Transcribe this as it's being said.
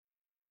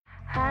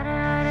हर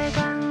हर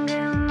गंगे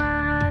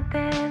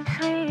महादेव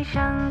श्री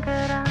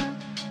शंकरा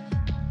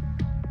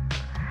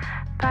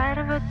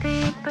पार्वती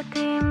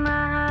पति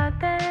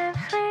Mahadev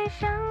Shri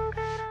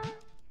Shankara.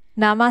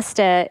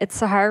 Namaste, it's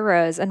Sahara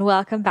Rose, and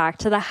welcome back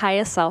to the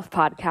Highest Self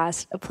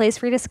podcast, a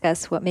place where we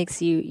discuss what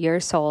makes you your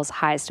soul's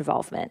highest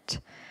evolvement.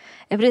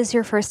 If it is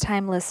your first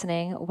time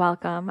listening,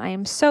 welcome. I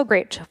am so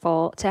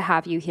grateful to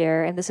have you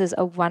here, and this is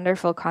a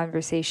wonderful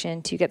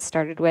conversation to get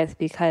started with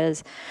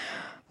because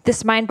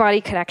this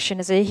mind-body connection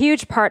is a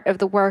huge part of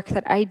the work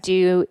that I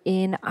do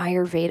in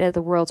Ayurveda,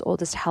 the world's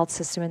oldest health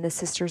system and the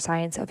sister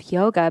science of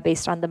yoga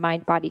based on the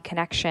mind-body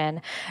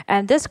connection.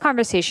 And this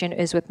conversation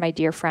is with my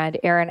dear friend,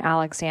 Erin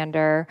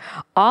Alexander,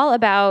 all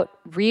about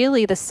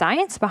really the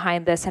science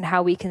behind this and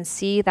how we can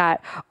see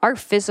that our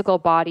physical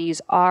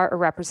bodies are a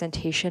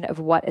representation of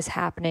what is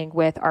happening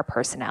with our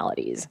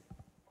personalities.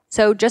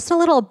 So just a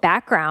little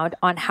background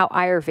on how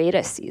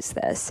Ayurveda sees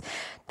this,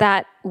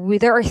 that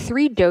there are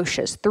three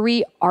doshas,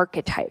 three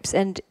archetypes,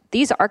 and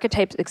these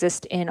archetypes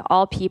exist in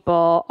all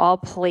people, all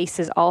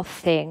places, all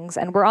things,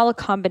 and we're all a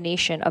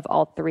combination of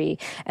all three.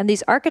 And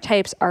these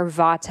archetypes are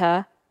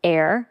Vata,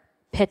 air,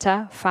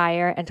 Pitta,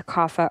 fire, and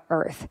Kapha,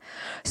 earth.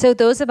 So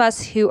those of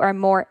us who are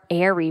more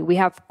airy, we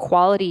have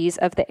qualities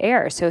of the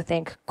air. So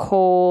think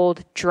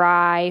cold,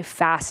 dry,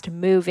 fast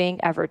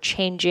moving, ever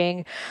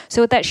changing.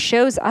 So what that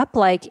shows up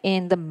like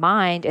in the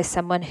mind is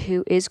someone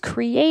who is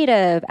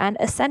creative and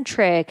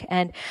eccentric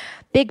and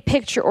big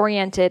picture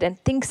oriented and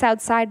thinks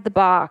outside the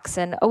box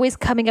and always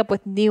coming up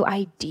with new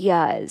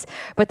ideas.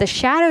 But the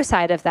shadow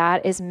side of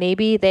that is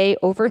maybe they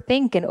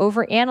overthink and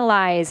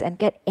overanalyze and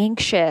get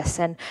anxious.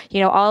 And,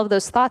 all of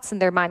those thoughts in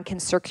their mind can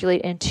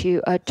circulate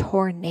into a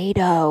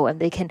tornado and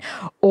they can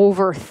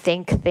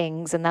overthink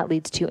things, and that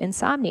leads to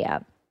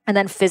insomnia. And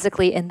then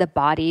physically in the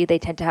body, they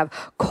tend to have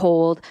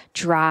cold,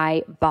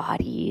 dry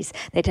bodies.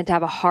 They tend to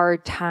have a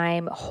hard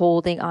time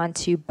holding on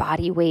to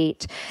body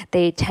weight.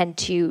 They tend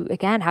to,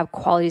 again, have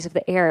qualities of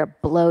the air,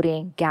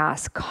 bloating,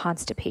 gas,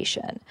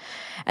 constipation.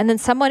 And then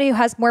someone who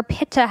has more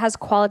pitta has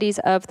qualities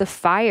of the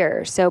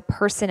fire. So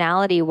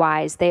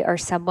personality-wise, they are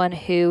someone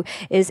who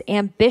is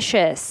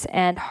ambitious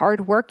and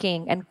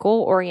hardworking and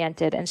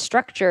goal-oriented and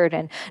structured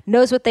and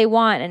knows what they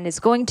want and is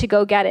going to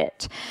go get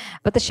it.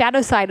 But the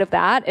shadow side of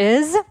that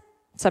is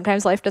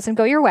sometimes life doesn't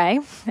go your way,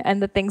 and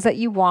the things that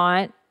you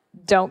want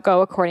don't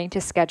go according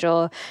to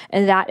schedule.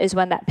 And that is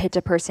when that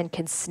pitta person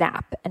can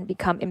snap and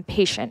become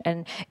impatient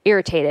and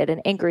irritated and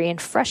angry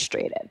and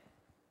frustrated.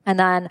 And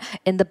then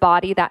in the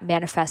body, that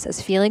manifests as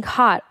feeling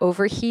hot,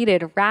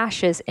 overheated,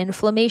 rashes,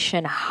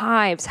 inflammation,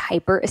 hives,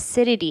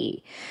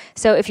 hyperacidity.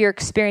 So if you're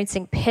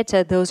experiencing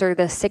pitta, those are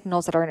the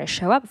signals that are going to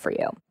show up for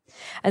you.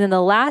 And then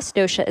the last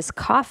dosha is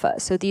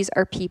kapha. So these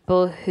are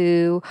people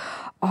who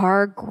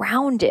are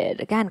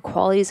grounded. Again,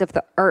 qualities of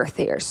the earth.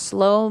 They are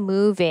slow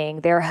moving.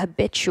 They're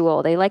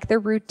habitual. They like their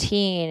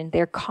routine.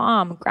 They're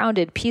calm,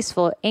 grounded,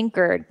 peaceful,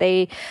 anchored.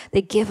 They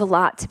give a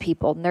lot to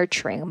people,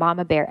 nurturing,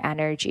 mama bear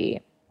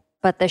energy.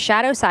 But the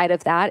shadow side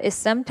of that is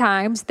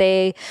sometimes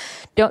they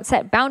don't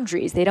set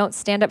boundaries. They don't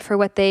stand up for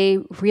what they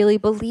really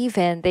believe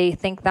in. They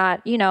think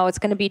that, it's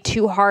going to be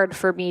too hard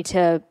for me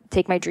to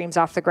take my dreams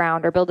off the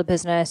ground or build a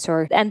business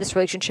or end this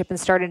relationship and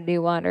start a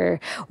new one or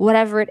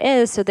whatever it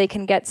is, so they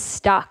can get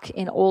stuck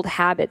in old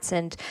habits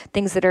and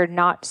things that are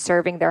not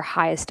serving their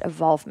highest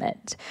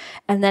evolvement.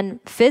 And then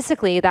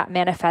physically that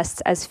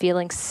manifests as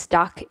feeling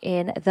stuck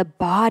in the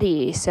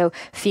body. So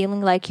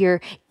feeling like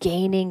you're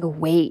gaining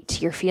weight,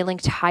 you're feeling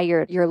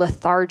tired, you're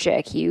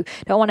lethargic, you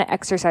don't want to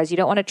exercise, you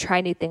don't want to try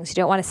new things, you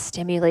don't want to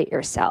stimulate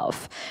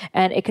yourself.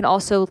 And it can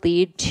also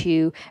lead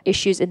to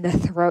issues in the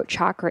throat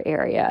chakra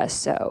area.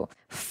 So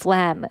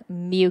phlegm,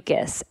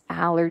 mucus,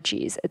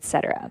 allergies,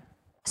 etc.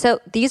 So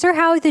these are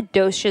how the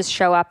doshas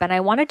show up. And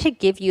I wanted to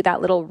give you that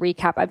little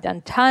recap. I've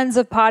done tons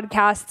of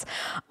podcasts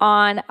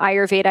on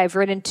Ayurveda. I've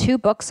written 2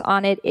 books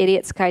on it,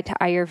 Idiot's Guide to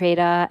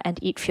Ayurveda and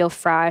Eat, Feel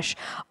Fresh.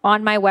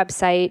 On my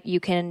website, you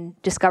can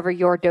discover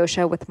your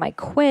dosha with my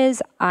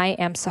quiz,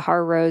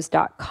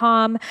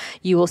 iamsahararose.com.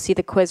 You will see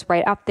the quiz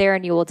right up there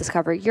and you will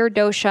discover your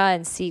dosha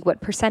and see what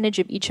percentage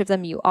of each of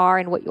them you are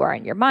and what you are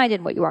in your mind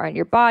and what you are in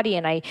your body.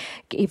 And I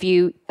give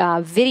you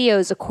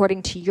videos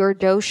according to your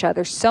dosha.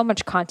 There's so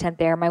much content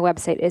there. My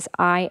website is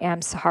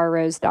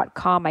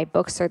iamsahararose.com. My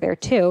books are there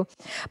too.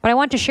 But I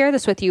want to share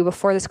this with you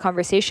before this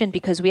conversation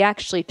because we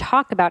actually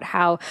talk about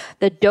how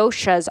the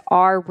doshas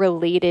are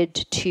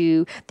related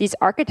to these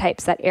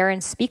archetypes that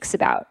Erin speaks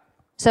about.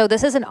 So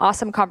this is an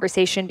awesome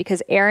conversation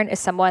because Erin is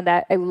someone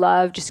that I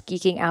love just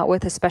geeking out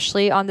with,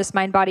 especially on this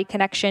mind-body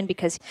connection,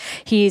 because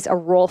he's a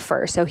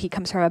rolfer. So he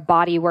comes from a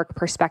body work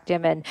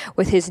perspective. And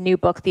with his new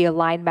book, The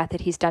Align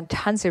Method, he's done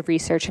tons of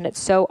research. And it's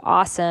so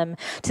awesome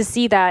to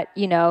see that,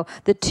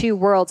 the two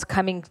worlds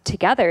coming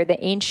together, the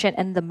ancient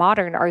and the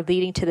modern, are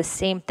leading to the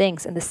same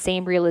things and the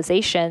same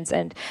realizations.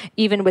 And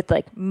even with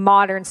like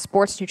modern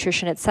sports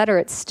nutrition, et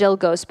cetera, it still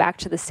goes back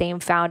to the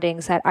same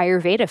foundings that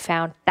Ayurveda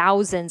found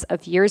thousands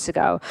of years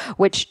ago,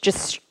 which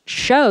just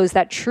shows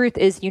that truth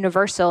is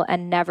universal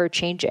and never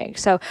changing.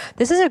 So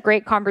this is a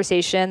great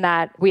conversation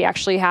that we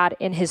actually had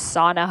in his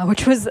sauna,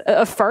 which was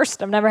a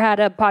first. I've never had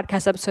a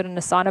podcast episode in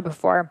a sauna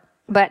before.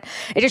 But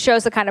it just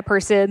shows the kind of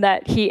person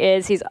that he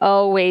is. He's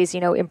always,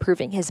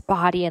 improving his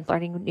body and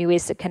learning new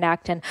ways to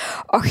connect. And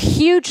a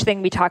huge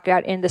thing we talked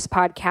about in this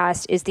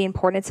podcast is the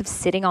importance of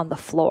sitting on the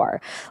floor.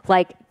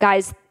 Like,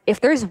 guys,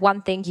 if there's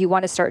one thing you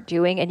want to start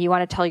doing and you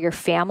want to tell your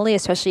family,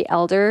 especially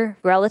elder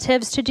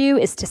relatives to do,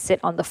 is to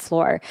sit on the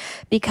floor,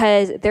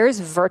 because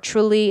there's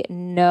virtually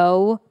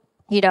no,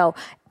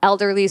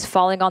 elderlies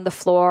falling on the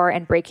floor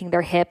and breaking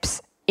their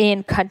hips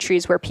in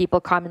countries where people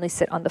commonly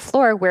sit on the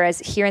floor, whereas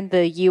here in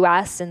the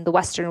US and the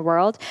Western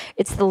world,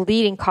 it's the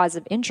leading cause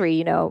of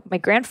injury. My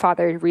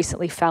grandfather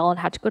recently fell and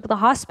had to go to the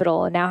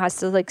hospital and now has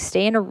to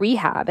stay in a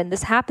rehab. And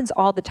this happens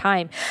all the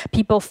time.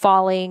 People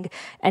falling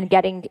and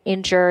getting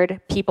injured,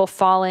 people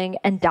falling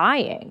and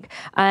dying.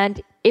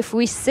 And if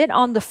we sit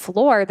on the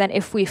floor, then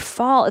if we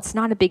fall, it's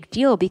not a big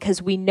deal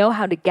because we know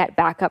how to get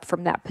back up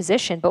from that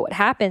position. But what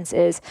happens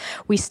is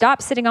we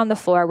stop sitting on the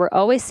floor. We're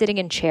always sitting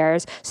in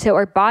chairs. So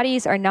our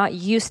bodies are not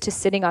used to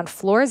sitting on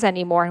floors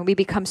anymore. And we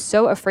become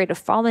so afraid of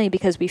falling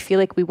because we feel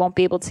like we won't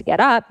be able to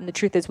get up. And the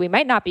truth is we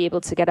might not be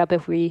able to get up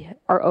if we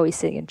are always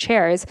sitting in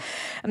chairs.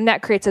 And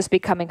that creates us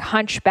becoming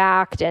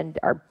hunchbacked and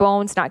our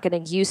bones not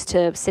getting used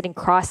to sitting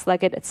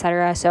cross-legged,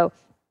 etc. So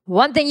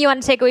one thing you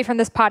want to take away from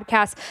this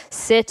podcast: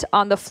 sit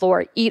on the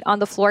floor, eat on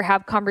the floor,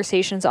 have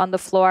conversations on the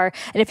floor.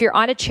 And if you're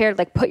on a chair,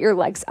 put your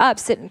legs up,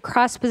 sit in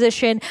cross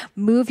position,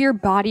 move your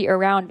body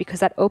around,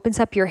 because that opens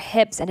up your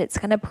hips and it's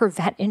going to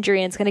prevent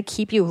injury and it's going to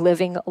keep you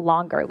living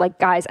longer.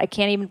 Guys, I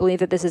can't even believe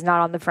that this is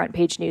not on the front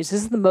page news.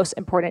 This is the most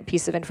important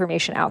piece of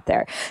information out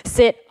there.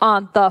 Sit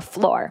on the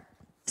floor.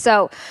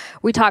 So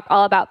we talk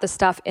all about the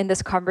stuff in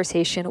this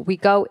conversation. We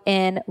go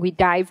in, we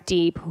dive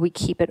deep, we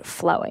keep it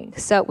flowing.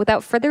 So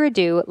without further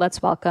ado,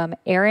 let's welcome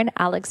Aaron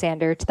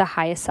Alexander to the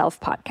Highest Self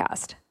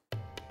podcast.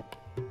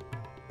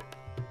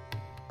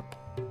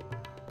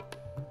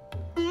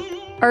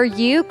 Are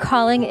you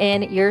calling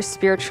in your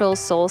spiritual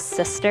soul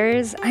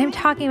sisters? I'm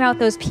talking about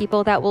those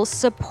people that will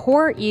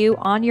support you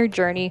on your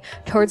journey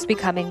towards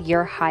becoming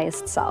your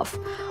highest self.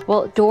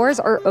 Well, doors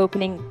are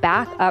opening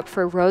back up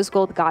for Rose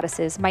Gold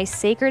Goddesses, my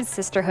sacred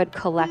sisterhood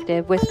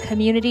collective with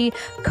community,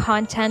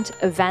 content,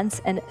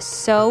 events, and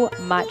so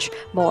much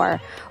more.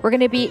 We're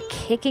going to be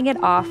kicking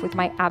it off with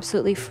my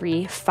absolutely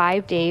free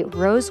 5-day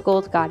Rose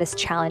Gold Goddess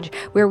Challenge,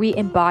 where we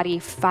embody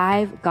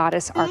 5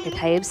 goddess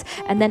archetypes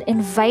and then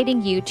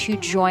inviting you to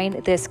join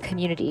this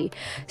community.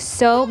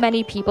 So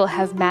many people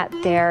have met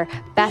their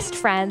best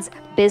friends,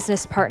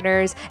 business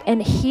partners,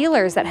 and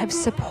healers that have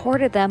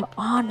supported them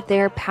on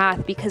their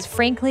path, because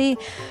frankly,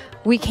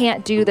 we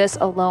can't do this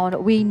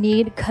alone. We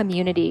need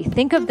community.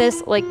 Think of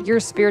this like your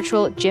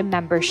spiritual gym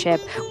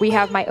membership. We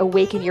have my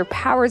Awaken Your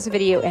Powers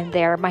video in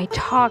there, my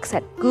talks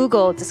at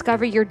Google,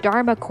 Discover Your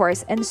Dharma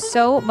course, and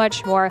so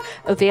much more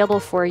available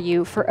for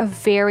you for a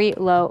very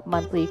low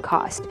monthly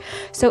cost.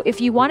 So if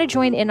you want to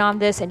join in on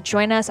this and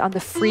join us on the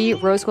free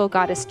Rose Gold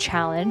Goddess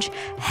Challenge,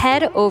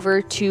 head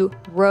over to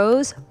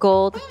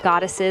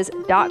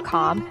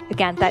rosegoldgoddesses.com.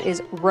 Again, that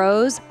is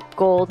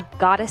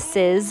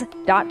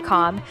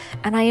rosegoldgoddesses.com,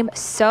 and I am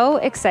so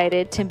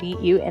excited to meet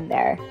you in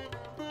there.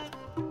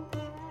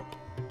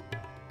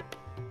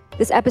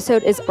 This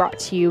episode is brought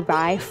to you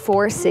by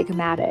Four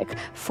Sigmatic.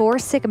 Four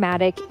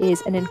Sigmatic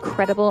is an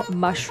incredible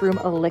mushroom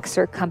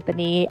elixir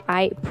company.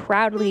 I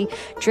proudly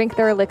drink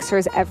their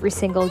elixirs every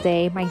single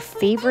day. My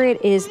favorite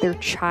is their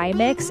chai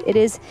mix. It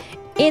is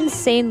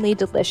insanely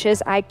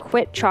delicious. I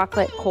quit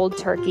chocolate cold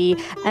turkey,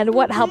 and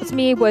what helped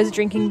me was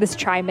drinking this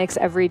chai mix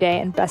every day.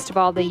 And best of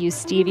all, they use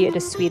stevia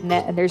to sweeten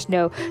it, and there's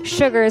no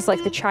sugars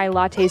like the chai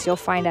lattes you'll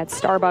find at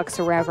Starbucks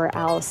or wherever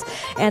else.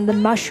 And the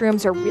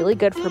mushrooms are really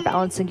good for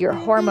balancing your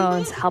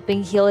hormones,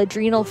 helping heal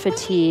adrenal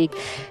fatigue,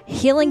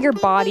 healing your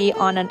body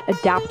on an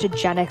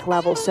adaptogenic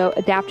level. So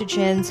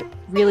adaptogens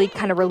really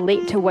kind of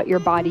relate to what your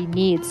body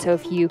needs. So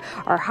if you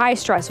are high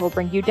stress, it will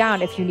bring you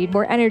down. If you need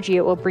more energy,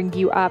 it will bring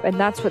you up. And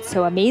that's what's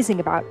so amazing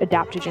about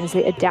adaptogens.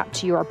 They adapt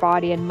to your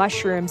body, and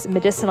mushrooms,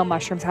 medicinal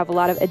mushrooms, have a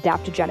lot of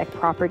adaptogenic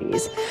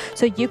properties.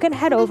 So you can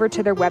head over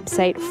to their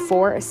website,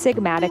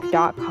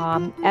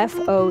 foursigmatic.com,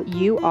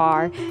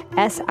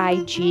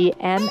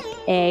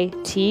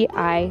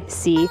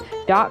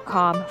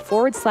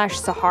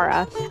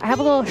 foursigmatic.com/Sahara. I have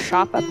a little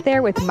shop up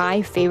there with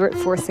my favorite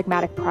Four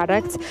Sigmatic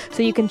products.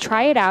 So you can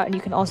try it out, and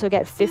you can also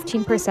get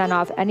 15%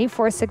 off any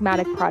Four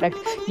Sigmatic product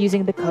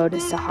using the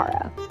code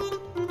Sahara.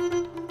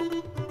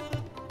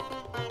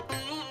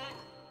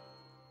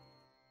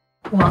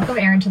 Welcome,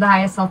 Aaron, to the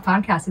Highest Self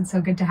podcast. It's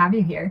so good to have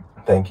you here.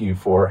 Thank you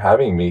for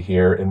having me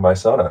here in my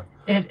sauna.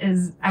 It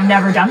is, I've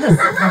never done this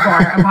before,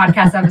 a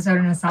podcast episode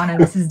in a sauna.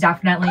 This is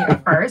definitely a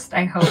first.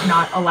 I hope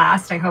not a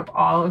last. I hope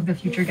all of the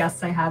future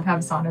guests I have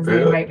saunas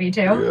they invite me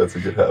to. Yeah, that's a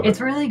good habit.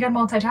 It's really good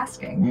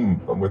multitasking.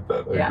 I'm with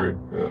that. I agree.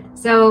 Yeah.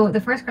 So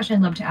the first question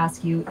I'd love to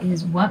ask you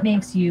is, what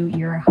makes you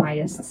your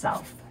highest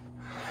self?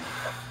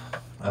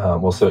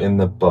 Well, so in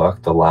the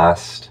book, the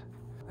last,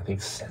 I I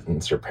think,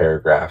 sentence or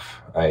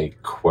paragraph, I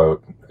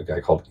quote a guy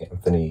called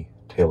Andrew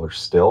Taylor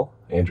Still.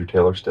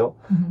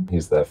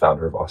 He's the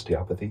founder of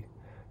osteopathy.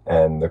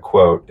 And the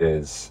quote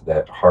is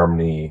that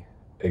harmony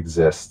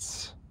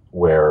exists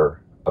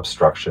where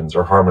obstructions,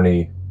 or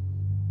harmony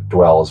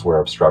dwells where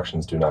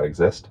obstructions do not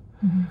exist.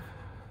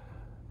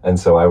 And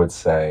so I would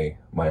say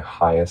my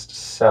highest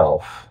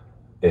self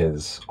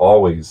is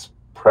always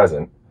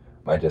present.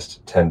 I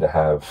just tend to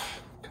have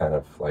kind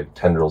of like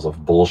tendrils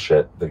of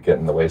bullshit that get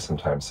in the way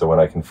sometimes. So when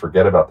I can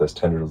forget about those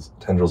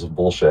tendrils of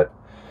bullshit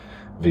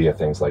via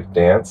things like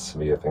dance,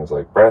 via things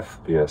like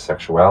breath, via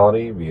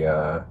sexuality,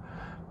 via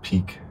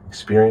peak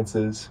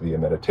experiences, via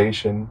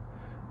meditation,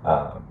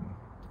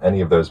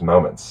 any of those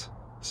moments.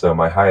 So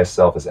my highest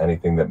self is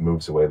anything that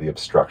moves away the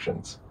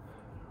obstructions.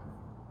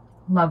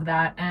 Love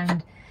that.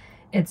 And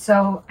it's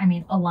so, I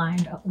mean,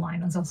 aligned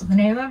is also the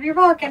name of your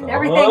book and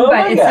everything,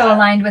 but it's so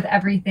aligned with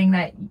everything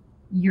that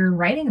you're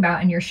writing about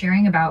and you're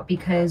sharing about,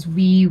 because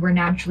we were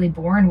naturally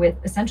born with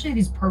essentially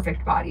these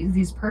perfect bodies,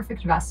 these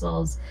perfect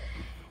vessels.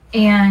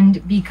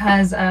 And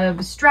because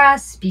of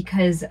stress,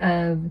 because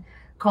of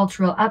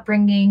cultural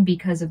upbringing,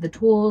 because of the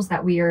tools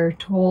that we are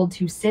told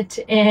to sit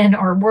in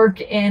or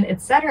work in,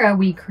 etc.,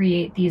 we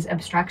create these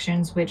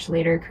obstructions, which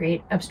later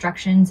create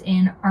obstructions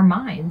in our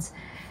minds.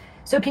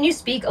 So can you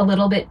speak a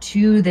little bit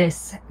to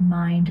this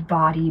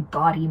mind-body,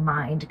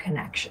 body-mind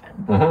connection?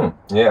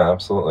 Yeah,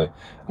 absolutely.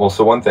 Well,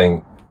 so one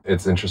thing,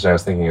 it's interesting, I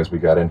was thinking as we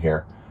got in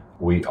here,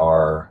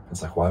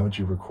 it's like, why would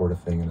you record a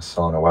thing in a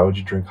sauna? Why would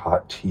you drink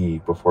hot tea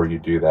before you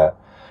do that?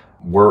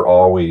 We're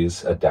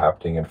always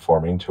adapting and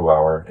forming to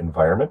our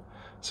environment.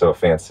 So a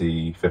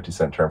fancy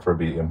 50-cent term for it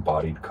would be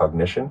embodied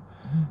cognition.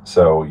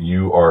 So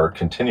you are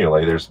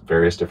continually, there's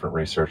various different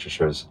research that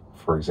shows,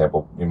 for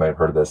example, you might have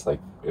heard of this, like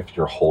if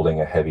you're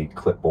holding a heavy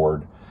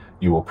clipboard,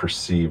 you will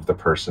perceive the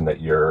person that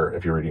if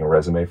you're reading a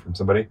resume from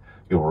somebody,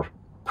 you will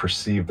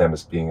perceive them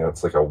as being,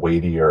 it's like a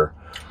weightier,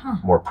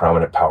 more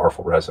prominent,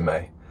 powerful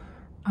resume.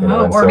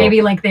 Or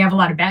maybe like they have a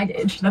lot of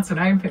baggage. That's what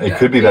I picked up. It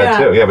could be that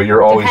too. Yeah, but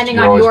you're always depending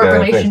on your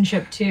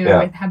relationship too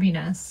with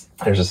heaviness.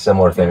 There's a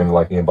similar thing in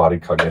like the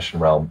embodied cognition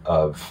realm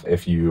of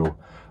if you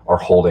are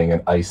holding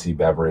an icy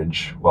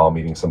beverage while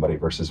meeting somebody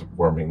versus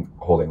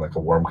holding like a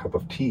warm cup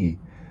of tea.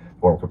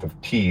 Warm cup of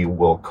tea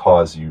will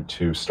cause you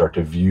to start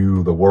to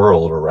view the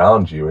world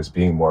around you as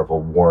being more of a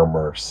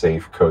warmer,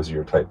 safe,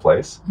 cozier type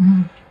place.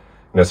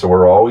 So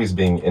we're always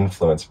being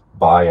influenced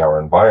by our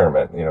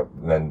environment.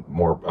 Then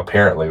more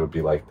apparently would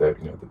be like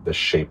the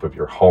shape of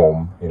your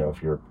home.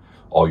 If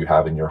all you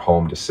have in your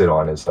home to sit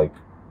on is like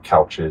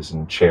couches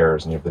and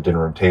chairs, and you have the dinner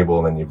room table,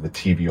 and then you have the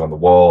TV on the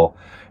wall,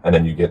 and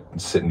then you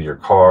sit into your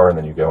car, and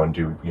then you go and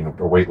do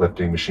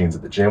weightlifting machines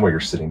at the gym where you're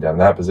sitting down in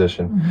that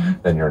position.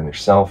 Then you're in your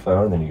cell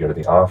phone, then you go to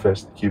the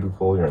office, the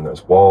cubicle, you're in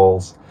those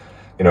walls,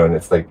 and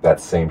it's like that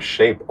same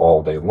shape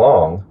all day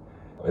long.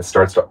 It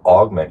starts to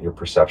augment your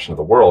perception of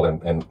the world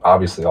and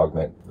obviously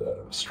augment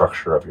the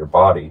structure of your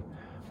body,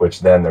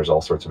 which then there's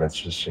all sorts of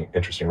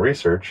interesting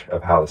research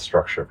of how the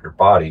structure of your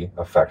body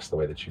affects the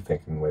way that you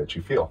think and the way that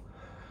you feel.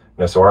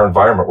 So our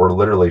environment, we're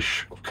literally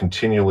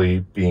continually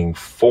being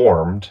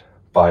formed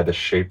by the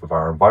shape of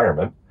our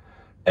environment,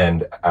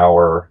 and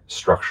our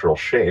structural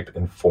shape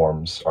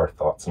informs our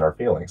thoughts and our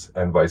feelings,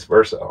 and vice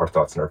versa. Our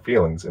thoughts and our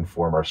feelings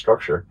inform our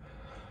structure.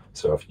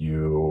 So if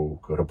you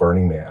go to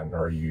Burning Man,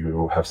 or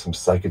you have some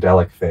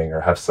psychedelic thing, or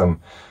have some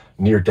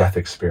near-death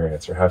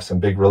experience, or have some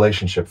big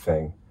relationship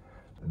thing,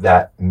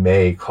 that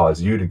may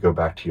cause you to go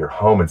back to your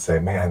home and say,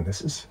 man,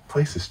 this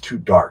place is too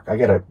dark. I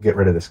gotta get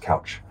rid of this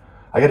couch.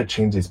 I gotta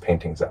change these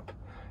paintings up.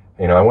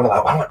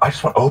 I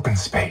just want open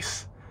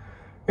space.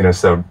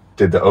 So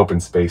did the open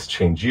space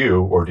change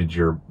you, or did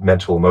your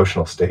mental,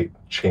 emotional state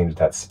change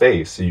that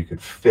space so you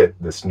could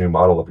fit this new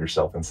model of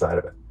yourself inside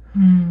of it?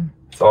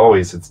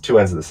 It's two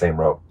ends of the same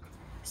rope.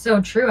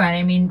 So true. And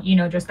I mean,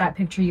 just that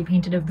picture you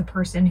painted of the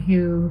person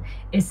who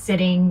is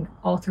sitting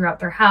all throughout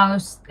their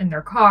house, in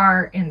their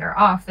car, in their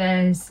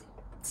office,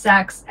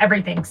 sex,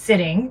 everything,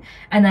 sitting,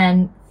 and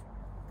then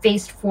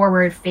faced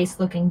forward, face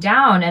looking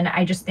down. And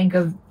I just think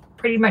of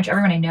pretty much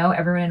everyone I know,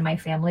 everyone in my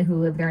family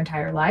who live their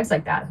entire lives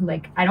like that, who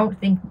I don't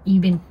think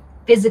even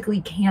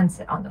physically can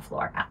sit on the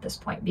floor at this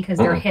point because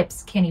their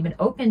hips can't even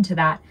open to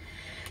that.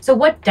 So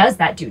what does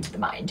that do to the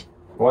mind?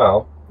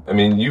 Well, I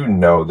mean,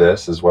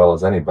 this as well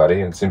as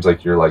anybody. And it seems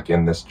like you're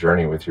in this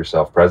journey with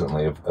yourself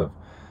presently of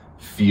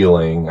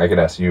feeling. I could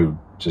ask you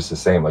just the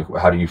same,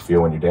 how do you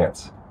feel when you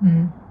dance?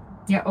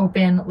 Yeah,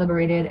 open,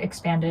 liberated,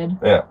 expanded.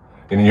 Yeah.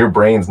 And your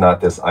brain's not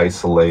this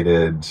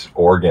isolated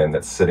organ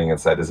that's sitting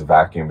inside this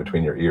vacuum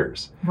between your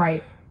ears.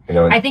 Right.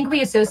 I think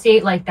we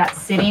associate that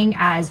sitting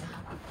as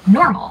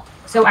normal.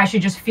 So I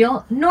should just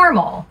feel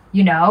normal,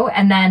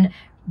 and then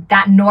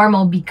that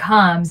normal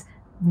becomes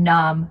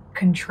numb,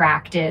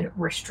 contracted,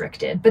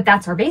 restricted. But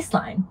that's our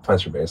baseline.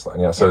 That's your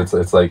baseline, yeah. So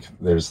it's like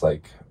there's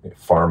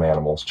farm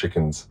animals,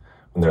 chickens,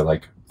 when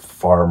they're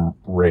farm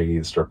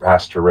raised or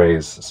pasture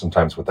raised,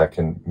 sometimes what that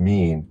can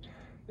mean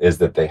is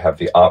that they have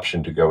the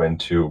option to go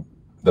into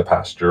the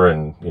pasture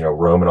and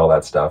roam and all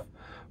that stuff,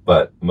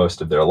 but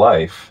most of their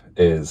life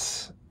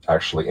is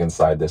actually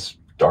inside this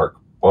dark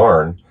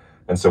barn.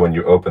 And so when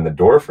you open the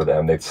door for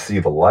them, they see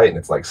the light and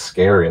it's like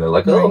scary. And they're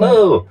like, oh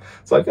no.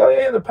 It's like, oh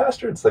yeah, the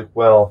pastor. It's like,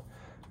 well,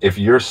 if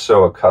you're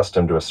so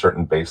accustomed to a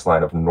certain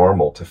baseline of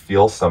normal, to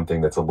feel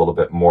something that's a little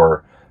bit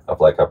more of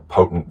like a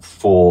potent,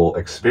 full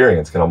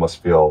experience can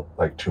almost feel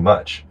like too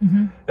much.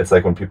 Mm-hmm. It's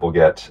like when people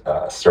get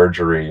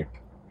surgery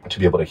to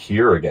be able to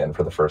hear again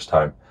for the first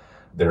time,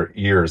 their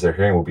ears, their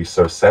hearing will be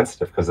so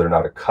sensitive because they're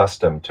not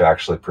accustomed to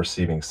actually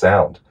perceiving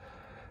sound.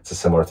 It's a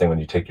similar thing when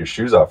you take your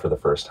shoes off for the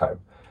first time.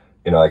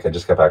 You know, like I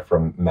just got back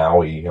from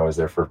Maui. I was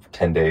there for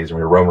 10 days and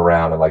we were roaming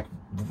around and like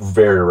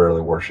very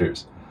rarely wore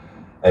shoes.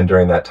 And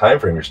during that time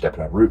frame, you're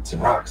stepping on roots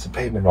and rocks and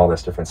pavement and all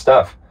this different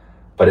stuff.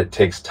 But it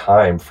takes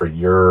time for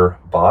your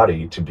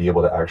body to be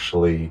able to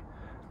actually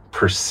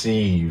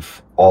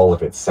perceive all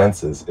of its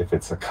senses if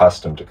it's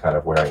accustomed to kind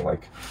of wearing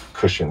like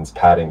cushions,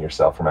 padding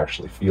yourself from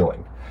actually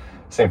feeling.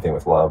 Same thing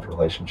with love,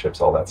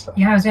 relationships, all that stuff.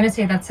 Yeah, I was going to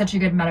say that's such a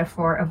good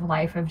metaphor of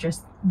life, of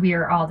just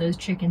we're all those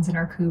chickens in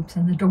our coops,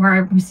 and the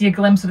door, we see a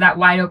glimpse of that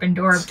wide open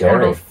door of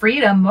total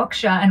freedom,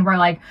 moksha, and we're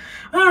like,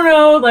 I don't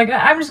know, like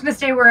I'm just going to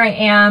stay where I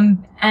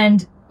am.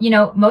 And, you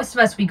know, most of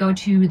us, we go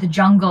to the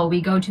jungle,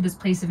 we go to this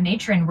place of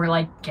nature, and we're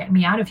like, get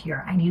me out of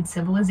here. I need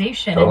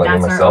civilization. Don't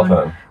and that's our own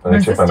phone. Let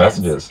me check my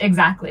messages.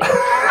 Exactly.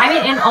 I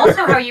mean, and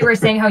also how you were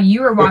saying how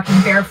you were walking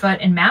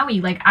barefoot in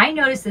Maui, like I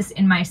noticed this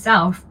in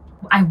myself.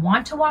 I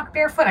want to walk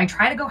barefoot. I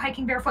try to go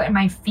hiking barefoot and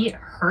my feet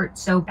hurt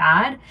so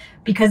bad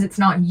because it's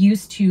not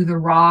used to the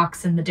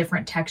rocks and the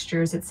different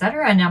textures,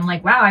 etc. And I'm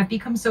like, wow, I've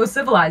become so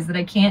civilized that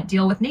I can't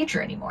deal with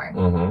nature anymore.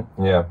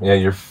 Mm-hmm. Yeah,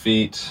 your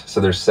feet.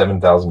 So there's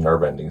 7,000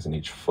 nerve endings in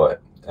each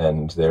foot,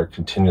 and they're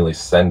continually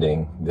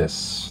sending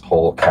this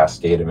whole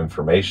cascade of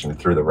information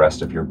through the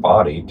rest of your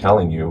body,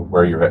 telling you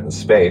where you're at in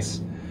space.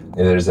 And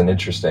there's an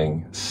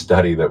interesting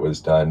study that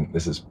was done.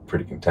 This is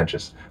pretty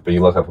contentious, but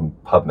you look up in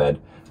PubMed,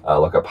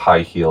 look up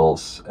high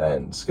heels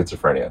and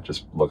schizophrenia.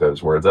 Just look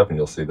those words up and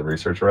you'll see the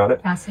research around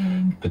it.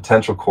 Fascinating.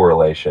 Potential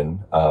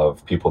correlation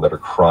of people that are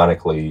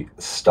chronically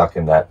stuck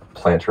in that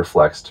plantar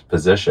flexed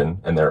position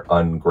and they're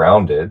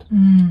ungrounded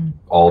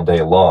all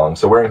day long.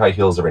 So wearing high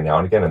heels every now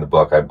and again in the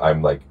book,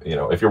 I'm like, you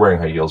know, if you're wearing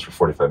high heels for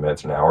 45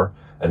 minutes, an hour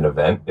at an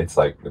event, it's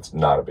like, it's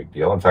not a big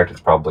deal. In fact,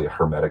 it's probably a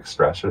hermetic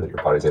stressor that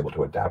your body's able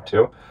to adapt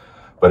to.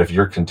 But if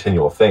your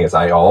continual thing is,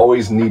 I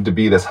always need to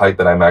be this height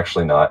that I'm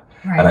actually not,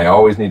 and I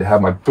always need to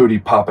have my booty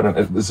popping, and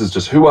this is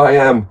just who I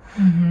am,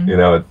 you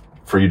know,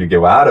 for you to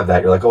go out of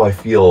that, you're like, oh,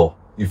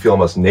 you feel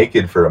almost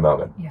naked for a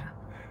moment. Yeah.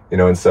 You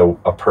know, and so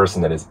a person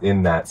that is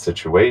in that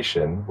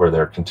situation where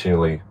they're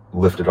continually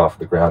lifted off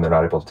the ground, they're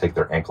not able to take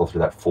their ankle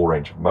through that full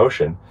range of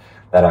motion,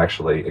 that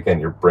actually, again,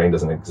 your brain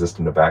doesn't exist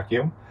in a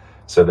vacuum.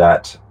 So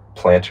that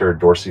plantar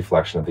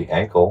dorsiflexion of the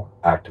ankle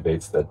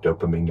activates the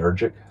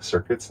dopaminergic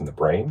circuits in the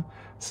brain.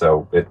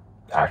 So it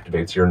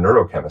activates your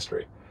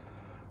neurochemistry.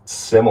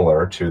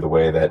 Similar to the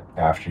way that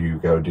after you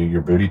go do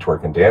your booty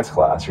twerk in dance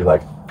class, you're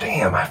like,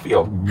 damn, I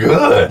feel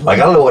good. Like,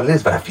 I don't know what it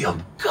is, but I feel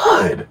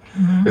good.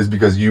 It's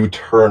because you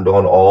turned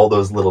on all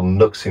those little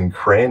nooks and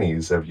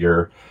crannies of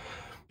your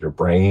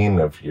brain,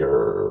 of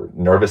your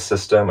nervous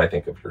system, I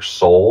think of your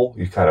soul.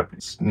 You kind of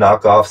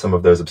knock off some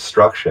of those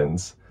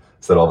obstructions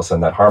so that all of a sudden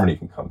that harmony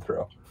can come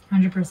through.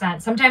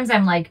 100%. Sometimes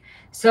I'm like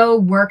so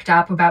worked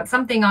up about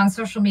something on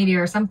social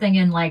media or something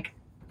in like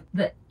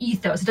the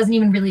ethos. It doesn't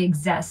even really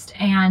exist.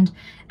 And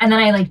then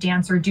I like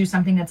dance or do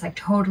something that's like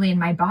totally in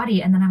my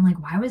body. And then I'm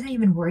like, why was I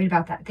even worried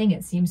about that thing?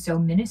 It seems so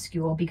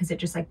minuscule because it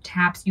just like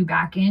taps you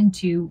back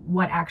into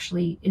what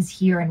actually is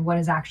here and what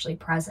is actually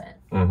present.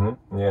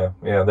 Yeah.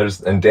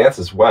 And dance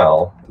as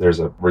well. There's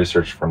a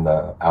research from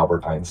the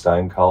Albert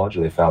Einstein College.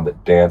 They found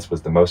that dance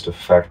was the most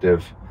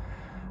effective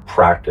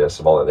practice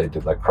of all that. They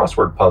did like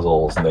crossword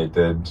puzzles and they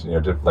did,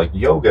 did like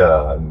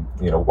yoga and,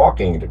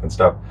 walking and different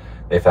stuff.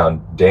 They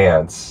found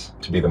dance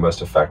to be the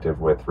most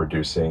effective with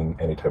reducing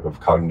any type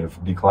of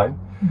cognitive decline,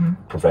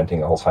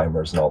 preventing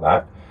Alzheimer's and all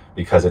that,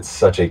 because it's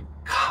such a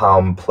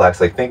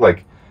complex, I think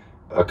like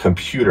a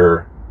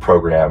computer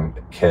program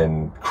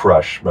can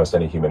crush most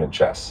any human in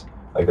chess.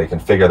 Like they can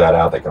figure that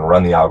out, they can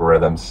run the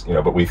algorithms,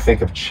 but we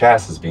think of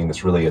chess as being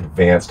this really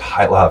advanced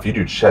high level. If you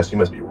do chess, you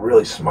must be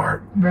really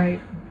smart.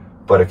 Right.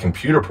 But a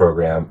computer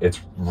program,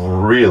 it's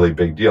really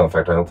big deal. In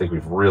fact, I don't think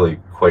we've really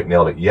quite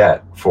nailed it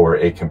yet for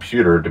a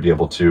computer to be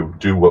able to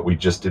do what we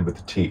just did with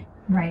the tea.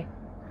 Right.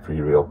 For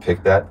you to be able to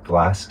pick that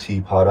glass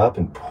teapot up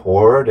and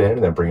pour it in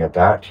and then bring it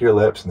back to your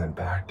lips and then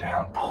back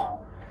down.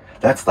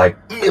 That's like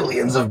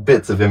millions of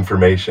bits of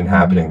information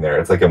happening there.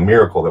 It's like a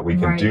miracle that we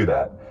can do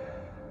that.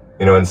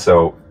 And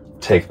so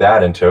take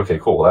that into, okay,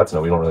 cool, well,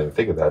 we don't really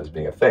think of that as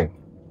being a thing.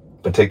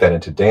 But take that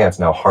into dance,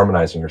 now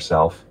harmonizing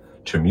yourself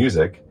to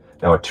music,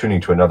 now attuning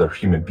to another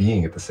human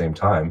being at the same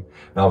time.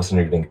 And all of a sudden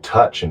you're getting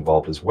touch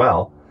involved as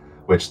well,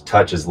 which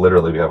touch is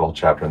literally, we have a whole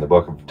chapter in the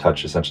book of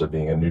touch essentially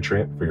being a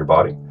nutrient for your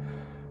body.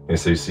 And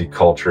so you see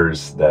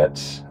cultures that,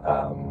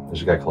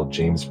 there's a guy called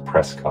James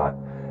Prescott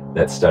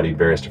that studied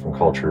various different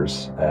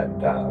cultures and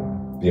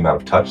the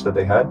amount of touch that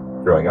they had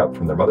growing up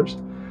from their mothers.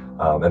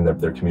 and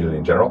their community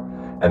in general.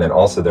 And then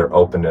also their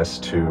openness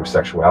to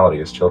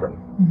sexuality as children.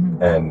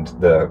 Mm-hmm. And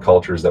the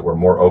cultures that were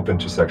more open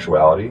to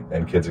sexuality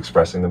and kids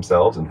expressing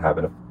themselves and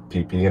having a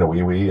pee-pee and a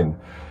wee-wee and,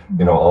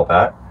 you know, all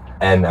that,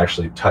 and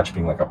actually touch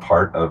being like a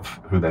part of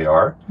who they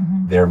are,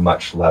 they're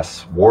much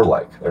less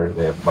warlike.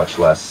 They have much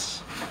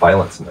less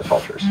violence in their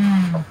cultures.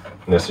 You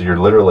know, so you're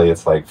literally,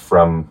 it's like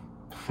from,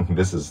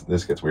 this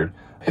gets weird.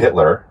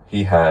 Hitler,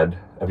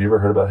 have you ever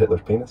heard about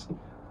Hitler's penis?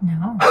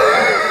 No.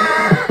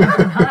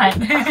 I'm not.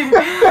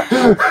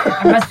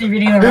 I must be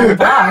reading the wrong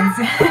blogs.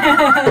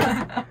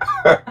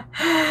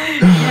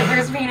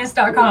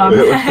 HitlersPenis.com.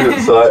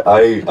 So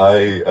I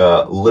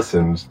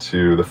listened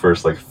to the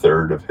first like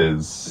third of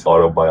his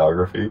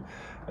autobiography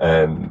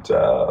and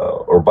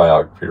or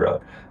biography rather,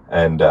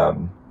 and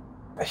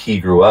he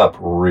grew up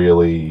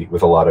really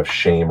with a lot of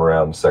shame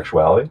around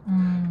sexuality,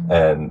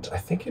 and I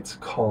think it's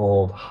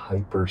called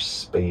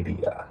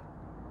hyperspadia.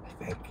 I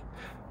think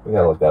we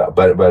gotta look that up.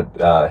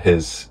 But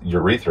his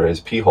urethra,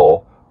 his pee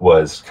hole,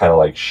 was kind of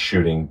like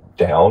shooting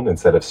down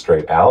instead of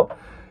straight out.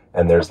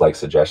 And there's like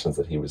suggestions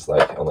that he was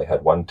like only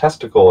had one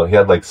testicle, and he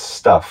had like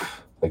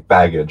stuff, like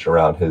baggage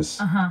around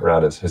his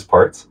his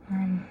parts.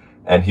 Right.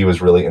 And he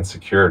was really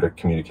insecure to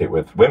communicate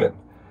with women.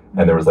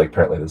 And there was like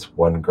apparently this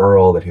one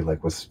girl that he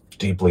like was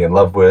deeply in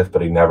love with,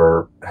 but he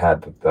never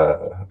had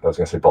I was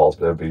gonna say balls,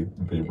 but it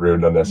would be rude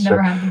and unnecessary.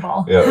 Never had the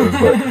ball.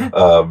 Yeah,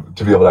 but,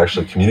 to be able to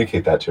actually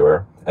communicate that to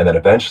her. And then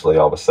eventually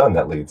all of a sudden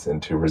that leads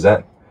into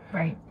resentment.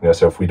 Right. You know,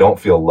 so if we don't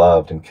feel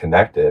loved and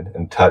connected,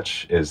 and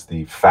touch is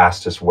the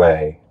fastest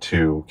way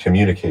to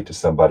communicate to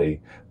somebody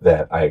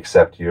that I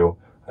accept you,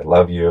 I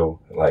love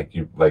you,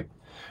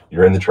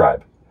 you're in the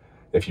tribe.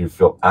 If you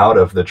feel out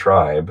of the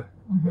tribe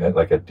at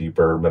like a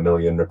deeper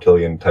mammalian,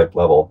 reptilian type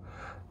level,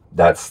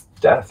 that's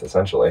death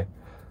essentially.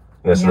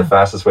 You know, so the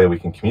fastest way we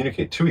can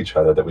communicate to each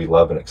other that we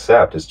love and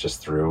accept is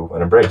just through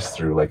an embrace,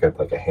 through like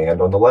a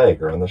hand on the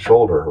leg or on the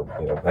shoulder, or,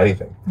 you know,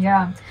 anything.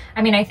 Yeah.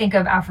 I mean, I think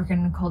of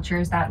African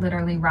cultures that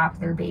literally wrap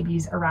their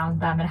babies around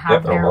them and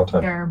have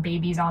their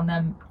babies on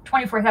them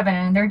 24/7,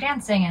 and they're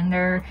dancing and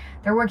they're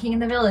working in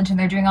the village and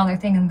they're doing all their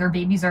thing, and their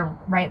babies are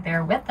right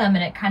there with them.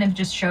 And it kind of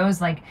just shows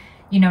like,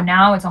 you know,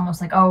 now it's almost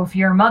like, oh, if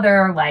you're a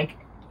mother, like,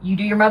 you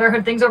do your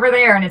motherhood things over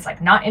there, and it's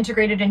like not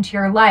integrated into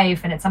your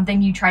life, and it's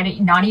something you try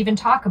to not even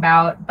talk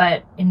about.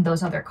 But in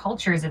those other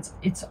cultures,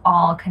 it's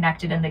all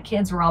connected, and the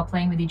kids were all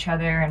playing with each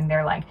other, and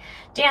they're like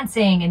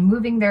dancing and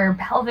moving their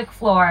pelvic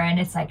floor, and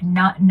it's like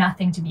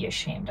nothing to be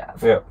ashamed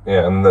of. Yeah,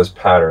 and those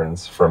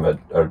patterns from a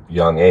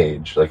young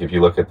age, like if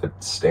you look at the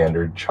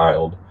standard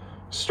child,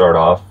 start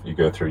off, you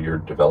go through your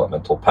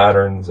developmental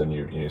patterns, and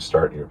you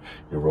start, you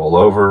roll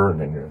over, and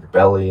then you're in your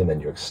belly, and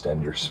then you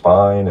extend your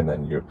spine, and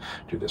then you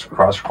do this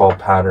cross crawl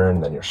pattern,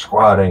 and then you're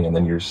squatting, and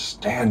then you're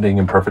standing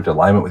in perfect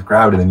alignment with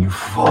gravity, and then you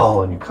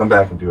fall and you come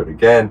back and do it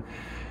again.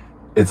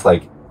 It's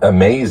like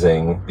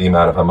amazing the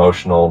amount of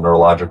emotional,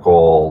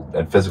 neurological,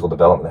 and physical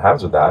development that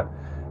happens with that.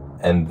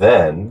 And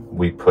then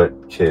we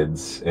put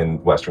kids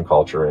in Western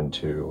culture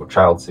into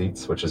child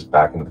seats, which is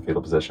back into the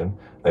fetal position.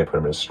 Then we put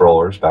them in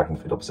strollers, back in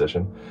the fetal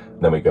position.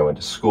 And then we go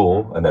into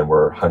school, and then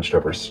we're hunched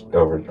over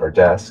our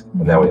desk,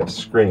 and now we have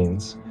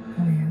screens.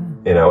 Oh, yeah.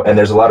 You know, and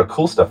there's a lot of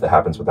cool stuff that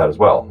happens with that as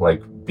well.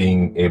 Like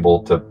being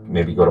able to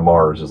maybe go to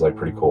Mars is like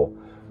pretty cool.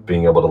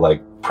 Being able to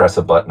like press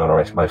a button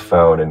on my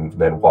phone and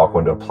then walk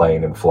onto a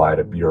plane and fly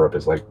to Europe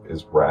is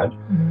rad.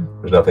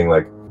 There's nothing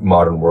like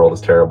modern world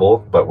is terrible,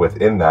 but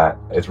within that,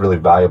 it's really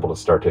valuable to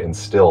start to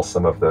instill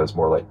some of those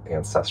more like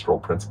ancestral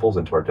principles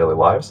into our daily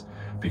lives,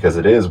 because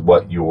it is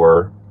what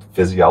your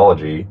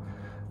physiology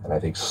and I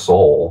think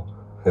soul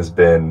has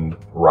been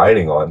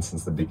riding on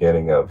since the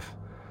beginning of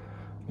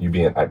you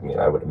being, I mean,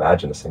 I would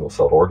imagine a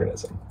single-celled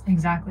organism.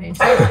 Exactly.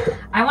 So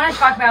I want to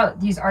talk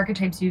about these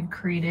archetypes you've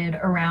created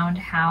around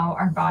how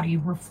our body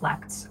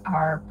reflects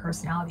our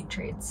personality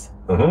traits.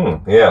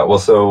 Yeah, well,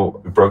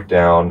 so we broke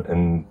down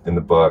in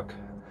the book,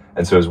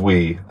 and so as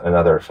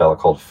another fellow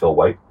called Phil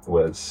White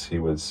he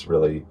was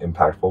really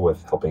impactful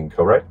with helping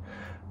co-write.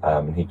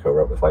 And he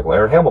co-wrote with like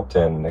Laird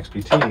Hamilton,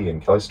 XPT,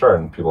 and Kelly Starr,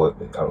 and people,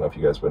 I don't know if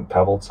you guys went,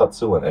 Pavel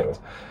Tsatsouline, anyways.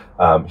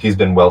 He's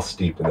been well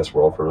steeped in this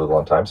world for a really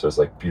long time, so it's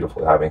like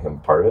beautiful having him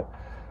part of it.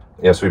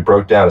 Yeah, so we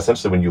broke down,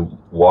 essentially when you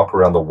walk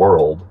around the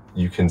world,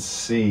 you can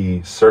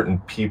see certain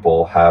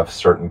people have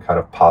certain kind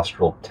of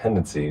postural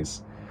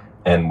tendencies.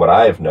 And what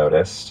I've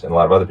noticed, and a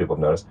lot of other people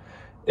have noticed,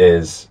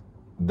 is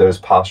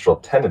those postural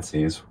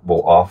tendencies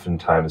will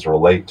oftentimes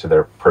relate to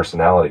their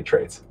personality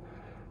traits.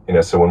 You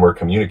know, so when we're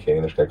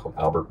communicating, there's a guy called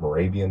Albert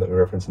Moravian that we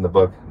reference in the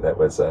book that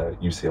was a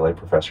UCLA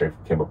professor.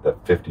 He came up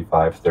with the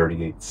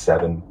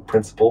 55-38-7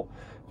 principle.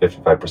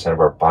 55%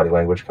 of our body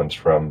language comes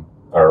from,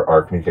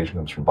 our communication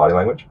comes from body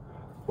language.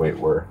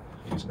 We're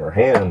using our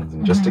hands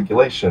and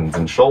gesticulations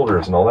and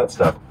shoulders and all that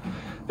stuff.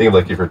 Think of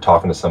like if you're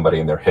talking to somebody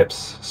and their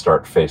hips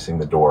start facing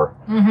the door,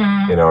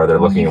 you know, or they're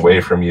looking away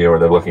from you, or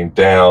they're looking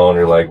down.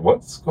 You're like,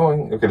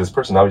 okay, this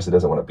person obviously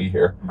doesn't want to be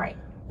here. Right.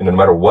 And no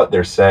matter what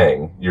they're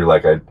saying, you're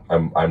like,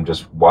 I'm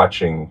just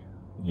watching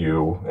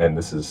you, and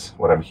this is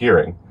what I'm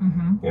hearing,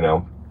 you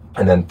know.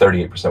 And then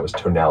 38% was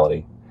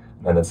tonality.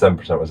 and then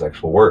 7% was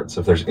actual words.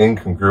 So if there's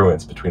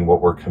incongruence between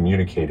what we're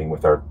communicating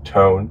with our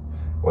tone,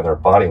 with our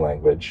body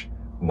language,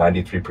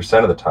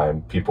 93% of the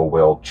time, people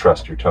will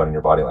trust your tone and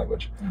your body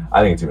language.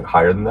 I think it's even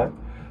higher than that,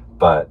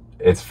 but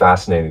it's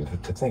fascinating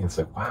to think. It's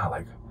like, wow,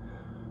 like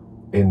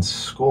in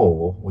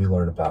school, we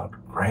learn about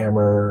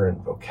grammar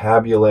and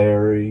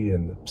vocabulary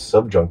and the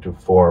subjunctive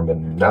form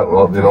and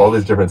all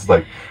these different,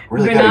 like,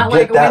 really got to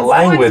get that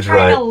language right.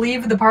 Trying to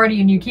leave the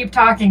party and you keep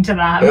talking to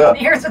them.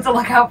 Here's what to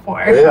look out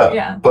for.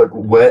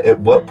 But at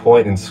what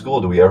point in school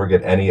do we ever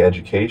get any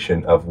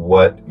education of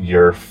what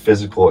your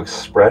physical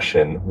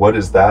expression,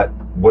 what's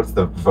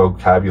the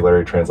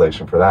vocabulary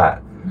translation for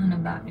that? None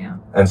of that, yeah.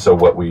 And so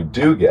what we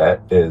do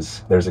get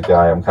is, there's a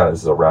guy, this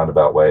is a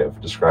roundabout way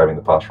of describing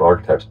the postural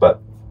archetypes, but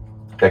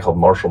a guy called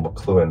Marshall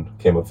McLuhan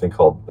came up with a thing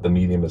called The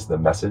Medium is the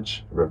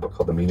Message. He wrote a book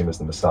called The Medium is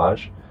the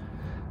Massage.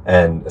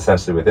 And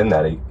essentially within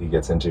that, he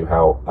gets into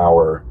how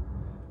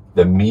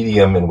the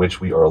medium in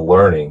which we are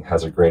learning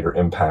has a greater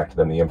impact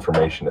than the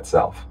information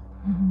itself.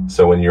 Mm-hmm.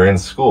 So when you're in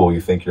school, you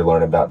think you're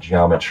learning about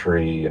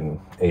geometry and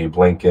Abe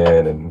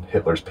Lincoln and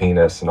Hitler's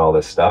penis and all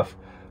this stuff.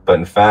 But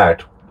in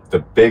fact, the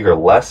bigger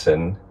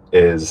lesson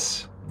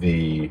is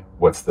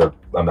what's the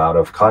amount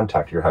of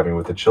contact you're having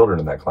with the children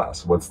in that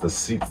class? What's the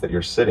seats that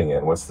you're sitting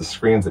in? What's the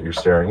screens that you're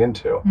staring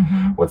into?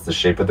 Mm-hmm. What's the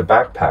shape of the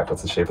backpack?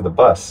 What's the shape of the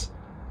bus?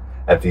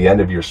 At the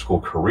end of your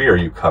school career,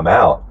 you come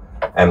out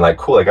and like,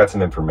 cool, I got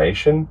some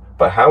information,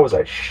 but how was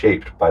I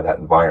shaped by that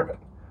environment?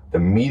 The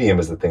medium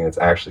is the thing that's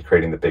actually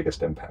creating the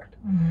biggest impact.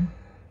 Mm-hmm.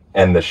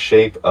 And the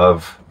shape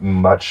of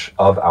much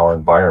of our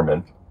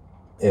environment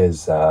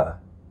is,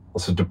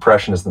 so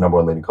depression is the number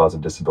one leading cause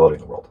of disability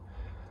in the world,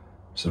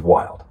 which is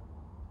wild.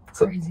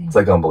 Crazy. It's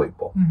like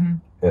unbelievable.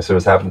 Mm-hmm. So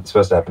it's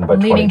supposed to happen by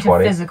leading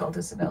 2020. To physical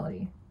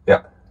disability.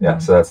 Yeah. Mm-hmm.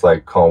 So that's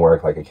like calling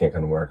work, like I can't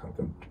come to work,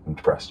 I'm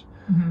depressed.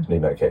 Mm-hmm. I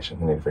need medication,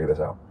 I need to figure this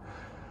out.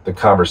 The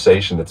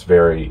conversation that's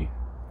very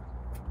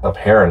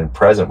apparent and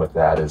present with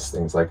that is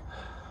things like,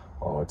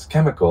 oh, it's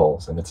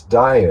chemicals and it's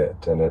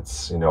diet and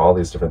it's, all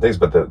these different things,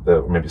 but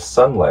the maybe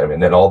sunlight,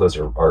 and then all those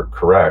are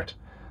correct.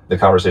 The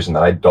conversation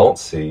that I don't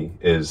see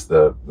is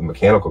the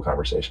mechanical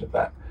conversation of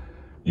that.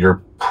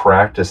 You're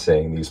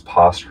practicing these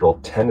postural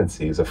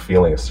tendencies of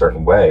feeling a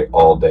certain way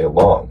all day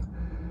long.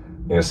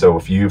 So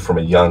if you, from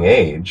a young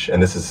age,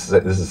 and this is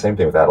the same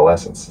thing with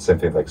adolescence, the same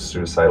thing like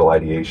suicidal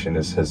ideation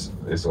is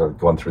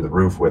going through the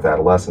roof with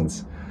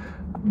adolescents.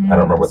 I don't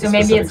remember what the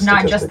specific maybe it's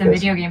not just the is.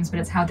 video games, but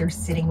it's how they're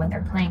sitting when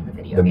they're playing the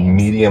video games. The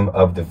games. medium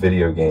of the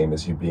video game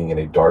is you being in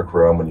a dark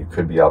room when you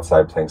could be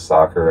outside playing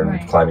soccer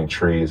and climbing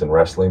trees and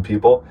wrestling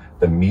people.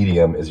 The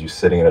medium is you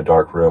sitting in a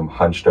dark room,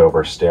 hunched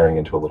over, staring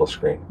into a little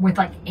screen. With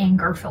like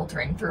anger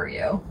filtering through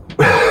you.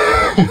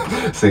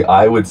 See,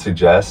 I would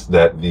suggest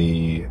that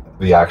the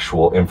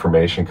actual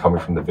information coming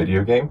from the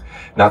video game,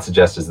 not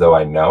suggest as though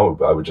I know,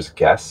 but I would just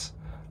guess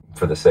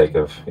for the sake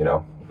of,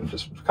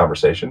 just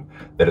conversation,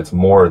 that it's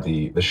more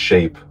the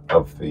shape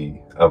of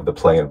the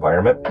play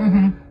environment.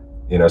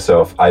 Mm-hmm.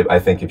 So if I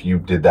think if you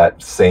did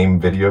that same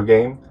video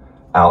game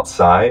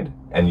outside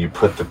and you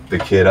put the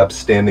kid up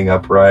standing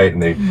upright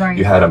and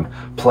you had them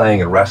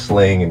playing and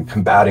wrestling and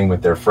combating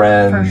with their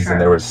friends,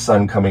 and there was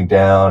sun coming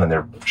down and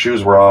their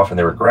shoes were off and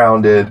they were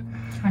grounded,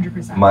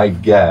 100%. My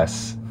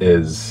guess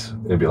is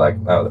it'd be like,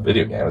 oh, the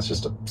video game is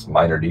just a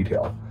minor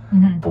detail.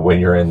 Mm-hmm. But when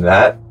you're in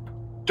that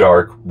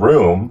dark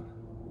room,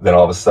 then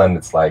all of a sudden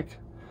it's like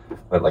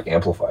it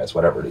amplifies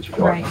whatever it is you're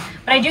doing. Right.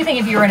 But I do think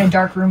if you were in a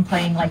dark room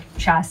playing like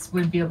chess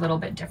would be a little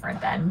bit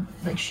different than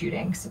like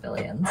shooting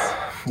civilians.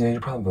 Yeah,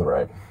 you're probably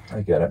right.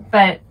 I get it.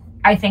 But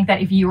I think that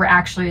if you were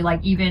actually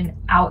like even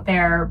out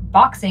there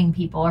boxing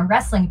people or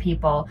wrestling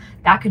people,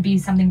 that could be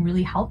something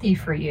really healthy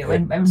for you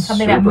and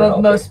something that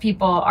most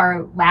people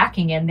are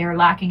lacking in. They're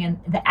lacking in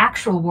the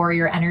actual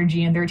warrior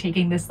energy, and they're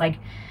taking this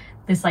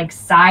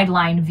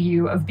sideline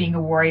view of being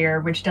a warrior,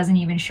 which doesn't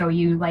even show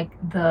you like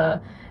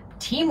the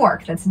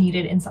teamwork that's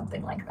needed in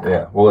something like that.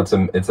 Yeah, well,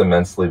 it's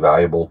immensely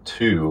valuable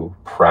to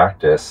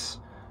practice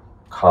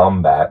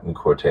combat in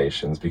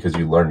quotations because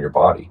you learn your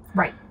body.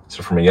 Right.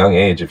 So from a young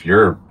age, if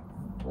you're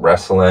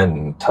wrestling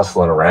and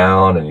tussling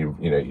around and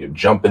you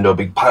jump into a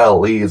big pile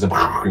of leaves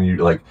and you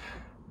like,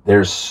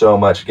 there's so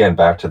much, again,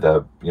 back to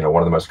the,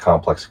 one of the most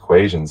complex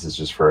equations is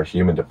just for a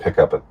human to pick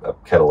up a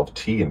kettle of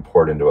tea and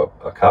pour it into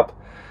a cup.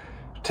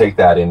 Take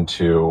that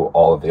into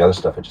all of the other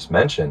stuff I just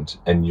mentioned,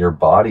 and your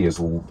body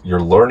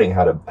you're learning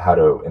how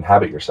to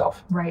inhabit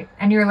yourself. Right.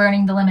 And you're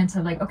learning the limits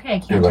of like, okay, I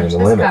can't touch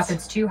this cup,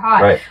 it's too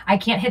hot. Right. I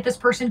can't hit this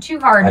person too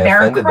hard,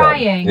 they're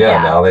crying.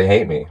 Yeah, now they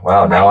hate me.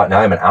 Wow, now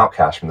I'm an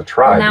outcast from the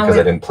tribe because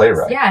I didn't play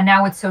right. Yeah,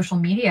 now with social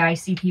media, I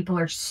see people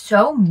are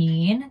so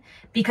mean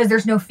because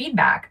there's no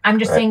feedback. I'm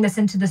just saying this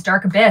into this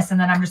dark abyss, and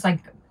then I'm just like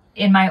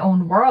in my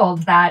own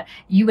world that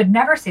you would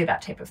never say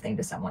that type of thing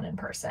to someone in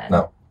person.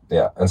 No.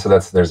 Yeah, and so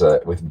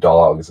with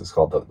dogs, it's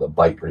called the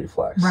bite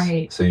reflex.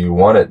 Right. So you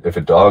want it, if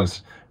a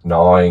dog's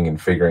gnawing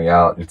and figuring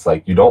out, it's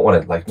like, you don't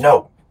want it like,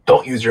 no,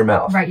 don't use your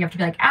mouth. Right. You have to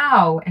be like,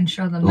 ow, and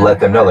show them. Let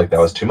them know like that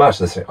was too much.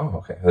 They say, oh,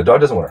 okay. The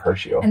dog doesn't want to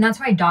hurt you. And that's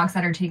why dogs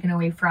that are taken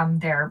away from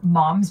their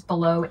moms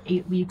below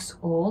 8 weeks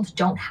old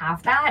don't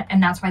have that.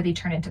 And that's why they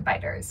turn into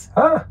biters.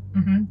 Huh.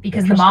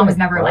 Because the mom was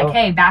never like,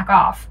 hey, back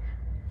off.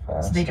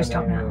 So they just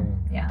don't know.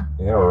 Yeah.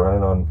 Yeah, we're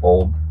running on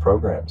old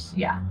programs.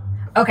 Yeah.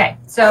 Okay,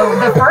 so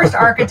the first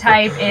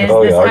archetype is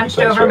this hunched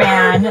over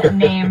man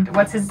named,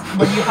 what do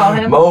you call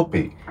him?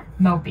 Mopey.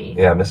 Mopey.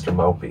 Yeah, Mr.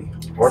 Mopey.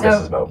 Or so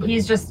Mrs. Mopey.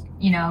 He's just,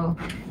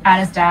 at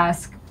his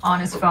desk, on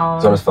his phone.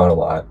 He's on his phone a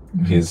lot.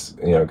 He's,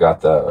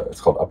 got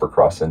it's called upper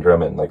cross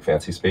syndrome in like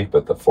fancy speak,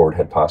 but the forward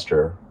head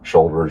posture,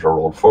 shoulders are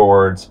rolled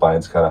forward,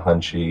 spine's kind of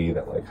hunchy,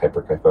 that like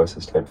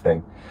hyperkyphosis type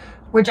thing.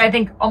 Which I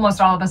think almost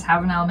all of us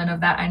have an element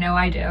of that. I know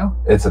I do.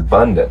 It's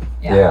abundant.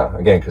 Yeah.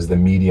 Again, because the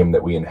medium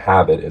that we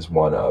inhabit is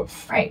one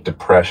of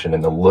depression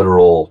in the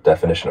literal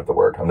definition of the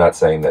word. I'm not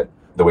saying that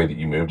the way that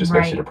you move just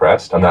makes you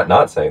depressed. I'm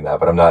not saying that,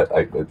 but I'm not,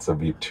 it's a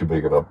be too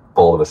big of a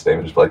bull of a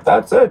statement. Just be like,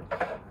 that's it.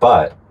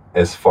 But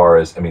as far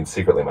as,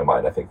 secretly in my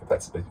mind, I think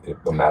that's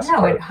a massive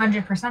part. No, it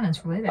 100%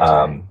 is related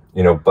to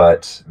it.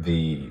 But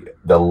the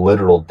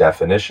literal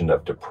definition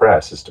of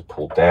depress is to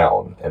pull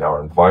down, and our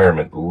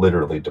environment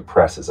literally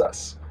depresses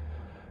us.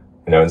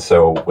 And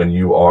so when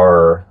you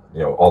are,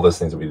 all those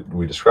things that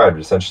we described,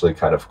 it essentially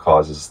kind of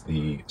causes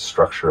the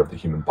structure of the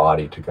human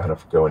body to kind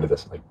of go into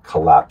this like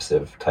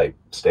collapsive type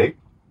state.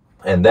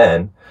 And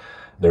then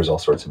there's all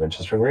sorts of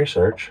interesting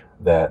research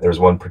that there's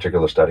one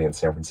particular study in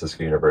San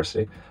Francisco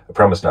University. I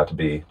promise not to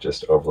be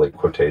just overly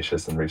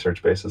quotatious and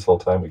research-based this whole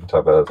time. We can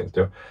talk about other things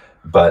too.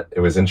 But it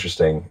was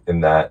interesting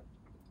in that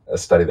a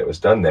study that was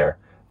done there,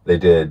 they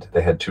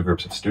had two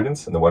groups of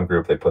students. In the one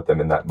group, they put them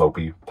in that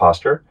mopey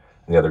posture.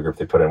 In the other group,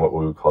 they put in what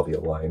we would call the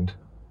aligned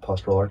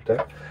postural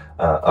archetype.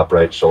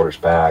 Upright, shoulders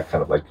back,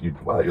 kind of like you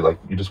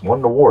just won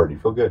an award. You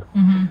feel good.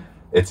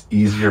 It's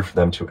easier for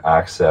them to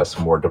access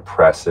more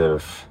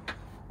depressive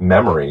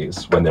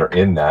memories when they're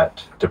in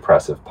that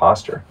depressive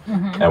posture.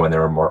 And when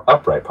they're in more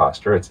upright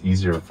posture, it's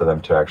easier for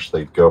them to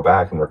actually go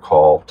back and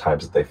recall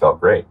times that they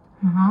felt great.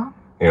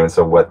 And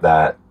so what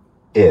that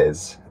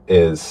is,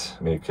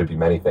 it could be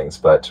many things,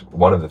 but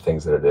one of the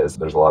things that it is,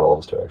 there's a lot of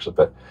levels to it actually,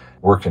 but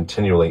we're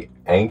continually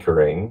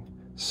anchoring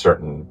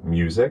certain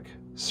music,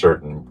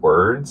 certain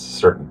words,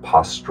 certain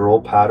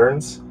postural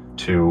patterns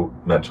to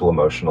mental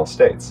emotional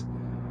states.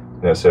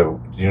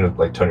 So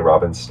like Tony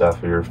Robbins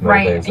stuff, or you're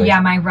familiar with things? Yeah,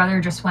 my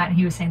brother just went.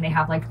 He was saying they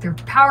have like their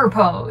power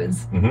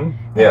pose.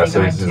 Yeah,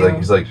 so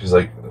he's like,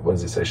 what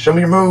does he say? Show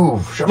me your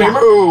move. Show me your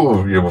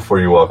move. Before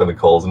you walk on the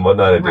coals and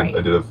whatnot.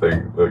 I did a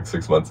thing like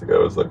 6 months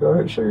ago. I was like, all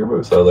right, show your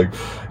move. So I like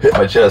hit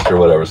my chest or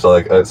whatever.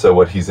 So so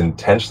what he's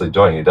intentionally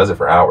doing, he does it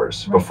for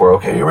hours before.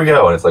 Okay, here we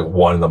go. And it's like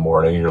 1 a.m.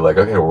 And you're like,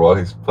 okay, we're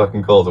walking these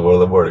fucking coals at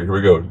 1 a.m. Here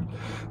we go.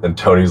 And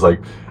Tony's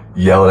like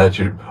yelling at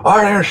you, all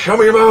right, Aaron, show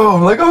me your move.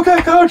 I'm like, okay,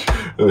 coach.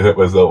 And I hit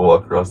myself,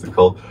 walk across the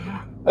cold.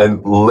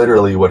 And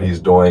literally what he's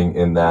doing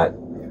in that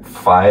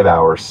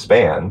 5-hour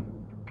span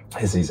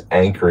is he's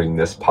anchoring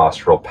this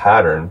postural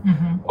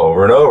pattern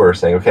over and over,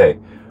 saying, okay,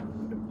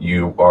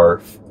 you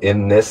are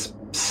in this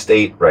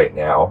state right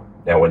now.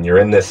 Now, when you're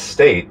in this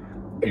state,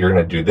 you're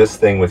going to do this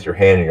thing with your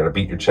hand. You're going to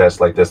beat your chest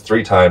like this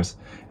 3 times.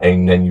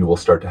 And then you will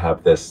start to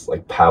have this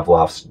like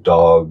Pavlov's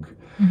dog.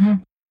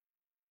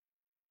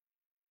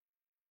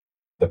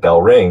 The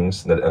bell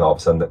rings, and all of a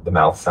sudden the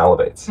mouth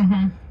salivates.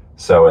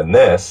 So in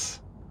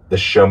this, the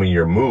show me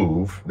your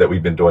move that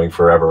we've been doing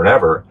forever and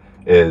ever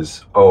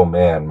is, oh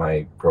man,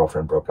 my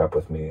girlfriend broke up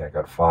with me. I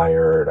got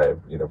fired.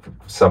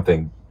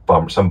 Some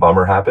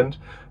bummer happened.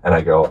 And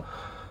I go,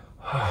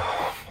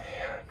 oh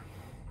man,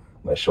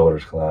 my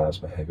shoulders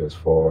collapse, my head goes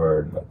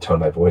forward, my tone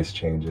of my voice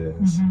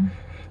changes.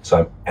 So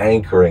I'm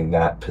anchoring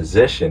that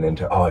position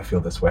into, oh, I feel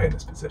this way in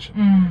this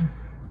position.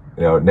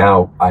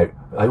 Now I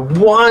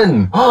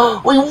won.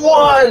 We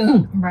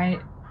won.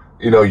 Right.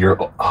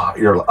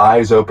 Your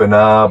eyes open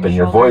up and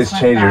your voice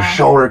changes. Your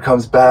shoulder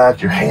comes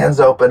back. Your hands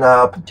open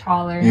up.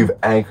 Taller. You've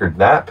anchored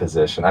that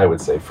position. I would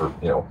say for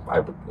I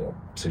would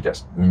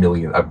suggest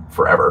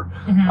forever.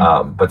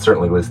 But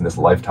certainly within this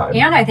lifetime.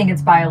 And I think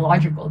it's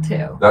biological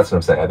too. That's what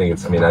I'm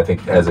saying. I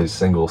think as a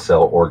single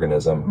cell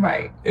organism,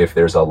 if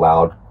there's a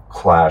loud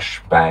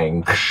clash,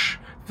 bang,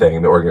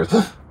 thing, the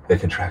organism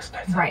it contracts.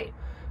 Right.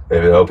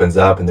 If it opens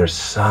up and there's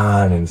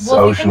sun and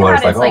ocean water,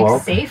 it's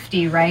like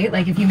safety, right?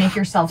 Like if you make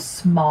yourself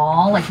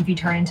small, like if you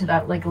turn into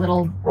that like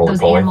little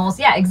those animals,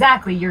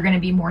 exactly, you're going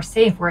to be more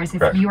safe. Whereas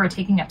if you are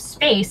taking up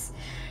space,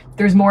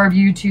 there's more of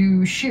you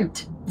to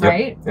shoot,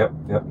 right? Yep.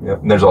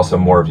 And there's also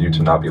more of you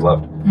to not be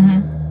loved.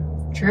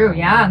 True,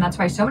 yeah, and that's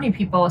why so many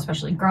people,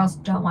 especially girls,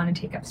 don't want to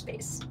take up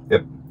space.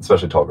 Yep,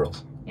 especially tall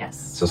girls. Yes.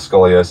 So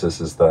scoliosis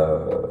is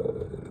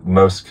the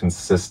most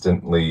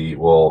consistently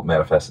will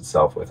manifest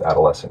itself with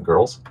adolescent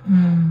girls.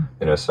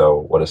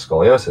 So what is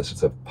scoliosis?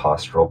 It's a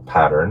postural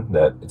pattern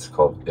that it's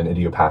called an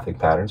idiopathic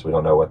pattern. So we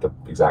don't know what the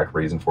exact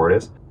reason for it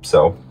is.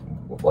 So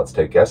let's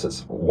take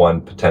guesses. One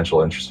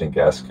potential interesting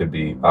guess could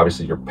be,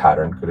 obviously your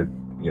pattern could,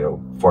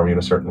 form you in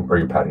a certain, or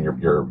your pattern,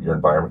 your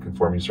environment could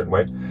form you a certain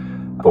way.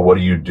 But what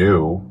do you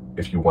do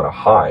if you want to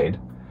hide?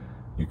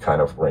 you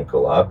kind of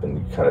wrinkle up and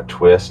you kind of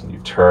twist and you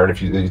turn.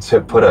 If you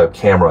put a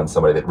camera on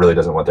somebody that really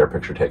doesn't want their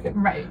picture taken,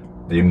 Right.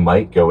 you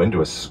might go into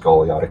a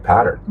scoliotic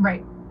pattern.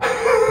 Right.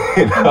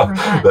 You know,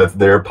 100%. that's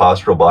their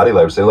postural body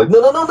language saying like, no,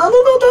 don't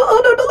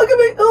look at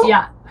me. Oh.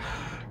 Yeah.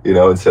 You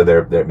know, and so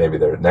maybe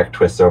their neck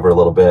twists over a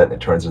little bit and it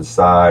turns to the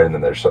side, and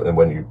then and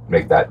when you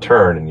make that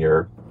turn in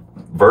your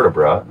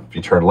vertebra, if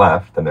you turn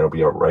left, then there'll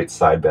be a right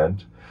side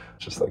bend.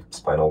 It's just like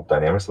spinal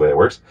dynamics, the way it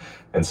works.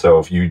 And so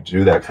if you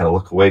do that kind of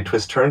look away,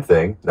 twist, turn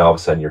thing, now all of a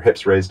sudden your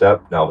hips raised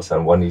up, now all of a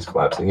sudden one knee's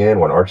collapsing in,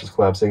 one arch is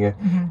collapsing in,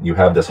 Mm-hmm. you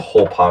have this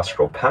whole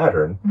postural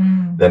pattern.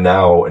 Mm. Then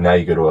now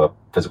you go to a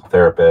physical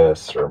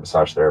therapist or a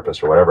massage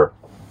therapist or whatever,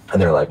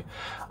 and they're like,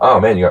 oh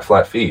man, you got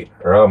flat feet,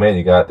 or oh man,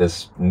 you got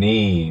this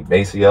knee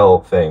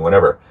ACL thing,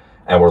 whatever.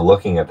 And we're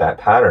looking at that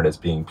pattern as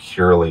being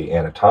purely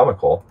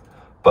anatomical,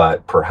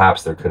 but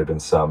perhaps there could have been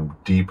some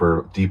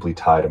deeply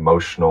tied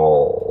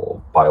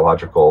emotional,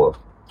 biological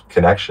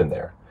connection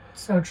there.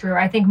 So true.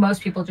 I think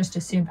most people just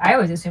assume, I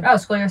always assumed, oh,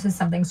 scoliosis is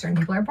something certain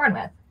people are born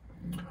with.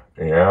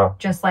 Yeah.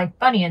 Just like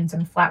bunions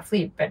and flat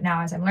feet. But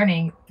now as I'm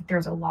learning,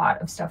 there's a lot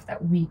of stuff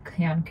that we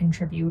can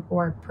contribute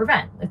or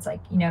prevent. It's like,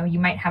 you know, you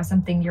might have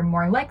something you're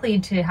more likely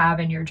to have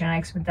in your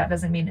genetics, but that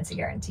doesn't mean it's a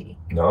guarantee.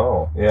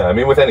 No. Yeah. I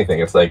mean, with anything,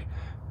 it's like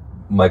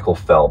Michael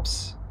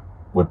Phelps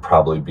would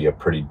probably be a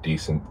pretty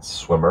decent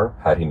swimmer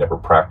had he never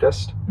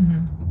practiced.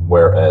 Mm-hmm.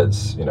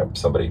 Whereas, you know,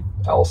 somebody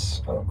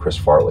else, I don't know, Chris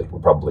Farley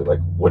would probably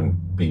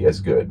wouldn't be as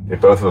good.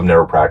 If both of them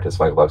never practiced,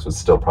 Michael Phelps would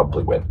still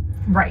probably win.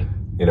 Right.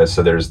 You know,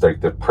 so there's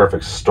like the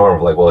perfect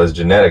storm of well, his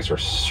genetics are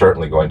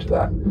certainly going to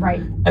that.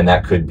 Right. And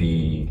that could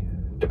be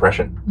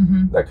depression.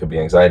 Mm-hmm. That could be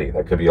anxiety.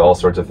 That could be all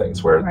sorts of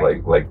things where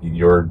Right. like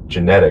your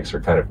genetics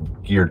are kind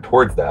of geared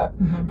towards that,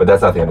 Mm-hmm. but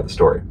that's not the end of the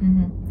story.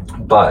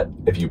 Mm-hmm. But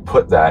if you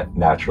put that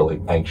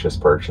naturally anxious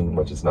person,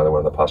 which is another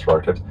one of the postural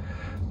archetypes,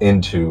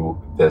 into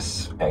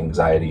this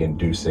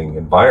anxiety-inducing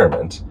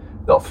environment,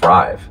 they'll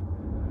thrive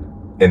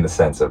in the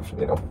sense of,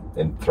 you know,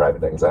 thrive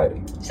in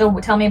anxiety. So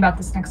tell me about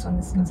this next one,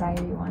 this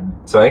anxiety one.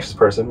 So anxious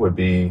person would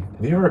be,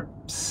 have you ever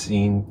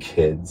seen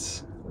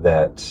kids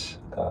that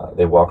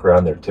they walk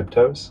around their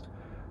tiptoes?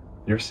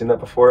 You ever seen that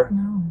before?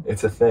 No.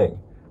 It's a thing.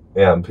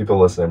 Yeah, and people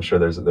listen, I'm sure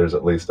there's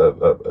at least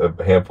a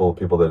handful of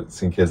people that have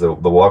seen kids that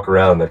walk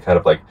around, they're kind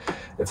of like,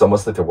 it's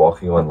almost like they're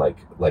walking on like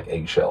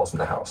eggshells in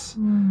the house.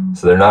 Mm.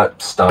 So they're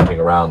not stomping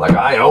around like,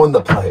 I own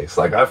the place,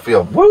 like I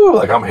feel, woo,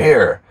 like I'm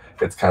here.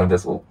 It's kind of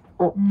this little,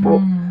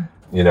 Mm.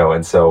 you know,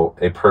 and so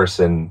a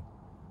person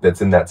that's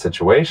in that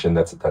situation,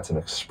 that's an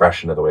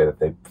expression of the way that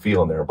they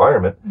feel in their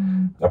environment.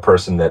 Mm. A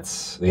person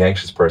that's the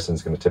anxious person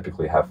is going to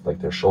typically have like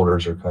their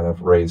shoulders are kind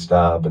of raised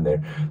up, and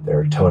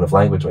their tone of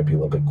language might be a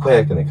little bit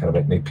quick, and they kind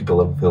of make people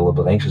feel a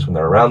little bit anxious when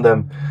they're around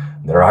them.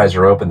 And their eyes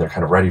are open, they're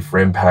kind of ready for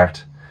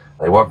impact.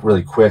 They walk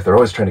really quick, they're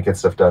always trying to get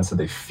stuff done, so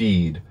they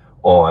feed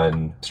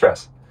on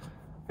stress.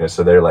 You know,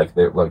 so they're like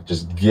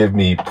just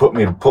put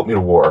me to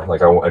war.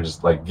 Like I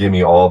just like give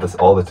me all the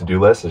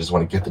to-do lists. I just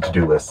want to get the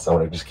to-do lists. I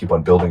want to just keep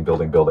on building.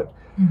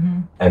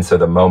 Mm-hmm. And so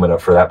the moment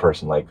for that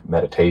person, like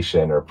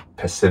meditation or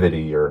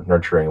passivity or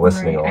nurturing,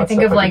 listening, all Right. that I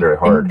think stuff of might be like very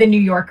hard. the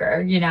New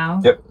Yorker, you know,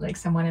 Yep. like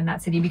someone in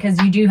that city,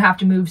 because you do have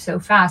to move so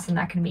fast, and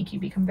that can make you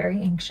become very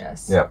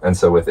anxious. Yeah, and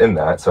so within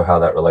that, so how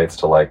that relates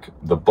to like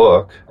the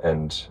book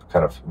and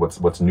kind of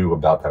what's new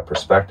about that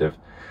perspective,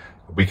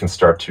 we can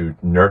start to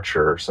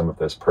nurture some of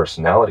those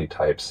personality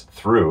types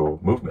through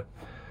movement.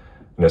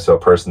 You know, so a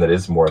person that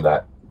is more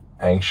that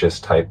anxious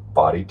type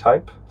body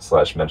type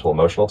 / mental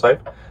emotional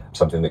type,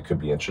 something that could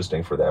be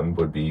interesting for them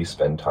would be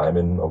spend time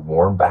in a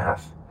warm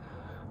bath,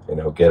 you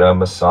know, get a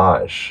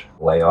massage,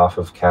 lay off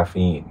of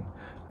caffeine,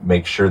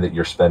 make sure that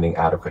you're spending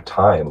adequate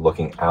time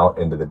looking out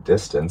into the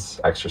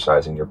distance,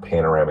 exercising your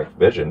panoramic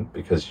vision,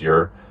 because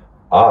your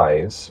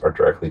eyes are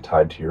directly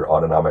tied to your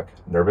autonomic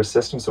nervous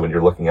system. So when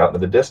you're looking out into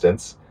the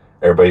distance,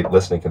 everybody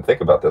listening can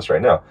think about this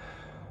right now.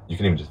 You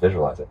can even just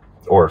visualize it.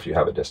 Or if you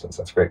have a distance,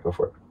 that's great, go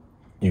for it.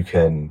 You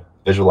can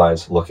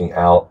visualize looking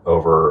out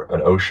over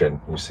an ocean.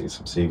 You see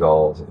some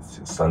seagulls, you see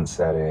the sun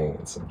setting,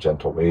 and some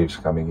gentle waves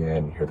coming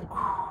in. You hear the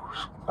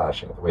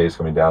splashing of the waves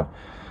coming down.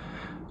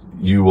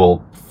 You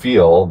will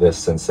feel this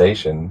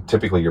sensation.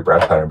 Typically your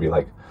breath pattern would be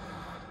like,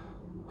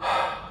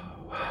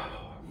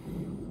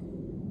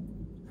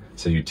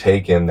 so you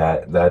take in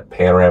that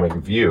panoramic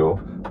view,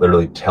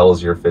 literally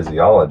tells your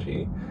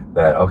physiology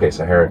that, okay,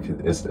 Sahara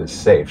is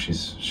safe.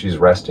 She's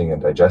resting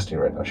and digesting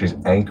right now. She's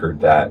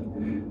anchored that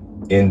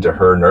into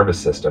her nervous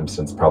system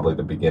since probably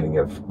the beginning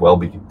of,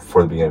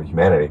 before the beginning of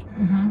humanity.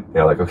 Mm-hmm. You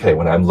know, like, okay,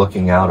 when I'm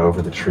looking out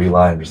over the tree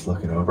line, I'm just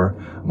looking over,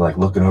 I'm like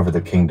looking over the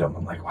kingdom.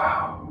 I'm like,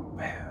 wow,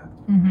 man.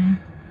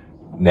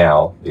 Mm-hmm.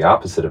 Now, the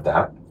opposite of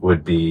that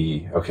would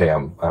be, okay,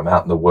 I'm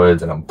out in the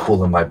woods and I'm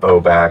pulling my bow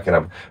back and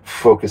I'm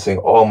focusing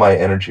all my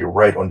energy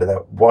right onto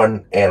that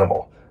one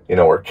animal, you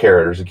know, or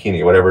carrot or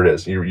zucchini, whatever it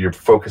is. You're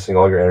focusing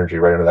all your energy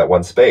right into that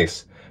one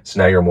space. So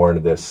now you're more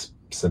into this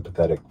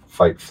sympathetic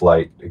fight,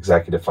 flight,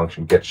 executive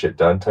function, get shit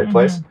done type Mm-hmm.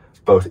 place,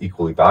 both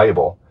equally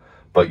valuable.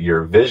 But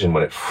your vision,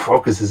 when it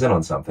focuses in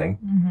on something,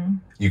 Mm-hmm.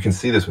 you can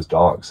see this with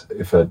dogs.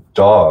 If a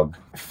dog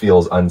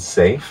feels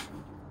unsafe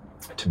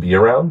to be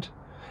around.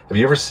 Have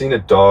you ever seen a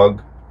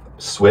dog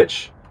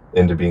switch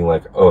into being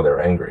like, oh,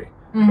 they're angry,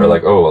 or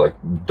like, oh, like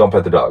don't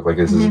pet the dog, like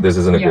this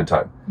isn't a good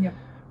time. Yep.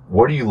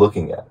 What are you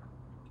looking at?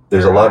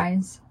 There's Their a lot.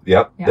 eyes.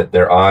 Yep. Yep.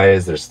 Their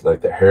eyes. There's like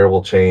their hair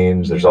will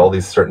change. There's all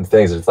these certain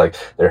things. It's like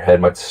their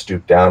head might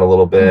stoop down a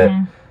little bit,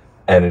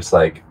 and it's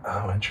like,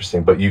 oh,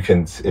 interesting. But you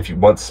can,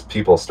 once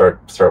people start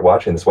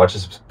watching this, watch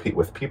this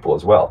with people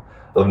as well.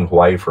 I lived in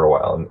Hawaii for a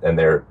while, and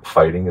their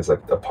fighting is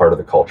like a part of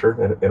the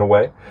culture in a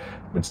way.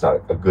 It's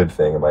not a good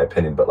thing in my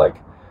opinion, but like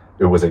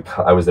I was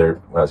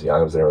there when I was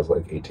young. I was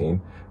like 18,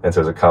 and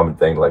so it was a common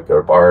thing to like go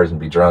to bars and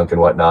be drunk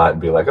and whatnot,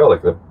 and be like, oh,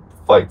 like the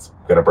fight's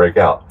gonna break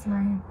out.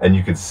 Right. And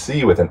you could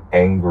see with an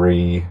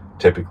angry,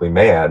 typically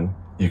man,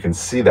 you can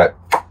see that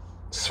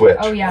switch.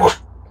 Oh yeah.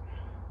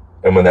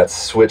 And when that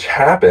switch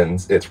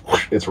happens, it's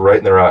right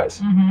in their eyes.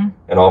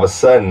 And all of a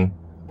sudden,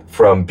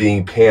 from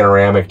being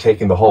panoramic,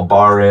 taking the whole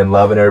bar in,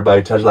 loving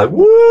everybody, touching, like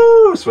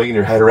woo, swinging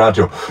your head around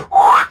to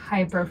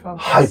hyper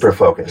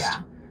focused.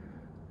 Yeah.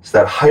 So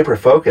that hyper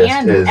focus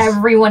is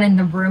everyone in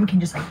the room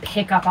can just like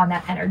pick up on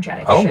that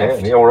energetic shift.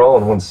 Man, yeah, we're all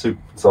in one soup.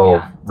 It's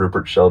all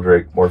Rupert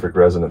Sheldrake morphic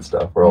resonance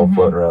stuff. We're all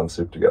floating around the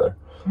soup together.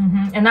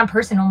 And that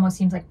person almost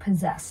seems like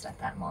possessed at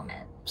that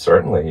moment.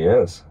 Certainly he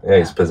is. Yeah,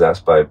 he's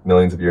possessed by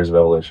millions of years of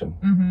evolution.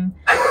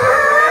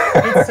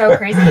 It's so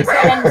crazy.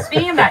 And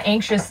speaking of that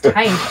anxious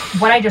type,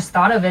 what I just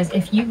thought of is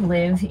if you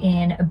live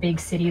in a big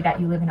city, that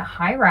you live in a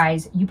high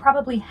rise, you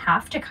probably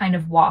have to kind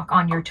of walk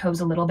on your toes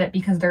a little bit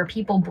because there are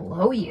people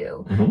below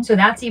you. So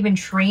that's even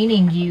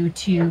training you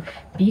to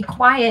be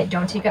quiet,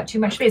 don't take up too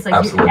much space.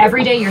 Like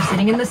every day you're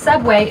sitting in the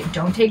subway,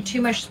 don't take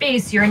too much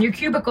space. You're in your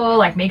cubicle,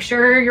 like make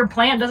sure your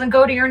plant doesn't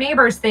go to your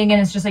neighbor's thing.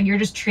 And it's just like you're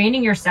just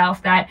training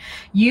yourself that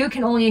you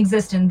can only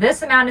exist in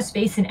this amount of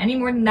space, and any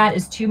more than that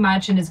is too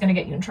much and is going to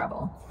get you in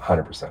trouble.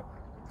 100%.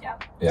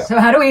 Yeah. So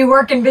how do we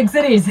work in big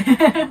cities?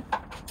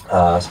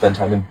 Spend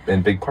time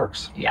in big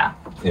parks. Yeah.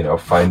 You know,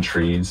 find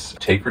trees,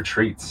 take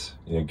retreats,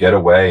 you know, get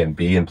away and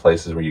be in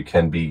places where you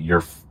can be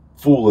your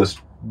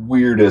fullest,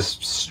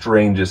 weirdest,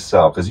 strangest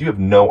self, because you have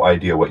no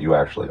idea what you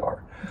actually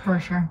are. For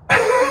sure.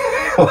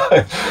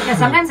 Yeah,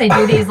 sometimes I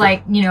do these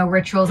like, you know,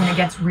 rituals and it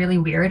gets really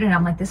weird and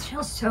I'm like, this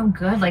feels so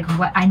good. Like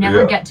what, I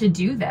never get to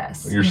do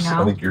this. You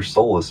know? I think your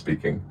soul is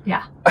speaking.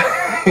 Yeah.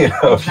 You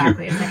know,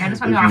 exactly. It's like I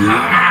just want to go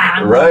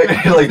right.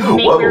 You're like,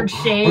 make whoa, weird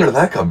shapes. Where did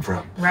that come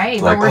from? Right.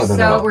 Like,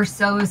 but we're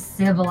so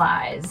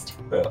civilized.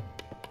 Yeah.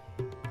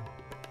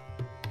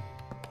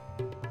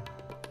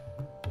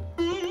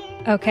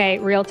 Okay,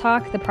 real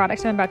talk, the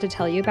product I'm about to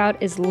tell you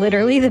about is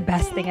literally the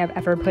best thing I've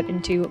ever put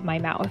into my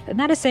mouth, and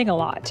that is saying a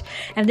lot.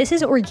 And this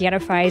is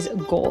Organifi's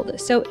Gold.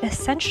 So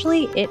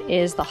essentially it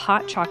is the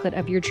hot chocolate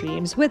of your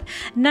dreams with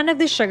none of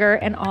the sugar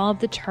and all of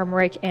the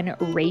turmeric and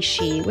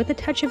reishi with a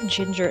touch of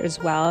ginger as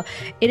well.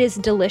 It is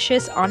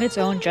delicious on its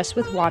own just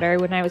with water.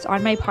 When I was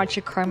on my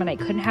Panchakarma and I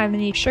couldn't have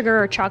any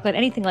sugar or chocolate,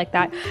 anything like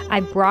that,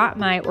 I brought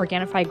my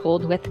Organifi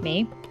Gold with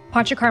me.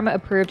 Panchakarma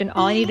approved, and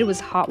all I needed was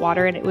hot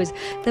water, and it was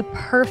the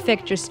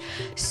perfect, just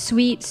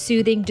sweet,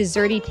 soothing,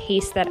 desserty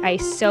taste that I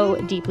so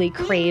deeply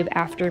crave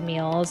after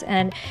meals,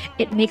 and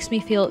it makes me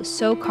feel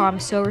so calm,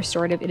 so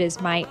restorative. It is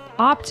my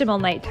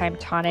optimal nighttime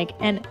tonic,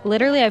 and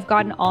literally I've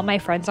gotten all my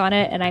friends on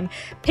it, and I'm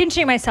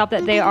pinching myself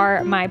that they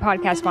are my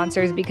podcast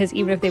sponsors, because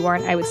even if they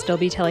weren't, I would still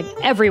be telling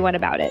everyone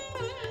about it.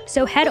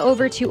 So head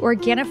over to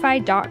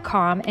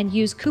Organifi.com and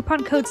use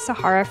coupon code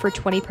Sahara for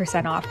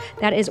 20% off.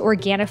 That is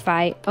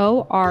Organifi,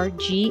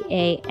 Organifi.com.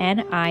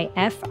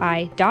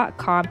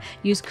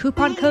 Use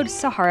coupon code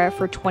Sahara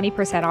for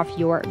 20% off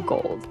your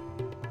gold.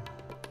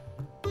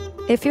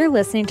 If you're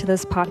listening to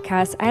this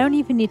podcast, I don't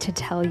even need to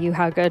tell you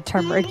how good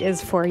turmeric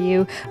is for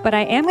you, but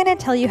I am going to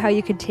tell you how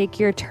you can take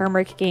your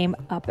turmeric game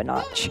up a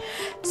notch.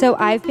 So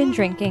I've been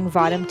drinking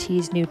Vadam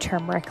Tea's new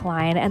turmeric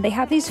line, and they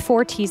have these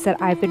 4 teas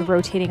that I've been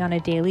rotating on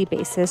a daily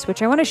basis,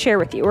 which I want to share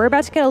with you. We're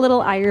about to get a little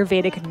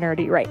Ayurvedic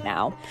nerdy right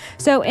now.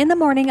 So in the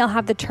morning, I'll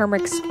have the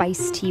turmeric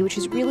spice tea, which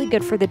is really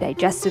good for the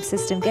digestive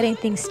system, getting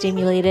things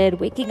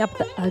stimulated, waking up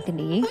the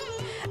Agni.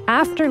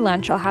 After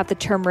lunch, I'll have the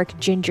turmeric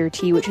ginger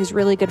tea, which is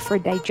really good for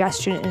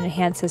digestion and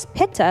enhances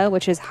pitta,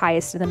 which is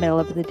highest in the middle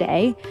of the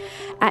day.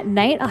 At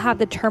night, I'll have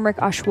the turmeric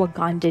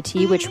ashwagandha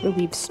tea, which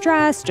relieves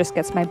stress, just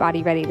gets my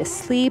body ready to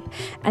sleep.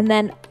 And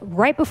then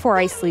right before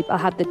I sleep, I'll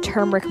have the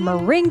turmeric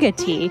moringa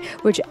tea,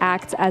 which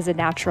acts as a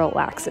natural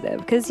laxative,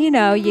 because you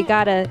know, you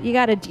gotta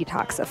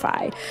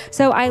detoxify.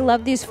 So I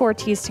love these 4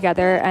 teas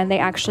together, and they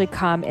actually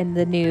come in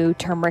the new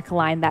turmeric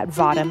line that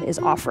Vadam is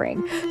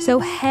offering. So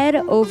head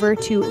over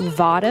to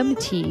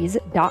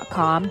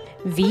vadamteas.com,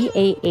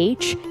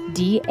 VAHDAM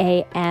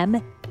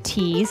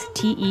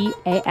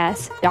teas.com,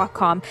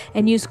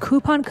 and use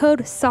coupon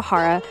code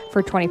Sahara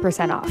for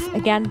 20% off.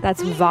 Again,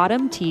 that's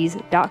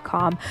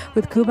vadamteas.com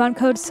with coupon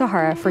code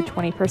Sahara for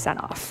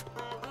 20% off.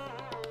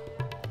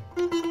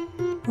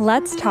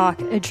 Let's talk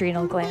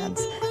adrenal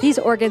glands. These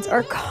organs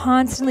are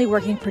constantly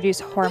working to produce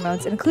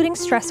hormones, including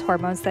stress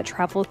hormones that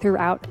travel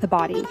throughout the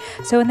body.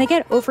 So when they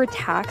get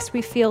overtaxed,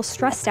 we feel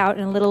stressed out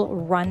and a little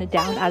run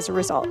down as a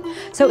result.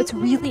 So it's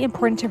really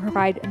important to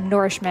provide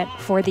nourishment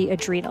for the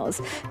adrenals.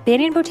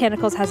 Banyan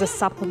Botanicals has a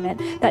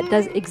supplement that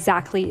does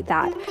exactly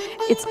that.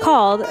 It's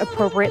called,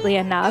 appropriately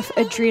enough,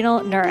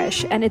 Adrenal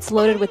Nourish, and it's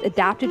loaded with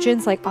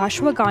adaptogens like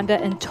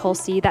ashwagandha and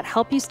tulsi that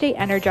help you stay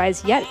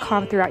energized yet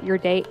calm throughout your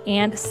day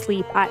and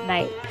sleep at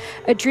night.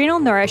 Adrenal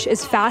Nourish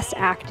is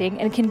fast-acting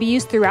and can be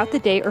used throughout the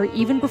day or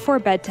even before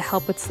bed to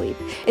help with sleep.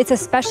 It's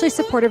especially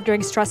supportive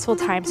during stressful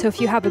times, so if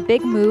you have a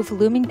big move,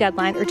 looming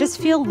deadline, or just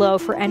feel low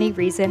for any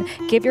reason,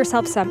 give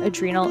yourself some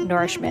adrenal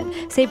nourishment.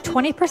 Save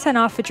 20%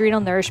 off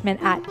adrenal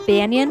nourishment at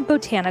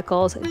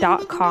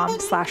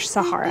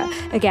banyanbotanicals.com/Sahara.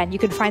 Again, you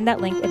can find that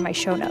link in my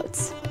show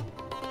notes.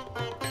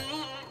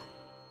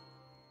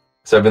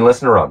 So I've been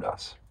listening to Ram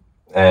Dass,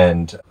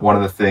 and one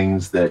of the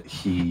things that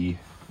he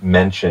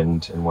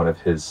mentioned in one of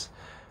his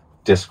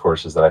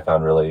discourses that I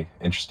found really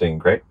interesting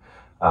and great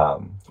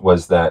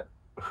was that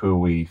who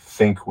we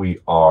think we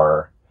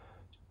are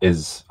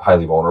is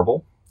highly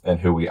vulnerable, and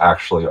who we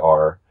actually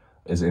are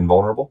is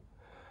invulnerable.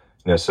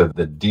 So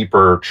the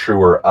deeper,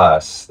 truer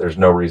us, there's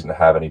no reason to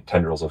have any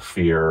tendrils of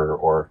fear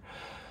or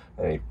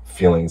any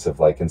feelings of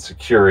like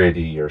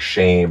insecurity or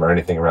shame or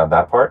anything around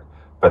that part.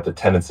 But the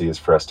tendency is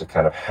for us to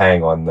kind of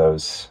hang on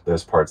those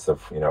parts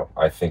of,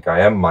 I think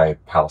I am my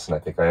house, and I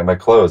think I am my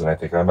clothes, and I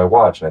think I am my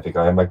watch, and I think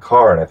I am my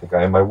car, and I think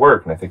I am my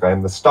work, and I think I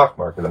am the stock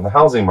market and the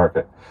housing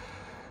market.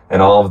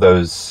 And all of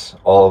those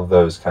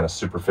kind of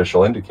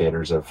superficial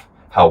indicators of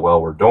how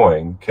well we're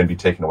doing can be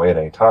taken away at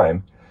any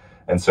time.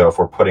 And so if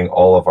we're putting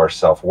all of our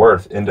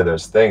self-worth into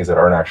those things that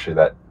aren't actually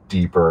that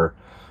deeper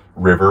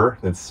river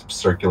that's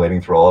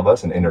circulating through all of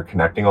us and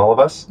interconnecting all of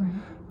us,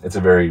 it's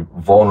a very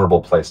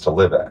vulnerable place to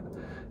live at.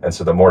 And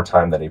so the more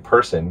time that a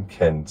person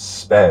can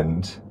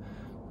spend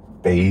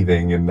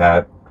bathing in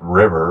that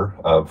river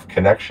of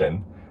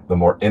connection, the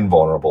more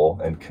invulnerable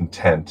and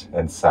content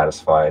and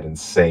satisfied and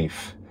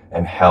safe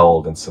and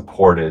held and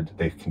supported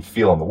they can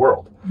feel in the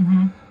world.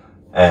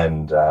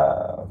 And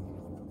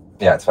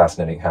it's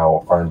fascinating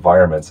how our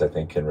environments, I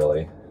think, can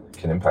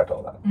impact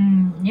all that.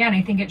 Yeah, and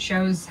I think it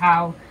shows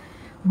how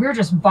we're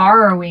just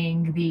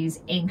borrowing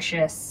these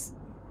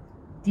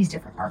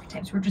different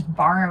archetypes. We're just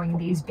borrowing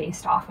these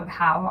based off of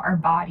how our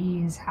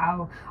bodies,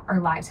 how our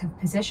lives have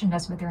positioned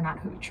us, but they're not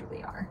who we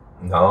truly are.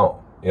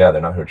 No. Yeah,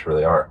 they're not who we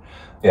truly are.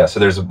 Yeah, so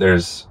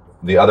there's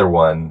the other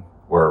one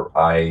where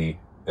I,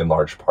 in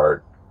large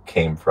part,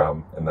 came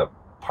from, and the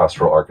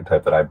postural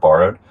archetype that I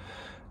borrowed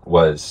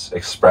was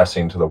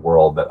expressing to the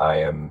world that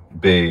I am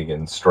big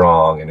and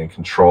strong and in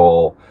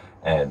control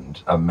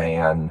and a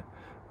man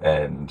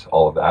and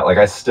all of that. Like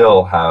I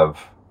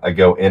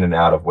go in and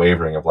out of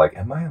wavering of like,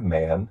 am I a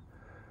man?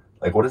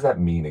 Like, what does that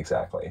mean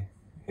exactly?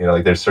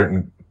 Like there's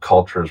certain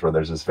cultures where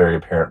there's this very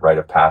apparent rite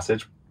of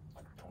passage,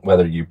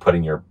 whether you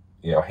putting your,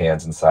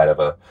 hands inside of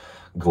a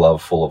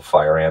glove full of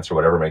fire ants or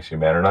whatever makes you a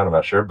man or not, I'm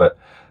not sure. But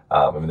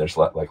there's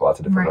like lots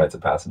of different rites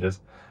of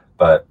passages.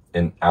 But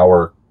in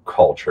our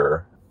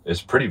culture,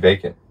 it's pretty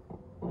vacant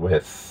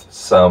with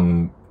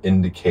some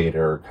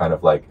indicator kind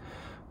of like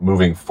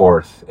moving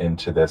forth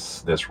into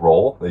this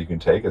role that you can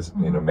take as,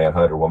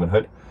 manhood or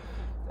womanhood.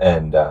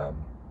 And,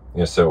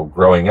 so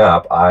growing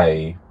up,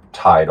 I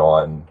tied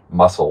on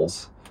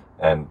muscles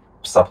and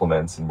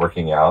supplements and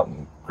working out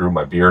and grew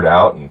my beard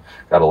out and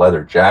got a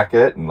leather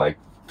jacket and like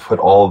put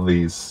all of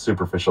these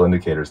superficial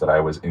indicators that I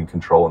was in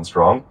control and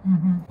strong.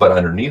 But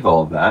underneath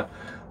all of that,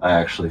 I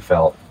actually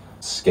felt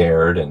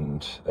scared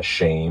and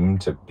ashamed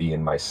to be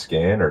in my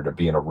skin or to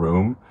be in a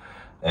room.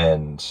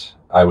 And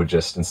I would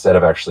just, instead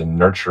of actually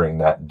nurturing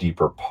that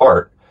deeper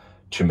part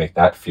to make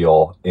that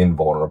feel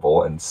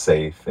invulnerable and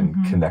safe and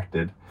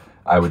connected,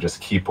 I would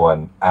just keep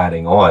on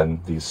adding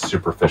on these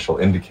superficial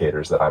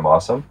indicators that I'm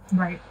awesome.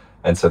 Right.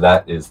 And so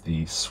that is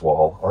the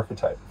swole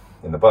archetype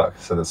in the book.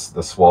 So the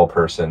swole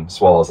person,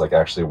 swole is like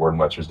actually a word in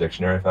Webster's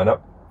dictionary I found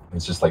out.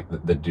 It's just like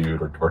the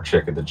dude or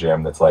chick at the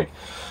gym that's like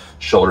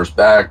shoulders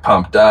back,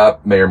 pumped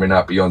up, may or may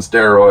not be on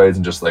steroids,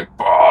 and just like,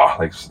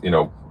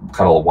 kind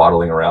of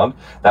waddling around.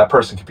 That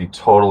person could be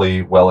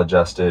totally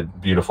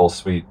well-adjusted, beautiful,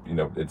 sweet.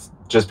 It's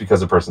just because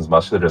the person's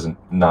muscular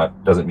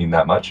doesn't mean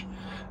that much.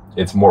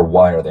 It's more,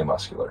 why are they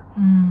muscular?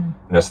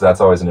 So that's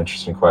always an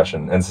interesting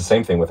question. And it's the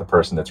same thing with a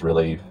person that's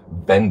really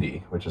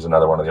bendy, which is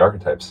another one of the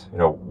archetypes.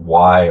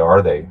 Why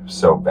are they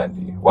so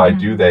bendy? Why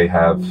do they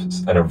have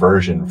an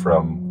aversion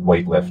from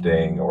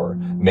weightlifting or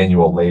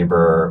manual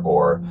labor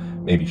or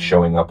maybe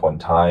showing up on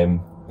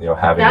time?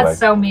 Having that's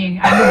so me.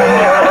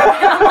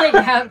 I'm like,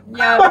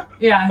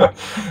 yeah.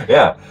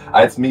 Yeah,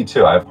 it's me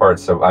too. I have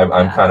parts. So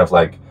I'm kind of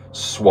like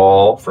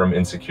swole from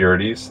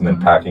insecurities and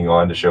then packing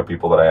on to show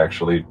people that I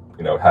actually,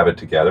 have it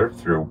together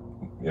through,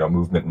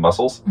 movement and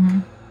muscles.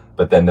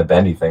 But then the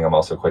bendy thing, I'm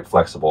also quite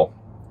flexible.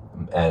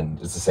 And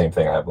it's the same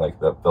thing. I have like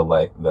the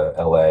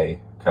LA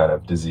kind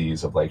of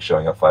disease of like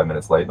showing up 5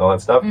 minutes late and all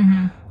that stuff.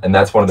 And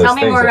that's one of those things.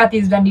 Tell me more about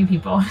these bendy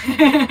people.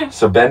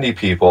 So bendy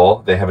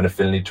people, they have an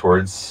affinity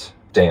towards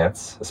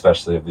dance,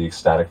 especially of the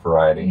ecstatic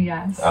variety.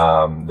 Yes.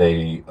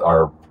 They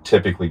are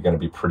typically going to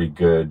be pretty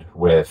good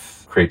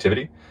with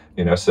creativity,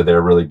 so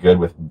they're really good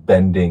with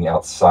bending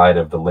outside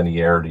of the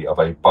linearity of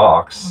a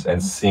box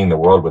and seeing the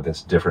world with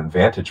this different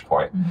vantage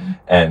point.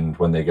 And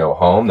when they go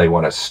home, they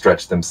want to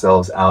stretch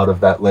themselves out of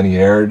that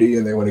linearity,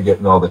 and they want to get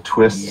in all the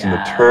twists and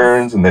the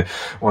turns, and they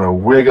want to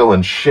wiggle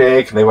and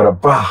shake, and they want to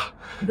bah.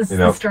 This is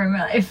the story of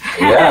my life.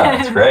 Yeah,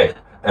 it's great.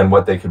 And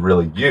what they could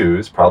really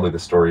use, probably the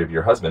story of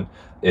your husband,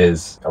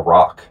 is a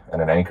rock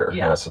and an anchor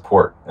and a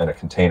support and a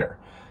container.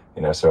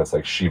 So it's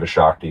like Shiva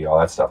Shakti, all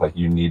that stuff. Like,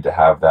 you need to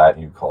have that.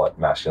 You call it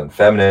masculine,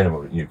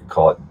 feminine. You could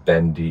call it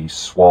bendy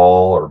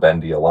swall or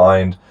bendy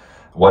aligned,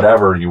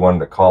 whatever you wanted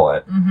to call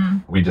it.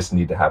 We just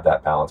need to have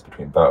that balance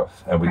between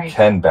both. And we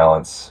can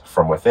balance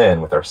from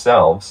within with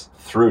ourselves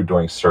through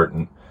doing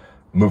certain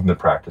movement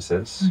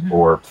practices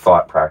or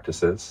thought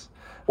practices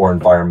or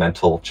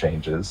environmental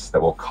changes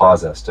that will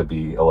cause us to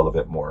be a little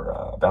bit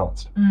more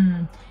balanced.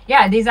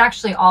 Yeah, these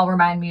actually all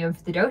remind me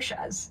of the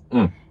doshas.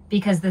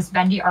 Because this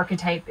bendy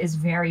archetype is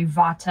very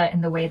Vata in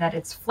the way that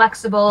it's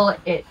flexible,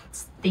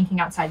 it's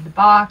thinking outside the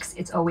box,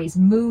 it's always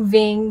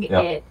moving.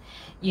 Even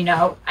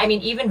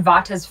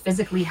Vatas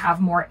physically have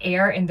more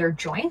air in their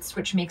joints,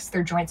 which makes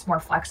their joints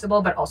more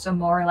flexible, but also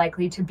more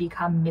likely to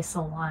become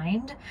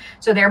misaligned.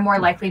 So they're more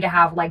likely to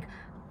have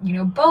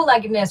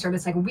bow-leggedness or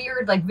this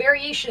weird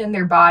variation in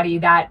their body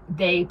that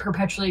they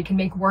perpetually can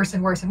make worse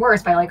and worse and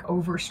worse by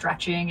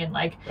overstretching and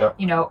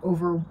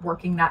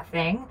overworking that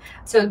thing.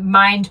 So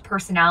mind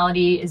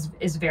personality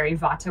is very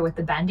Vata with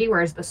the bendy,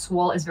 whereas the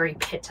swole is very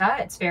Pitta.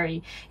 It's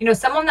very,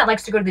 someone that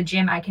likes to go to the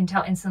gym, I can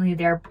tell instantly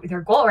they're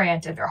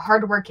goal-oriented, they're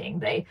hardworking,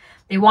 they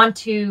want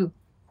to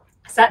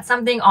set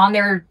something on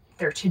their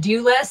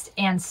to-do list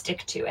and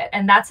stick to it.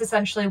 And that's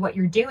essentially what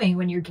you're doing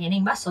when you're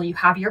gaining muscle. You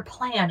have your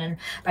plan, and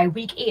by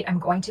week 8, I'm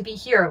going to be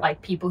here,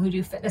 like people who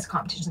do fitness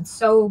competitions,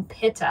 so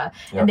Pitta.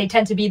 And they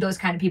tend to be those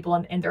kind of people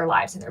in their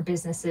lives, in their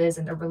businesses,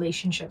 and their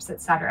relationships,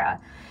 etc.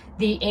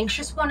 The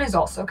anxious one is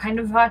also kind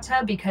of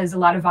Vata, because a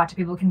lot of Vata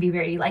people can be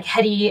very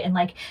heady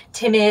and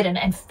timid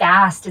and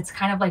fast. It's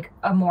kind of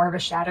a more of a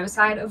shadow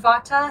side of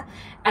Vata.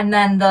 And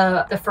then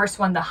the first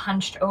one, the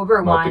hunched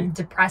over one,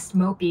 depressed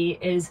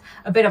mopey, is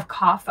a bit of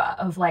Kapha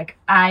of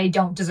I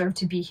don't deserve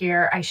to be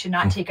here. I should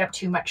not take up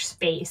too much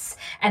space.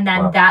 And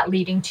then that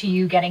leading to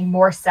you getting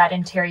more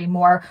sedentary,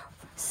 more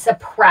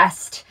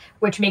suppressed,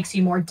 which makes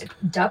you more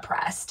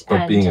depressed.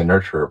 But being a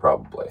nurturer,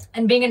 probably.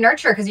 And being a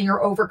nurturer, because you're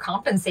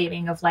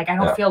overcompensating of I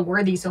don't feel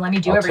worthy, so let me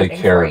do everything for you. I'll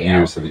take care of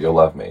you so that you'll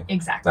love me.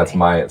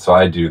 Exactly. So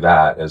I do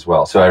that as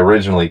well. So I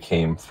originally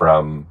came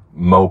from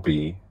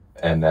mopey,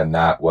 and then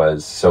that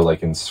was,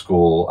 in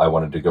school, I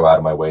wanted to go out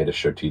of my way to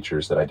show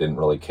teachers that I didn't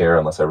really care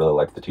unless I really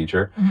liked the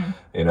teacher,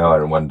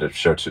 and wanted to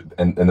show,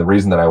 and the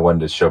reason that I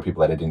wanted to show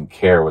people that I didn't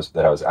care was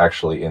that I was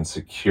actually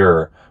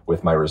insecure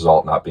with my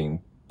result not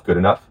being good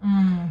enough.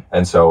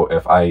 And so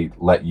if I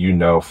let you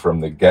know from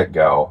the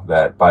get-go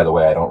that, by the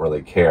way, I don't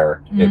really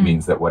care, it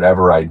means that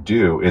whatever I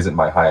do isn't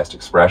my highest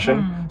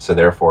expression, so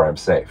therefore I'm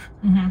safe.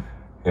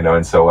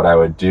 And so what I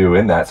would do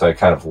in that, so I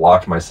kind of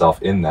locked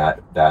myself in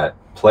that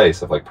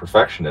place of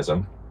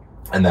perfectionism,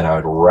 and then I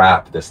would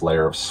wrap this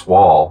layer of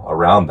swall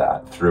around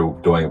that through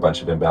doing a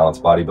bunch of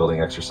imbalanced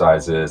bodybuilding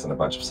exercises and a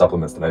bunch of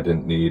supplements that I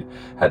didn't need,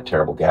 had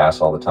terrible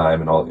gas all the time,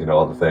 and all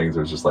the things.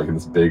 It was just in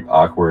this big,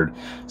 awkward,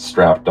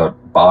 strapped up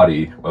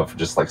body of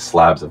just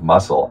slabs of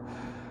muscle,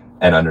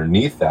 and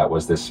underneath that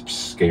was this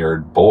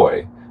scared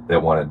boy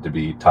that wanted to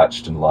be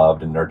touched and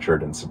loved and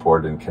nurtured and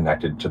supported and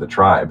connected to the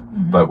tribe.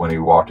 But when he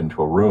walked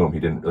into a room,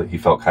 he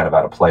felt kind of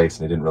out of place,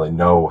 and he didn't really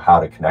know how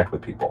to connect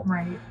with people.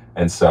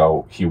 And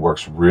so he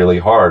works really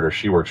hard, or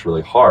she works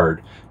really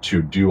hard,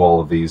 to do all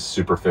of these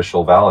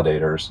superficial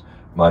validators,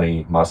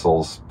 money,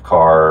 muscles,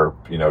 car,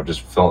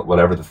 just fill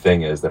whatever the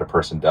thing is that a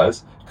person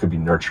does. It could be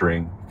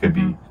nurturing, it could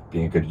be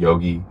being a good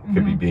yogi, it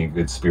could be being a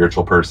good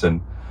spiritual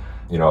person.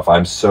 If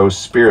I'm so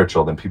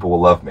spiritual, then people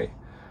will love me.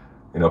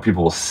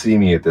 People will see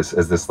me as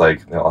this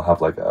I'll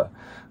have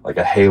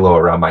a halo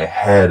around my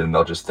head, and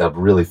they'll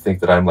really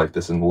think that I'm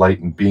this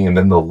enlightened being, and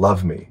then they'll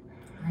love me.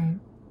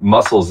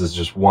 Muscles is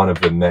just one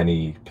of the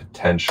many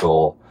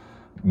potential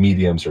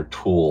mediums or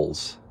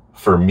tools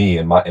for me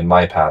in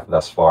my path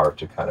thus far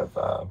to kind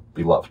of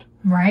be loved.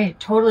 Right,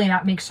 totally.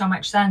 That makes so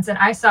much sense. And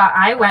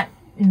I went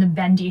in the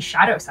bendy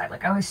shadow side.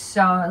 I was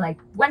so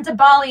went to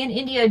Bali in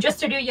India just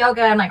to do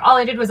yoga, and all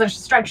I did was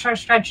just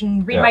stretch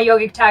and read my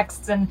yogic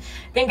texts, and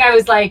think I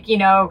was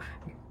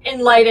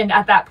enlightened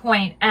at that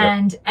point.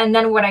 And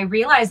then what I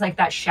realized,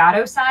 that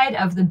shadow side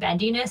of the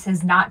bendiness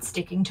is not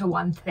sticking to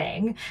one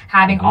thing,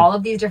 having all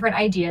of these different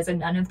ideas and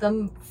none of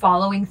them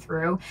following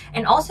through.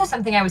 And also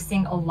something I was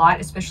seeing a lot,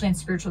 especially in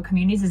spiritual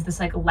communities, is this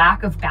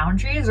lack of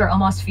boundaries, or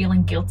almost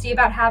feeling guilty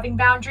about having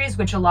boundaries,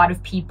 which a lot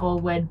of people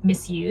would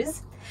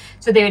misuse.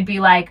 So they would be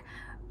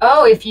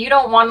oh, if you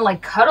don't want to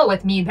like cuddle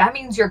with me, that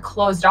means you're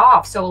closed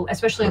off. So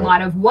especially a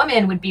lot of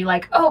women would be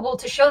like, oh, well,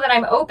 to show that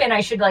I'm open,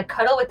 I should like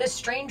cuddle with this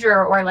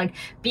stranger or like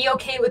be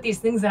okay with these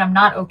things that I'm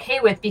not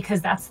okay with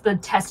because that's the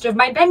test of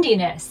my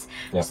bendiness.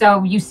 Yeah.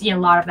 So you see a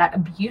lot of that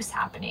abuse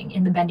happening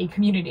in the bendy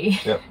community.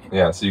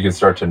 Yeah. So you can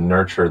start to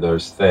nurture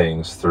those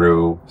things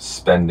through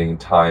spending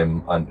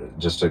time on,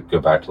 just to go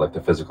back to like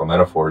the physical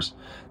metaphors,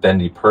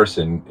 bendy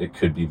person, it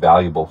could be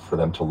valuable for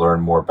them to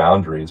learn more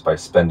boundaries by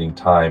spending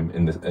time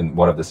in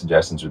one of the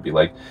suggestions would be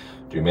like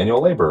do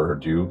manual labor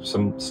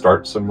or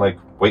start some like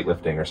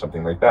weightlifting or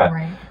something like that.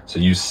 Right. So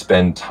you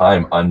spend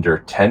time under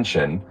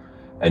tension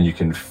and you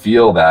can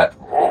feel that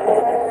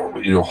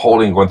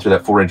going through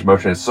that full range of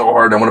motion. It's so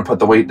hard. I want to put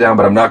the weight down,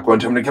 but I'm not going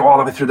to. I'm going to go all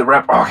the way through the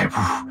rep. Okay.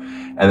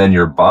 And then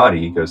your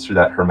body goes through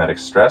that hermetic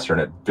stressor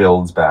and it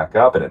builds back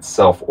up and it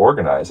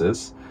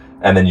self-organizes.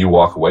 And then you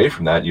walk away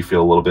from that, you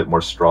feel a little bit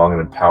more strong and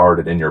empowered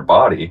and in your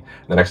body.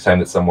 The next time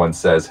that someone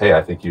says, hey,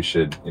 I think you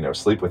should,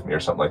 sleep with me or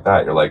something like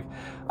that, you're like,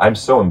 I'm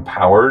so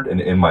empowered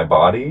and in my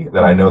body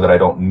that I know that I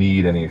don't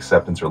need any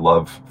acceptance or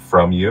love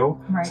from you.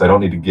 Right. So I don't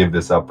need to give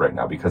this up right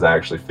now because I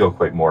actually feel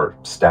quite more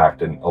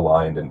stacked and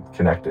aligned and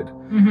connected.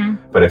 Mm-hmm.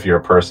 But if you're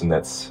a person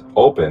that's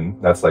open,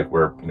 that's like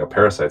where,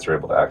 parasites are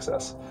able to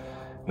access.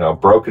 A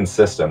broken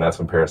system, that's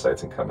when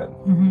parasites can come in.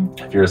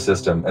 Mm-hmm. If you're a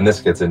system, and this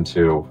gets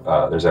into,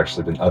 there's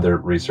actually been other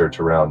research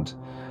around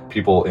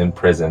people in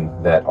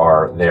prison that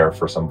are there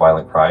for some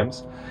violent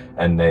crimes,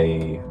 and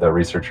the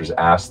researchers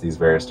asked these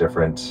various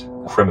different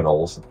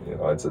criminals,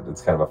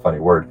 it's kind of a funny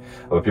word,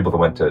 but people that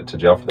went to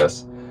jail for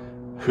this,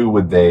 who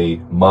would they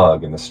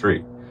mug in the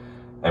street?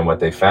 And what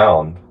they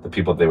found, the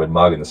people that they would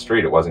mug in the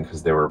street, it wasn't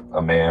because they were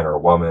a man or a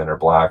woman or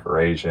black or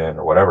Asian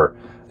or whatever.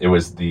 It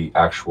was the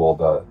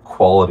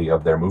quality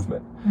of their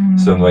movement. Mm-hmm.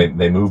 So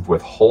they moved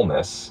with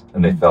wholeness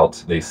and they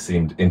felt they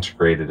seemed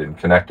integrated and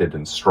connected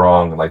and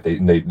strong. And like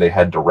they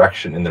had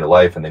direction in their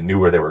life and they knew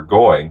where they were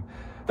going.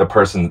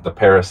 The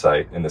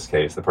parasite in this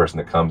case, the person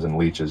that comes and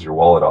leeches your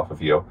wallet off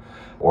of you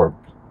or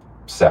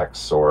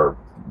sex or,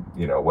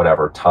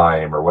 whatever,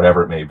 time or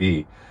whatever it may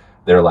be.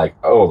 They're like,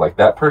 oh, like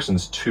that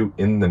person's too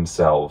in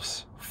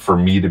themselves for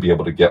me to be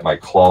able to get my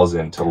claws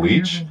in to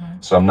leech.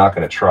 Mm-hmm. So I'm not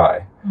going to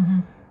try.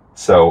 Mm-hmm.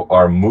 So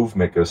our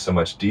movement goes so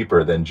much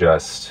deeper than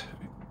just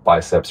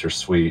biceps are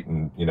sweet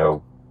and,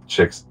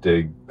 chicks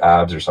dig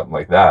abs or something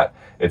like that.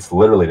 It's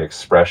literally an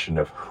expression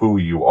of who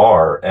you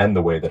are and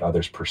the way that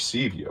others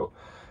perceive you.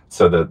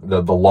 So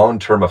the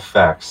long-term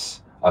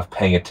effects of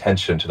paying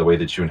attention to the way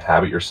that you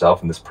inhabit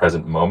yourself in this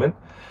present moment,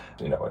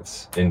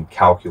 it's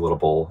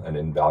incalculable and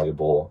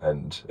invaluable,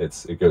 and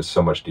it goes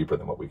so much deeper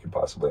than what we could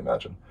possibly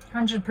imagine.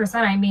 100%.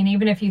 I mean,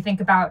 even if you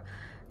think about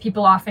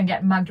people often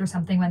get mugged or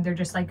something when they're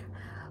just like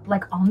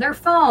on their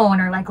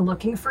phone or like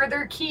looking for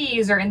their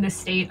keys or in this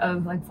state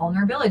of like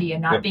vulnerability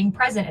and not being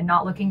present and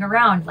not looking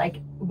around.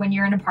 Like when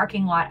you're in a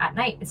parking lot at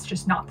night, it's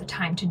just not the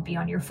time to be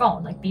on your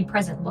phone. Like be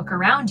present, look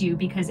around you,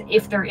 because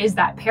if there is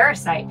that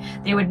parasite,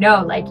 they would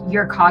know like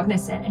you're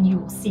cognizant and you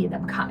will see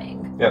them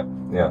coming.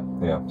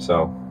 Yeah.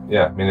 So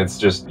I mean, it's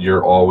just,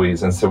 you're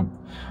always, and so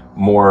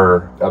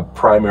a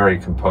primary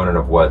component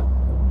of what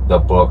the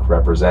book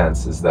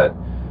represents is that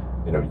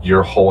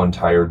your whole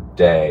entire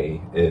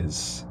day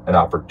is an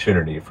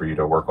opportunity for you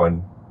to work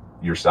on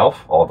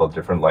yourself, all the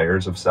different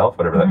layers of self,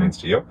 whatever that means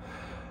to you.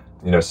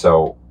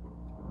 So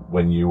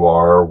when you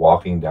are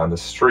walking down the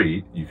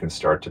street, you can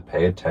start to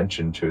pay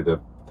attention to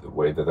the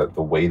way that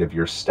the weight of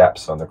your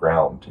steps on the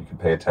ground. You can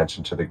pay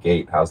attention to the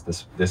gait. How's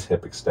this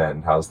hip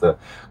extend?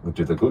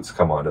 Do the glutes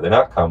come on? Do they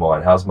not come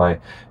on? How's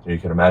you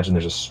can imagine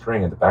there's a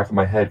string at the back of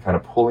my head kind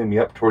of pulling me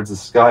up towards the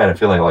sky, and I'm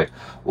feeling like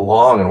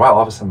long, and wow,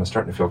 all of a sudden I'm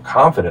starting to feel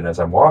confident as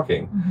I'm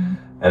walking. Mm-hmm.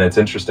 And it's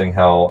interesting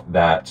how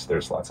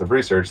there's lots of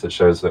research that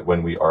shows that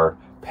when we are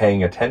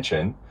paying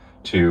attention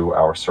to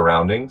our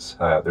surroundings,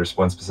 there's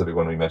one specific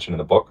one we mentioned in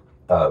the book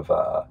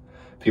of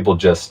people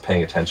just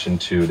paying attention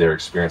to their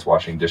experience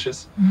washing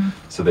dishes. Mm-hmm.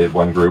 So they had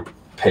one group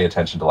pay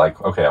attention to like,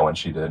 okay, I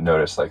want you to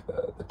notice like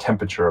the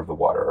temperature of the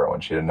water. I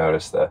want you to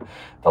notice the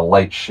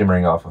light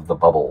shimmering off of the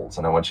bubbles.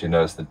 And I want you to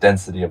notice the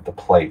density of the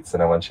plates.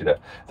 And I want you to,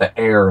 the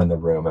air in the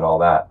room and all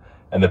that.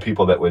 And the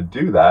people that would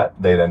do that,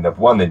 they'd end up,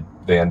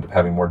 they end up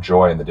having more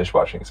joy in the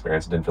dishwashing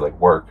experience. It didn't feel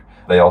like work.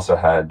 They also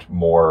had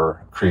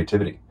more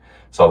creativity.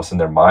 So all of a sudden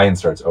their mind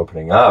starts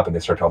opening up and they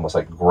start to almost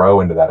like grow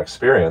into that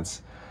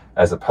experience,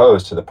 as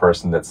opposed to the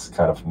person that's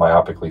kind of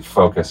myopically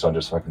focused on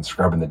just fucking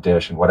scrubbing the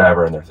dish and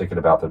whatever, and they're thinking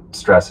about the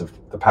stress of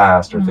the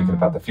past or thinking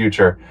about the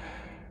future,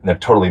 and they're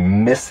totally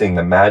missing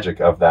the magic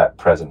of that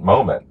present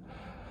moment.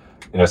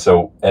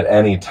 So at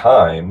any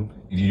time,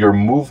 your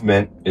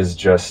movement is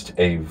just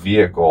a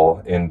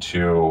vehicle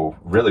into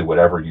really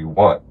whatever you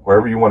want.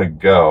 Wherever you want to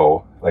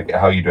go, like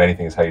how you do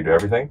anything is how you do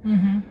everything.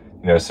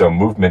 Mm-hmm. So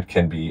movement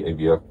can be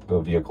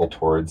a vehicle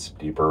towards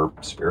deeper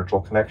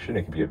spiritual connection.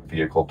 It can be a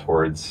vehicle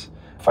towards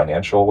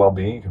financial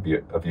well-being. It could be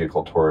a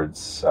vehicle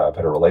towards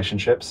better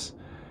relationships,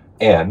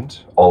 and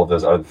all of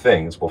those other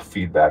things will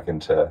feed back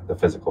into the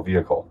physical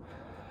vehicle.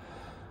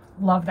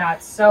 Love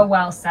that. So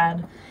well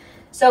said.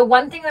 So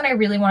one thing that I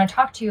really want to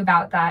talk to you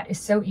about that is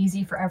so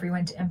easy for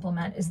everyone to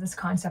implement is this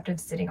concept of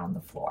sitting on the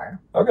floor.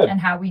 Oh, good.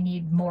 And how we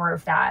need more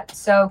of that.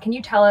 So can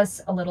you tell us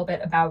a little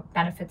bit about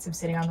benefits of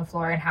sitting on the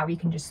floor and how we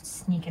can just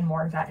sneak in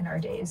more of that in our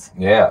days?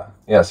 Yeah.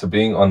 So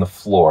being on the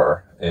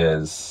floor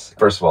is,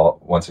 first of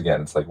all, once again,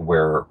 it's like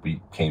where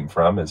we came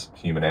from as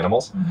human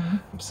animals.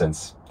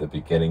 Since the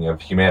beginning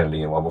of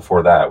humanity, and well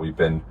before that, we've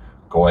been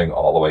going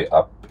all the way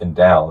up and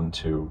down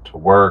to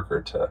work,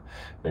 or to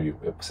maybe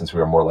since we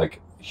were more like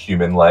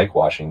human-like,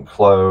 washing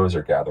clothes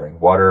or gathering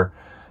water.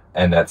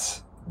 And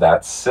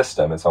that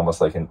system, it's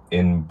almost like an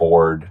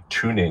inboard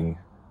tuning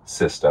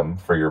system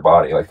for your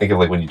body. Like think of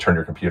like when you turn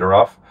your computer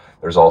off,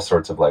 there's all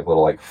sorts of like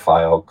little like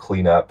file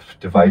cleanup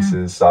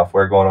devices,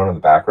 software going on in the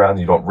background.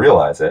 You don't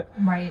realize it,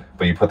 right?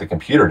 But you put the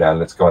computer down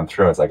and it's going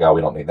through. It's like, oh,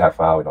 we don't need that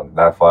file. We don't need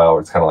that file.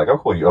 It's kind of like, oh,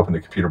 cool. You open the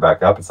computer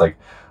back up. It's like,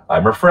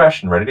 I'm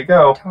refreshed and ready to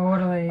go.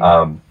 Totally.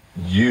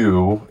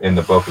 You, in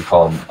the book, we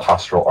call them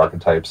postural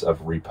archetypes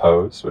of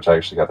repose, which I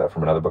actually got that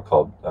from another book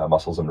called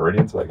Muscles and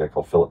Meridians by a guy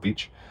called Philip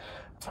Beach.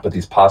 But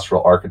these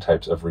postural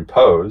archetypes of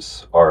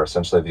repose are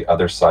essentially the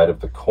other side of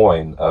the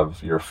coin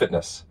of your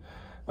fitness,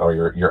 or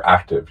your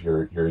active,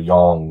 your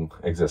yang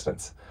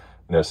existence.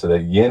 So the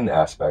yin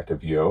aspect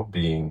of you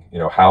being,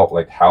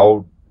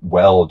 how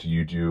well do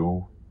you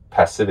do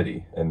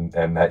passivity and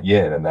that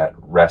yin and that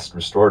rest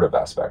restorative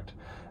aspect,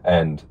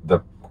 and the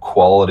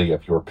quality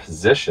of your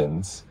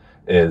positions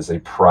is a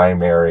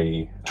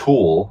primary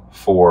tool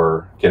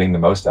for getting the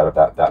most out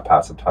of that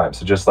passive time.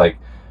 So just like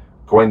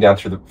going down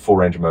through the full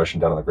range of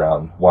motion down on the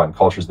ground, one,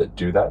 cultures that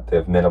do that, they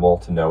have minimal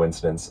to no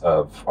incidence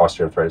of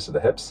osteoarthritis of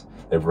the hips.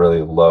 They have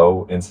really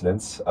low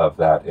incidence of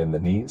that in the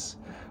knees.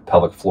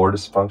 Pelvic floor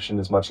dysfunction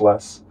is much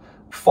less.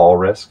 Fall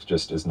risk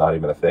just is not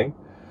even a thing.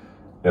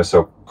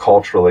 So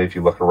culturally, if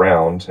you look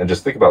around and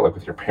just think about like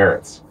with your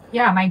parents.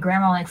 Yeah, my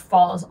grandma like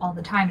falls all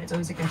the time. And it's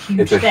always like a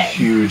huge thing. It's a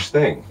huge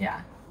thing.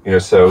 Yeah.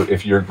 So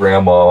if your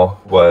grandma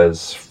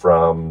was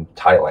from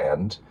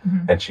Thailand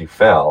and she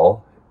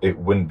fell, it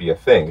wouldn't be a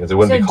thing because it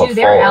wouldn't be called falling.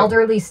 So do their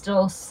elderly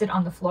still sit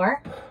on the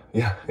floor?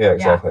 Yeah,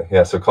 exactly.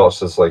 Yeah, so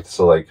cultures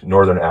like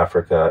Northern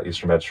Africa,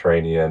 Eastern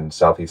Mediterranean,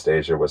 Southeast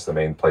Asia was the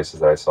main places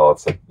that I saw.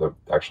 It's like the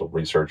actual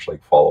research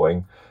like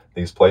following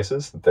these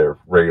places, that they're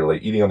regularly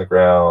eating on the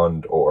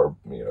ground, or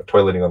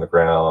toileting on the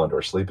ground,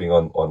 or sleeping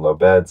on low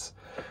beds.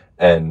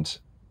 And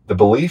the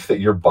belief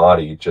that your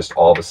body just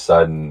all of a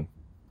sudden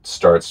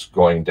starts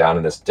going down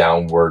in this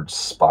downward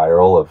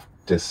spiral of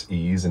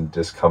dis-ease and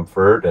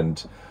discomfort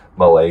and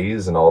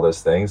malaise and all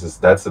those things,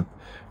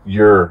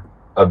 you're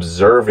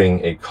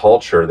observing a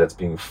culture that's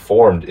being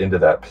formed into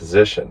that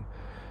position.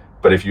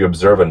 But if you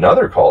observe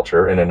another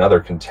culture in another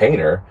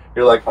container,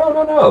 you're like,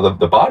 oh, no,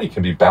 the body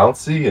can be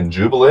bouncy and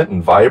jubilant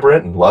and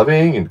vibrant and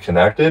loving and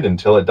connected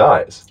until it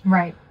dies.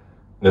 Right.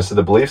 So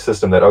the belief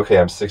system that, okay,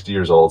 I'm 60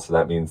 years old, so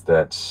that means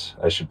that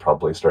I should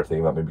probably start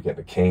thinking about maybe getting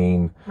a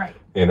cane. Right.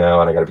 And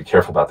I got to be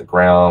careful about the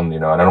ground,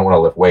 and I don't want to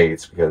lift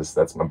weights because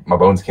that's my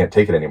bones can't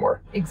take it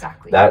anymore.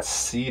 Exactly. That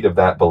seed of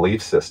that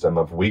belief system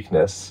of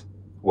weakness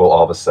will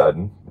all of a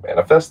sudden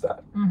manifest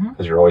that,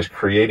 because you're always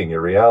creating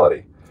your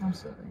reality.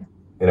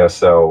 Absolutely.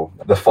 So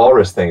the fall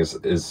risk thing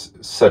is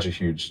such a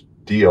huge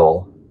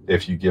deal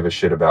if you give a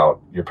shit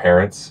about your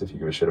parents, if you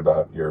give a shit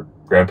about your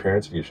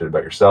grandparents, if you give a shit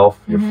about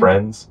yourself, your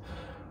friends.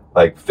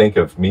 Like think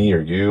of me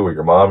or you or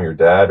your mom or your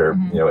dad or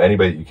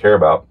anybody that you care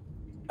about.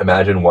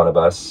 Imagine one of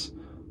us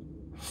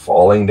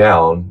falling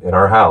down in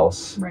our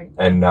house,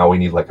 and now we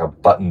need like a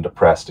button to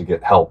press to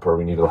get help, or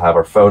we need to have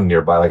our phone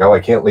nearby. Like, oh, I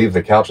can't leave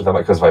the couch without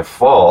because if I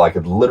fall, I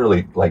could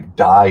literally like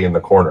die in the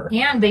corner.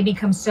 And they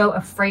become so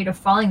afraid of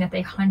falling that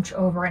they hunch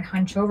over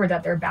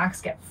that their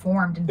backs get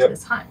formed into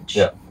this hunch.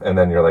 Yeah, and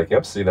then you're like,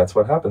 yep, see, that's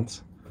what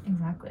happens.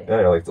 Exactly.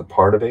 Yeah, you're like, it's a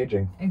part of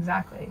aging.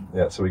 Exactly.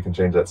 Yeah, so we can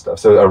change that stuff.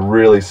 So a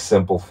really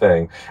simple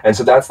thing. And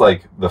so that's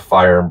like the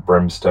fire and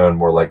brimstone,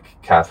 more like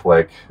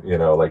Catholic,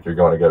 like you're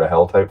going to go to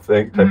hell type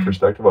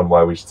perspective on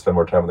why we should spend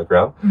more time on the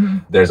ground.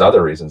 There's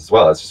other reasons as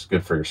well. It's just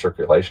good for your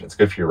circulation. It's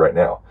good for you right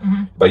now.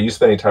 By you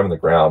spending time on the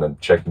ground and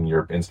checking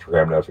your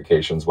Instagram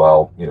notifications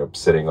while,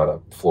 sitting on a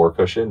floor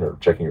cushion, or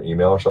checking your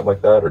email or something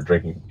like that,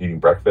 or eating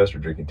breakfast or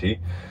drinking tea,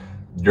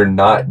 you're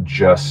not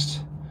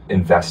just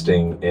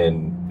investing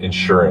in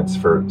insurance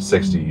for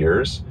 60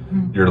 years.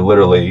 You're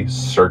literally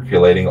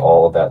circulating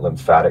all of that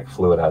lymphatic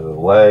fluid out of the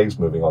legs,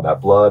 moving all that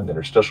blood and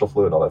interstitial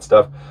fluid and all that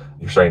stuff.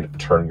 You're starting to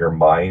turn your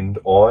mind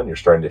on. You're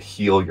starting to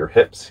heal your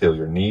hips, heal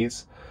your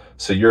knees.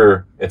 So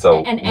it's a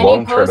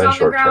long-term and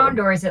short-term.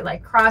 Or is it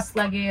like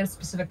cross-legged,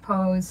 specific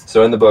pose?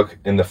 So in the book,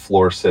 in the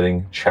floor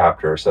sitting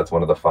chapter, so that's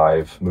one of the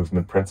 5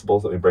 movement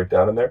principles that we break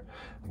down in there.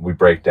 We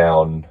break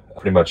down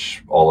pretty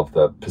much all of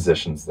the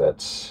positions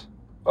that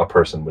a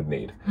person would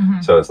need.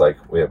 So it's like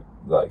we have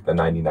like the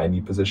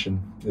 90-90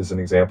 position is an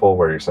example,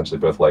 where essentially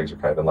both legs are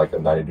kind of in like a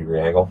 90-degree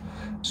angle.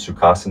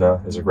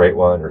 Sukhasana is a great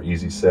one, or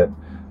easy sit,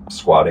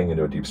 squatting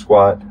into a deep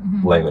squat,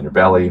 laying on your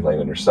belly, laying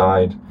on your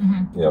side.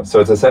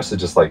 So it's essentially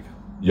just like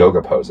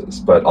yoga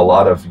poses. But a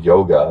lot of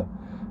yoga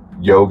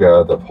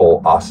yoga, the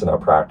whole asana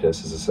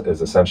practice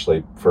is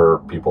essentially for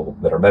people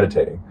that are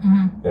meditating.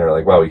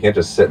 Like, wow, we can't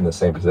just sit in the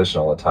same position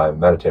all the time and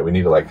meditate. We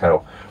need to like kind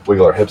of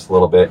wiggle our hips a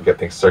little bit, get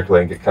things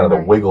circulating, get kind of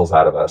the wiggles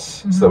out of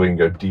us so we can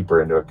go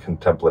deeper into a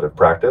contemplative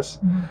practice.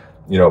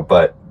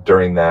 But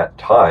during that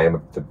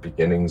time, the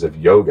beginnings of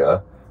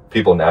yoga,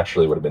 people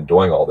naturally would have been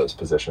doing all those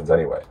positions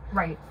anyway.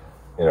 Right.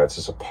 It's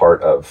just a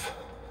part of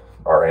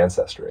our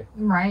ancestry.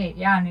 Right.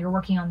 Yeah. And you're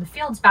working on the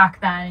fields back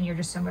then and you're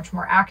just so much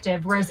more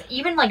active. Whereas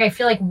even like, I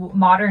feel like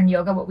modern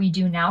yoga, what we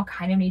do now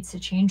kind of needs to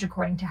change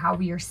according to how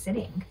we are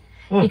sitting.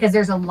 Because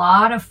there's a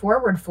lot of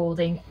forward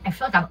folding. I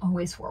feel like I'm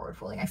always forward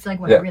folding. I feel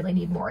like what I really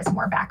need more is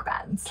more back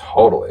bends.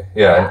 Totally.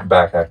 Yeah. And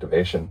back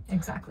activation.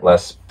 Exactly.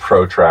 Less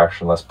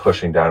protraction, less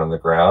pushing down on the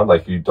ground.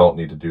 Like you don't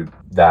need to do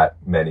that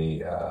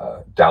many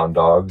down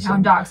dogs.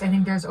 Down dogs. I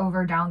think there's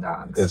over down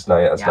dogs. It's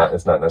not.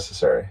 It's not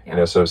necessary.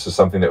 So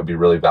something that would be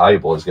really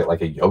valuable is get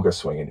like a yoga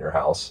swing in your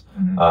house,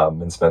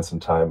 and spend some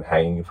time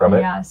hanging from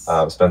it. Yes.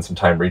 Spend some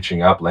time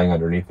reaching up, laying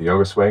underneath the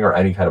yoga swing or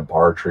any kind of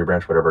bar, tree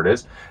branch, whatever it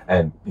is,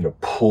 and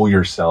pull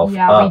yourself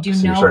up. We do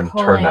so no you're starting to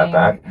turn that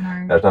back.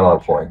 There's not a lot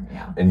of pulling.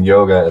 Yeah. In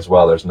yoga as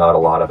well, there's not a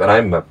lot of, and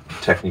I'm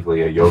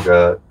technically a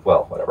yoga,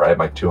 well, whatever. I have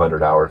my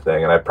 200-hour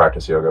thing, and I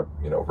practice yoga,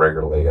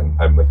 regularly,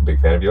 and I'm like a big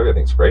fan of yoga. I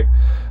think it's great.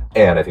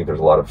 And I think there's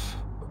a lot of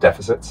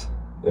deficits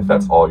if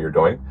that's all you're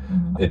doing.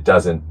 It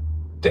doesn't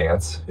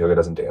dance. Yoga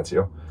doesn't dance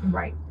you.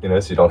 Right. So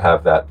you don't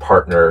have that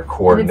partner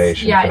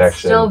coordination, connection. It's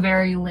still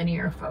very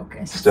linear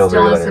focused. Still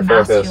very linear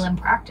focused. It's a masculine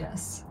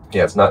practice.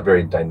 Yeah, it's not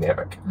very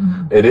dynamic.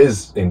 It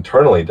is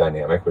internally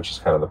dynamic, which is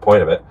kind of the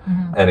point of it.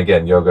 And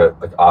again, yoga,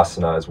 like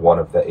asana is one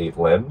of the 8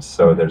 limbs.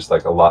 So there's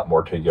like a lot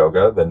more to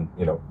yoga than,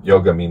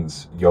 yoga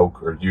means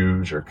yoke or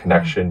yuj or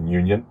connection,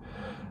 union.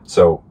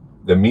 So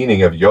the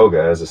meaning of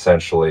yoga is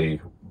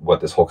essentially what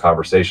this whole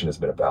conversation has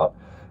been about.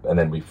 And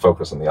then we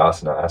focus on the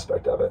asana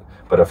aspect of it.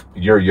 But if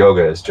your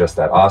yoga is just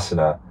that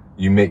asana,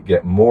 you may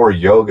get more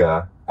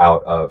yoga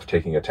out of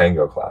taking a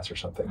tango class or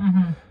something.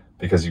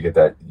 Because you get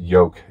that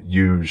yoke,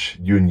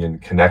 yuj, union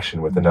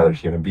connection with another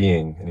human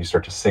being, and you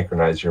start to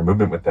synchronize your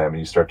movement with them, and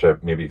you start to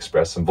maybe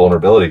express some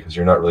vulnerability because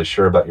you're not really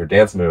sure about your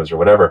dance moves or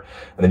whatever.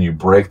 And then you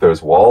break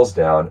those walls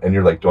down and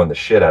you're like doing the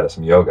shit out of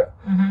some yoga.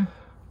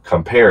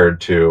 Compared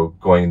to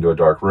going into a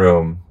dark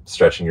room,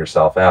 stretching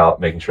yourself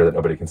out, making sure that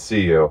nobody can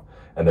see you,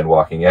 and then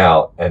walking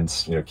out and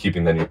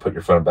keeping, then you put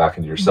your phone back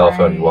into your cell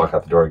phone, you walk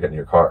out the door and get in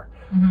your car.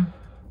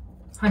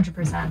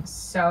 100%.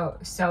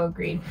 So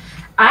agreed.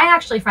 I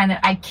actually find that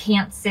I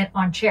can't sit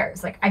on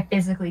chairs. Like I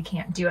physically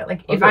can't do it.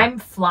 Like if I'm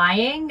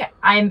flying,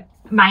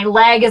 my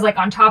leg is like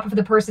on top of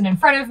the person in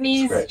front of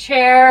me's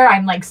chair.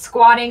 I'm like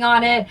squatting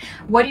on it.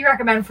 What do you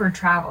recommend for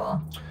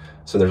travel?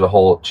 So there's a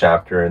whole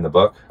chapter in the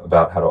book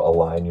about how to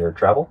align your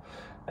travel.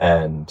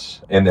 And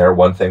in there,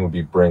 one thing would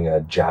be bring a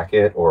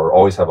jacket or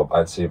always have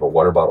I'd say you have a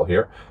water bottle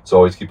here. So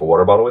always keep a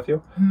water bottle with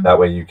you. That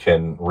way you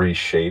can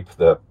reshape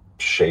the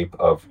shape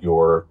of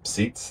your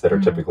seats that are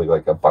typically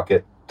like a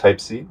bucket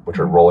type seat, which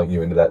are rolling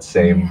you into that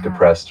same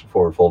depressed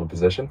forward folded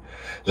position.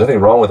 There's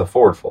nothing wrong with a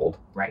forward fold.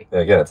 Right.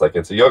 And again,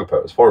 it's a yoga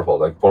pose, forward fold.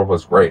 Like forward fold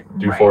is great.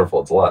 Do forward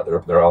folds a lot.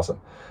 They're awesome.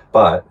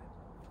 But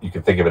you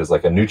can think of it as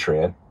like a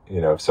nutrient,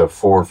 so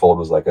forward fold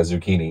was like a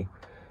zucchini.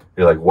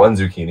 You're like 1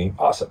 zucchini,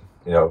 awesome.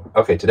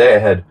 Okay, today I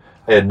had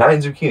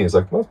 9 zucchinis.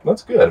 Like, well,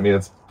 that's good. I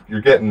mean,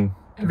 you're getting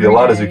to be a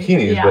lot of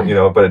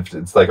zucchinis, but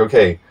it's like,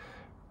 okay,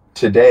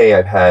 today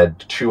I've had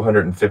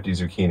 250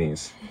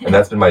 zucchinis, and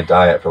that's been my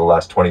diet for the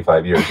last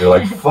 25 years. You're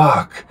like,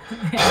 fuck.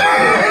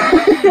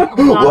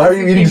 Why are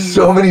you eating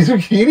so many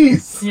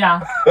zucchinis?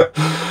 Yeah.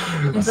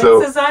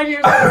 So society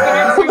is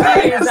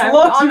zucchinis.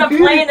 On the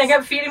plane, they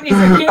kept feeding me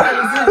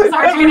zucchinis. It's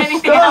hard to get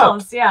anything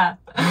else. Yeah.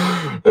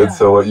 And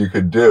so what you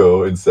could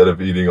do, instead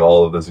of eating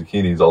all of the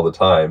zucchinis all the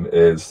time,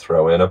 is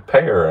throw in a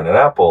pear and an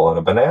apple and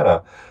a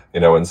banana,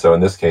 and so in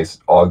this case,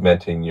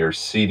 augmenting your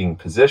seating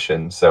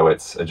position so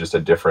it's just a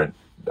different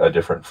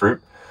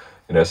fruit.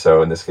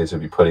 So in this case, it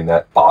would be putting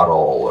that bottle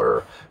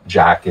or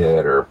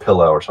jacket or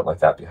pillow or something like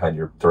that behind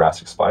your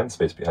thoracic spine,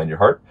 space behind your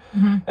heart.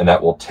 And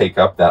that will take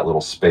up that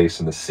little space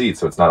in the seat.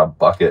 So it's not a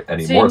bucket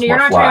anymore. So you're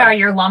not talking about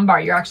your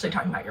lumbar, you're actually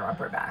talking about your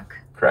upper back.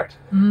 Correct.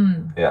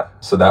 Yeah.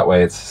 So that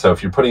way so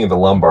if you're putting in the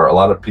lumbar, a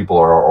lot of people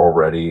are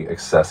already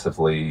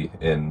excessively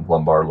in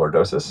lumbar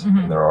lordosis,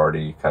 and they're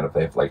already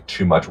they have like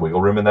too much wiggle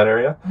room in that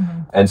area.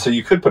 And so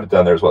you could put it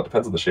down there as well. It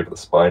depends on the shape of the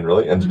spine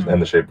really, and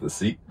the shape of the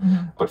seat.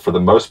 But for the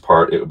most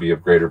part, it would be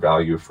of greater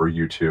value for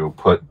you to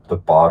put the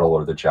bottle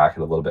or the jacket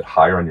a little bit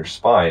higher on your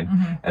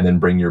spine, and then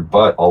bring your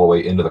butt all the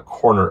way into the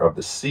corner of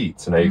the seat.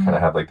 So now you kind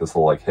of have like this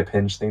little like hip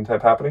hinge thing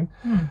type happening.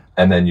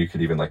 And then you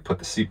could even like put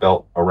the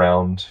seatbelt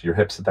around your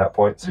hips at that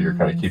point. So you're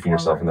kind of keeping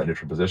yourself in that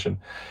neutral position.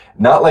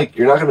 Not like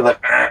you're not gonna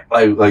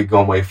be like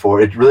going way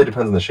forward. It really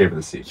depends on the shape of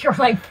the seat. You're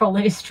like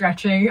fully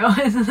stretching.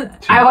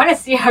 I want to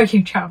see how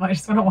you travel. I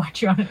just want to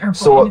watch you on an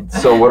airplane.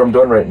 So what I'm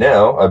doing right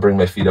now, I bring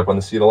my feet up on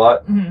the seat a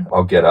lot.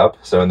 I'll get up.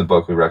 So in the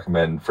book we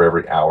recommend for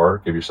every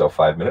hour, give yourself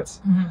 5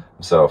 minutes.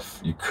 So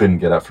if you couldn't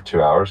get up for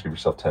 2 hours, give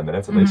yourself 10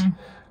 minutes at least.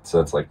 So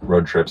it's like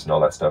road trips and all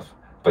that stuff.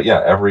 But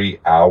yeah,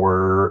 every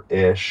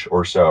hour-ish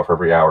or so, for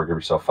every hour, give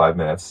yourself 5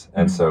 minutes.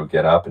 And so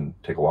get up and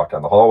take a walk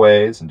down the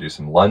hallways and do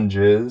some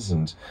lunges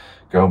and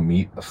go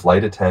meet a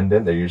flight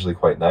attendant. They're usually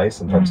quite nice,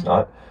 sometimes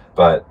not.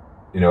 But,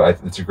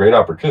 it's a great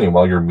opportunity.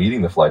 While you're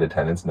meeting the flight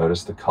attendants,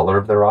 notice the color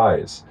of their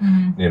eyes.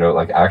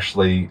 Like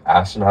actually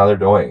ask them how they're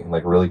doing,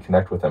 like really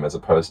connect with them, as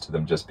opposed to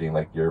them just being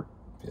like, you're,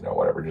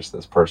 whatever, just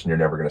this person you're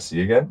never going to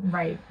see again.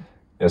 Right.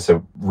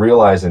 So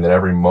realizing that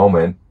every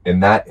moment in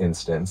that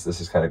instance, this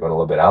is kind of going a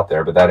little bit out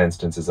there, but that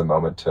instance is a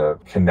moment to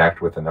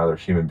connect with another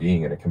human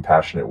being in a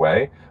compassionate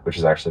way, which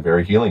is actually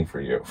very healing for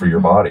you, for your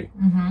body.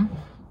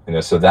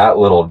 So that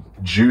little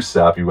juice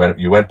up, you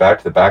went back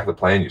to the back of the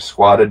plane, you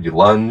squatted, you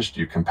lunged,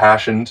 you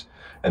compassioned,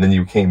 and then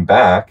you came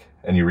back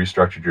and you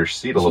restructured your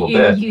seat a little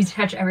bit. You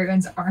touch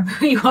everyone's arm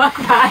when you walk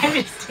by and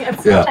just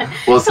dance. Yeah.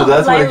 Well, so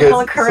that's when it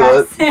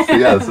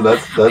gets. So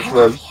that's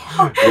when.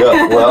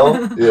 Yeah.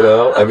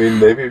 Well, I mean,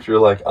 maybe if you're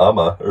like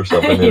Amma or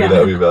something, maybe that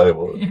would be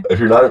valuable. Yeah. If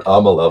you're not at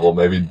Amma level,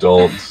 maybe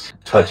don't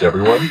touch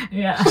everyone.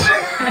 Yeah.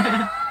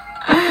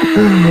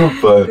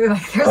 But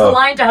like, there's a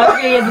line to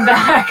hug me in the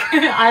back.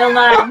 Aisle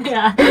 9.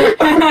 Yeah.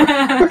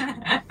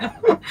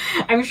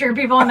 I'm sure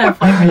people on that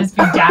flight would just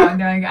be down.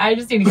 They're like, I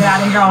just need to get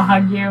out of here. I'll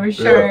hug you.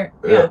 Sure.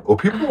 Yeah. Well,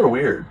 people are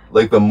weird.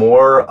 Like, the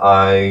more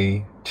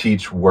I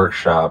teach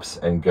workshops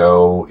and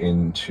go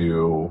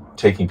into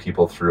taking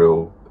people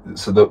through,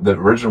 so the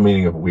original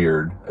meaning of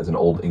weird as an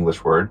old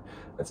English word,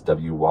 that's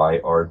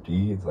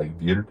W-Y-R-D. It's like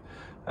weird.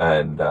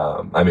 And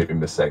I may be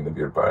missaying the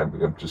weird part.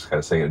 I'm just kind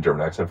of saying it in a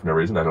German accent for no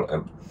reason.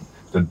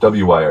 The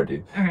W-Y-R-D.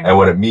 Okay. And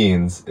what it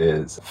means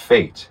is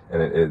fate.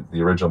 And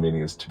the original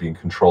meaning is to be in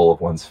control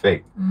of one's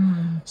fate.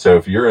 So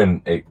if you're in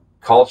a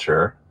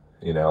culture,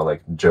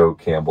 like Joe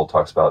Campbell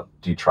talks about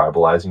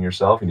detribalizing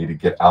yourself, you need to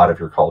get out of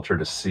your culture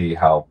to see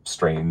how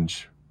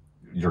strange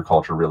your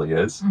culture really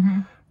is.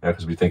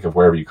 Because we think of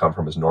wherever you come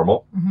from as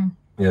normal.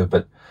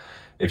 But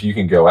if you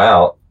can go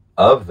out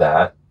of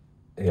that,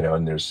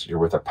 and you're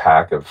with a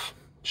pack of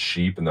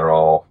sheep and they're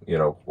all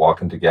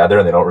walking together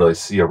and they don't really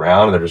see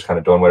around and they're just kind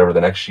of doing whatever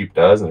the next sheep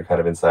does and they're kind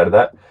of inside of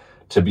that,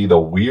 to be the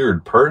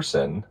weird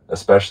person,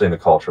 especially in a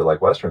culture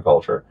like Western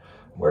culture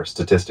where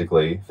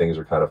statistically things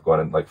are kind of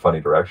going in like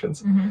funny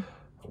directions.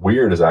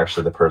 Weird is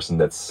actually the person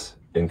that's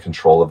in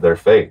control of their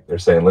fate. They're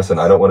saying, listen,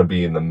 I don't want to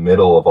be in the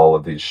middle of all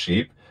of these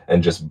sheep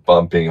and just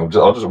bumping. I'll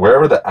just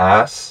wherever the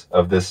ass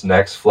of this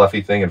next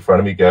fluffy thing in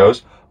front of me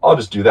goes, I'll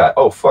just do that.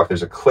 Oh fuck,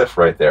 there's a cliff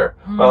right there.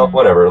 Well,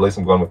 whatever, at least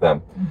I'm going with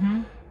them.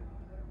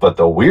 But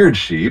the weird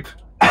sheep,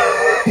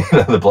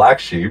 the black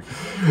sheep,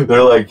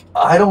 they're like,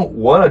 I don't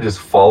want to just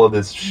follow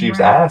this sheep's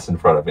ass in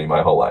front of me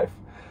my whole life.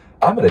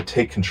 I'm going to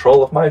take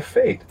control of my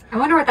fate. I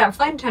wonder what that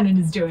flight attendant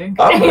is doing.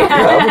 I'm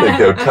going to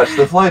go touch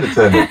the flight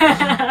attendant.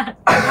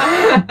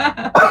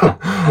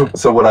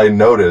 So what I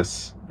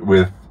notice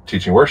with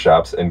teaching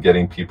workshops and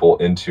getting people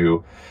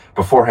into,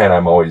 beforehand,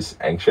 I'm always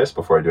anxious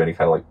before I do any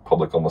kind of like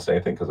public almost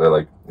anything, because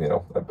I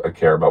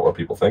care about what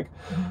people think.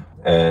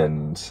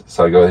 And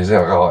so I go, they say,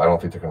 oh, I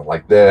don't think they're going to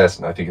like this,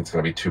 and I think it's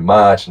going to be too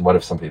much, and what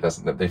if somebody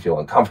doesn't, they feel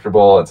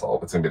uncomfortable, and so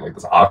it's going to be like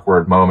this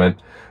awkward moment,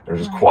 they're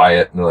just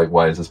quiet, and they're like,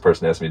 why is this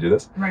person asking me to do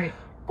this? Right.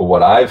 But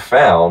what I've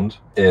found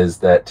is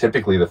that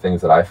typically the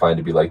things that I find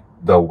to be like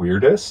the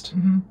weirdest,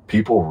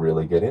 people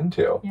really get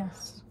into.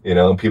 Yes.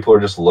 And people are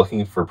just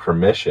looking for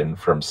permission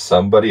from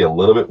somebody a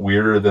little bit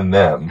weirder than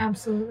them.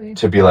 Absolutely.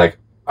 To be like,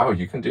 oh,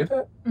 you can do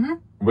that?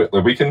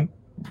 We can,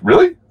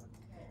 really?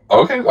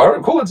 Okay, all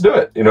right, cool, let's do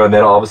it. And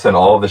then all of a sudden,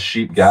 all of the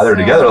sheep gather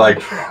together, like,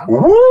 woo,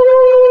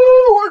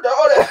 we're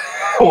doing it.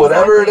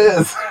 Whatever it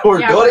is, we're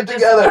doing it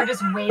together. We're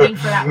just waiting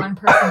for that one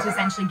person to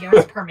essentially give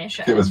us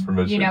permission. Give us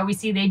permission. We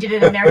see they did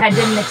it and their head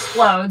didn't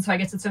explode, so I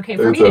guess it's okay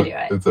for me to do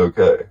it. It's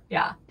okay.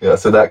 Yeah. Yeah,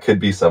 so that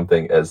could be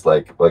something as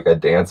like a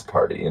dance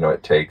party.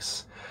 It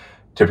takes,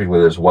 typically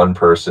there's one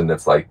person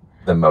that's like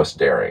the most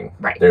daring.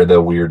 Right. They're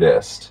the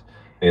weirdest.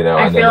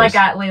 I feel like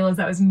at Layla's,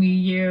 that was me,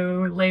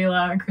 you,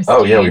 Layla, and Christine.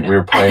 Oh yeah, we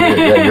were playing it.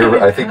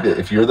 Yeah, I think that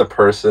if you're the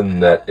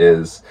person that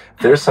is,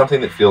 there's something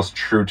that feels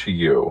true to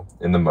you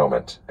in the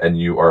moment, and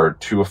you are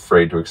too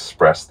afraid to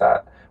express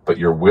that, but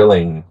you're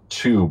willing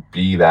to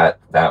be that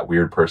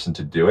weird person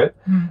to do it.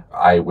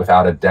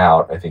 Without a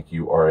doubt, I think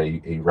you are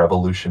a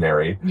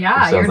revolutionary.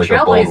 Yeah, you're a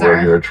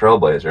trailblazer. You're a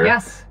trailblazer.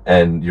 Yes.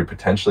 And you're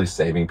potentially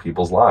saving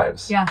people's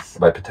lives. Yes.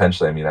 By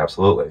potentially, I mean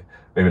absolutely.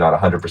 Maybe not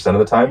 100% of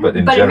the time, but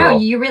in general. No,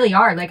 you really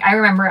are. Like, I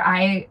remember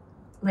I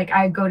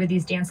go to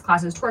these dance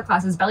classes, tour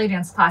classes, belly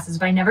dance classes,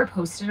 but I never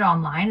posted it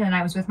online. And then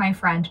I was with my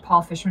friend,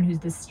 Paul Fishman, who's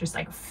this just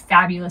like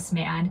fabulous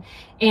man.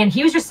 And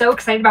he was just so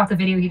excited about the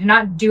video. He did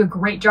not do a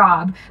great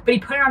job, but he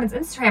put it on his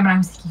Instagram and I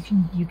was like,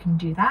 you can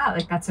do that.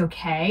 Like, that's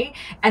okay.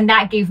 And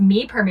that gave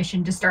me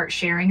permission to start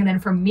sharing. And then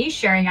from me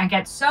sharing, I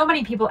get so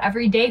many people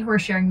every day who are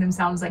sharing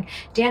themselves, like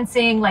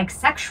dancing like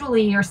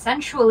sexually or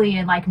sensually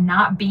and like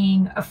not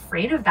being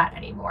afraid of that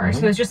anymore.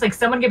 So it's just like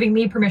someone giving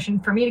me permission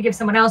for me to give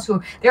someone else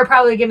who they're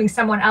probably giving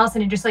someone else.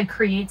 And it just like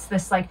creates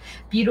this like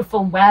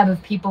beautiful web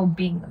of people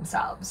being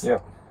themselves. Yeah.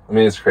 I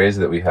mean, it's crazy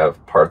that we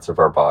have parts of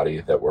our body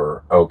that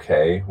we're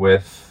okay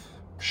with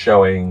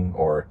showing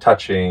or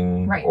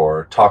touching Right.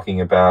 or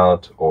talking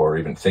about or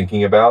even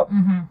thinking about.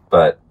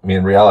 But I mean,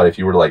 in reality, if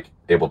you were like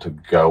able to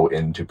go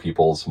into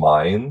people's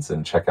minds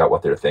and check out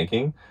what they're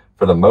thinking,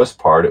 for the most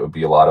part, it would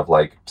be a lot of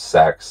like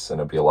sex, and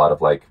it'd be a lot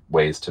of like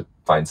ways to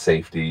find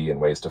safety and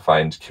ways to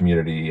find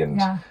community.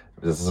 And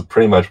this is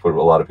pretty much what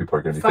a lot of people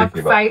are going to be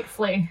thinking about. Fight,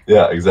 flee.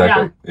 Yeah,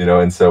 exactly. You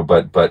know, and so,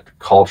 but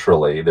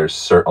culturally,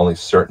 there's only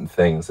certain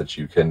things that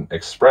you can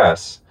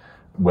express.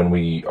 When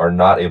we are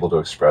not able to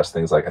express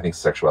things like, I think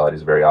sexuality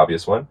is a very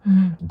obvious one.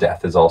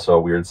 Death is also a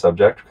weird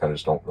subject. We kind of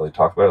just don't really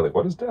talk about it. Like,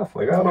 what is death?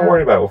 Like, oh, don't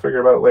worry about it. We'll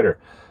figure about it later.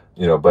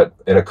 You know, but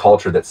in a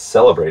culture that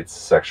celebrates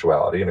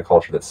sexuality, in a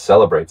culture that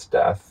celebrates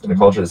death, in a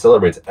culture that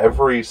celebrates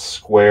every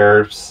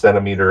square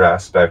centimeter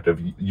aspect of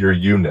your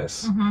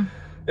you-ness,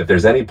 if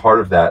there's any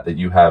part of that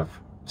you have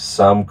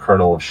some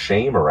kernel of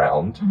shame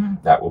around,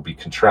 that will be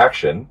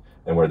contraction.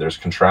 And where there's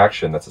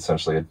contraction, that's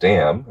essentially a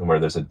dam. And where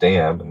there's a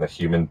dam in the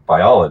human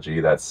biology,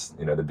 that's,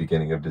 you know, the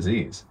beginning of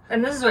disease.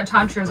 And this is what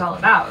Tantra is all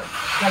about.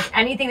 Like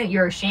anything that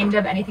you're ashamed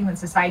of, anything that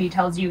society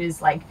tells you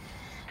is like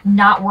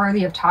not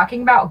worthy of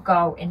talking about,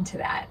 go into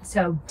that.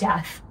 So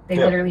death, they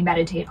literally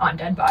meditate on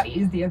dead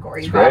bodies, the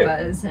Agori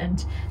Babas,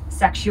 and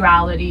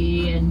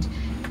sexuality and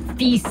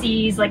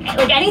feces, like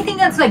anything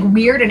that's like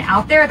weird and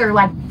out there, they're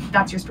like,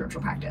 that's your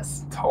spiritual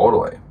practice.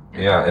 Totally.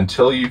 Yeah,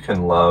 until you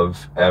can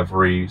love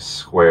every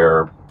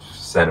square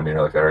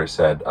centimeter, like I already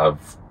said,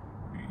 of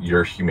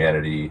your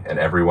humanity and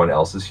everyone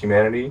else's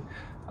humanity,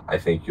 I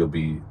think you'll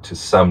be to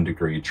some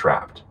degree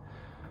trapped.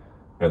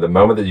 You know, the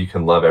moment that you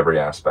can love every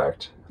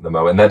aspect,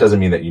 and that doesn't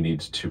mean that you need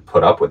to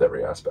put up with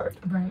every aspect.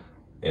 Right.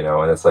 You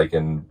know, and it's like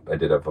I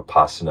did a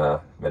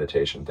Vipassana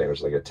meditation thing, which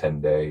is like a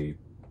 10-day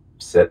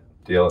sit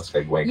deal. It's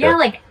like Goenka. Yeah,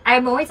 like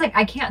I'm always like,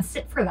 I can't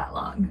sit for that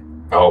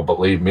long. Oh,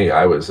 believe me,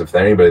 if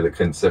anybody that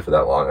couldn't sit for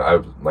that long, I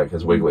was like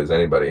as wiggly as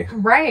anybody.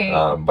 Right.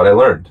 But I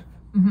learned.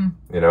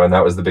 You know, and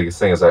that was the biggest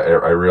thing is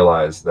I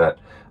realized that,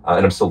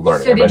 and I'm still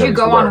learning. So did you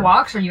go on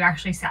walks, or you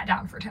actually sat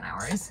down for 10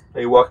 hours?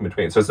 You walk in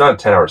between. So it's not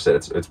a 10-hour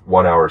sit. It's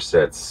 1 hour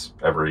sits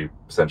every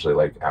essentially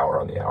like hour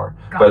on the hour.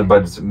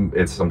 But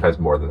it's sometimes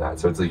more than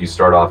that. So it's like you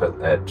start off at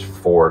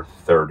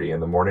 4:30 in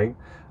the morning,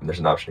 and there's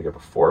an option to get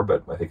before,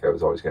 but I think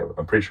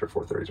I'm pretty sure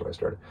 4:30 is when I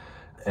started.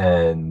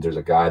 And there's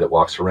a guy that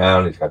walks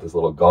around, he's got this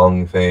little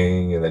gong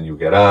thing, and then you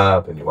get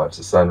up and you watch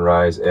the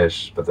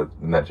sunrise-ish, but the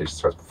meditation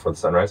starts before the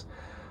sunrise.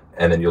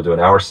 And then you'll do an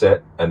hour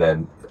sit, and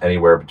then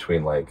anywhere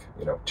between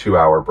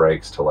 2-hour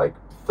breaks to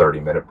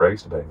 30-minute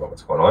breaks, depending on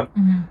what's going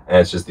on. And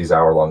it's just these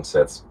hour-long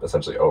sits,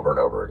 essentially over and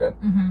over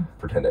again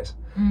for 10 days.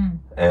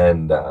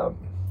 And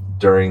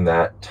during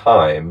that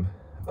time,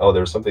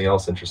 there was something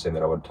else interesting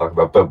that I want to talk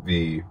about, but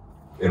in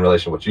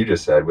relation to what you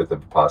just said with the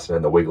Vipassana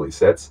and the wiggly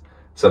sits,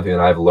 something that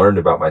I've learned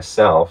about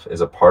myself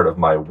is a part of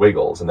my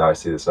wiggles, and now I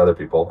see this in other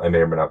people. I may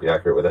or may not be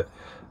accurate with it,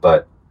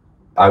 but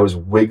I was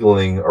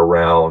wiggling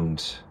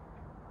around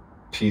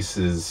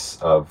pieces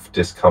of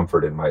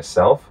discomfort in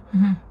myself,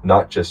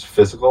 not just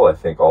physical, I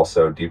think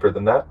also deeper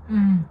than that.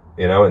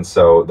 You know, and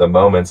so the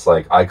moments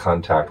like eye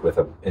contact with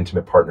an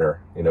intimate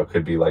partner, you know,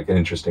 could be like an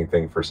interesting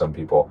thing for some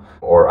people,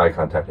 or eye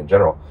contact in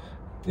general.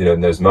 You know,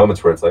 and there's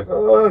moments where it's like,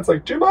 oh, it's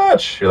like too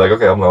much. You're like,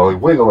 okay, I'm gonna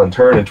wiggle and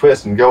turn and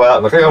twist and go out,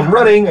 and like, okay, I'm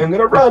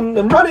gonna run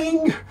and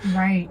running.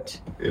 Right.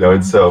 You know,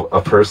 and so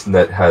a person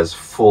that has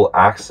full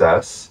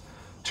access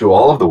to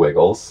all of the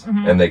wiggles,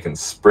 and they can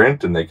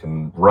sprint and they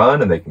can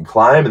run and they can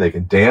climb and they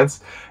can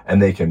dance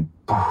and they can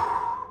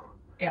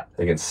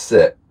they can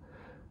sit,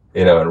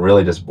 you know, and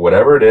really just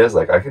whatever it is,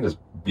 like I can just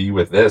be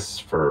with this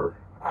for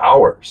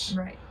hours.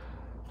 Right.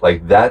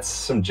 Like that's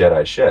some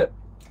Jedi shit.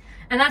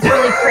 And that's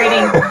really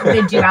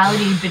creating the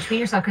duality between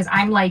yourself, because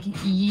I'm like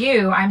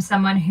you, I'm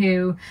someone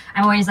who,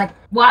 I'm always like,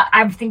 well,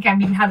 I think I've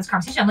even had this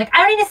conversation. I'm like, I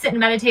don't need to sit and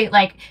meditate.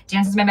 Like,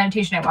 dance is my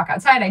meditation. I walk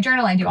outside, I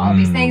journal, I do all of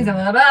these things, and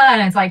blah, blah, blah.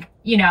 And it's like,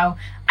 you know,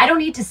 I don't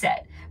need to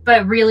sit.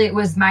 But really, it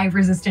was my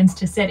resistance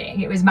to sitting.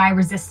 It was my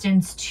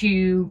resistance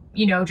to,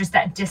 you know, just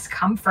that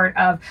discomfort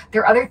of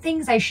there are other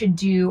things I should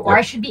do, or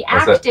I should be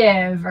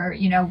active, or,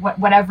 you know,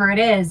 whatever it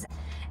is.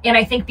 And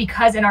I think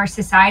because in our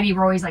society,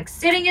 we're always like,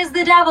 sitting is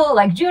the devil,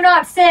 like, do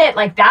not sit.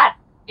 Like that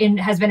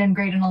has been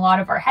ingrained in a lot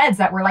of our heads,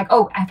 that we're like,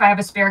 oh, if I have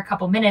a spare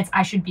couple minutes,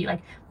 I should be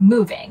like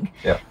moving.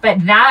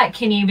 But that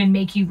can even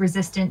make you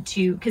resistant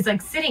to, because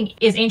like sitting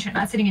is ancient,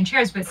 not sitting in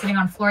chairs, but sitting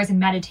on floors in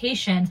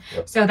meditation.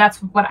 So that's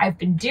what I've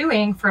been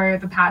doing for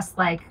the past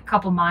like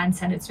couple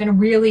months. And it's been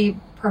really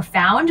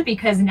profound,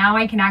 because now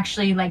I can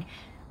actually like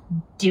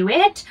do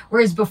it,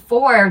 whereas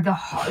before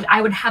I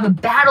would have a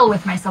battle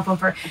with myself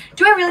over,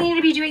 do I really need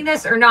to be doing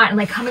this or not, and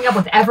like coming up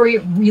with every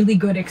really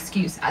good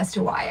excuse as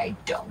to why I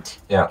don't.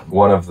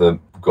 One of the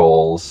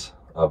goals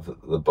of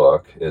the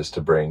book is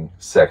to bring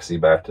sexy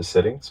back to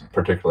sitting,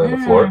 particularly on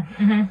the floor.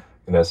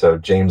 You know, so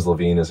James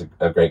Levine is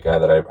a great guy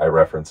that I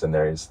reference in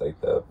there. He's like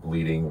the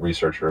leading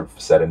researcher of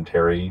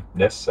sedentary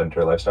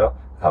lifestyle,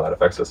 how that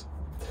affects us.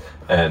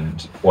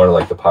 And one of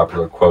like the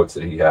popular quotes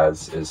that he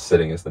has is,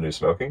 sitting is the new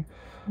smoking.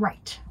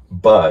 Right.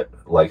 But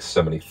like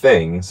so many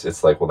things,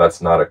 it's like, well, that's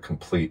not a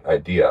complete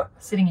idea.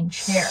 Sitting in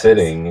chairs.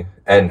 Sitting,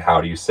 and how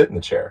do you sit in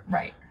the chair?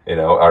 Right. You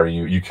know,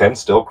 you can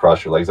still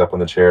cross your legs up on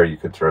the chair. You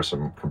could throw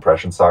some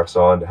compression socks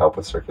on to help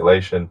with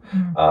circulation.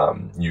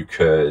 You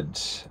could,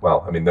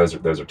 well, I mean, those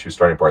are two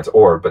starting points.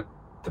 But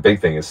the big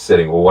thing is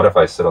sitting. Well, what if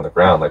I sit on the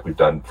ground like we've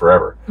done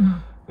forever?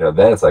 You know,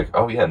 then it's like,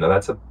 oh yeah, no,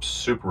 that's a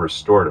super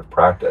restorative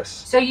practice.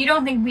 So you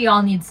don't think we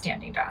all need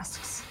standing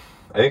desks?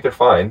 I think they're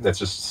fine. It's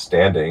just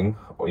standing,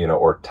 you know,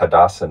 or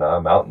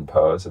Tadasana, mountain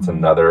pose. It's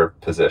another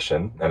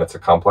position, and it's a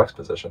complex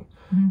position.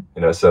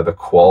 You know, so the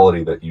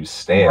quality that you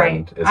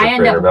stand is I of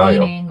greater value.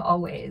 I end up leaning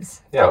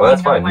always. Yeah, well,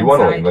 that's fine. You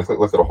want to lean.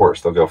 Look at a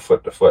horse. They'll go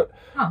foot to foot.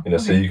 Oh, you know,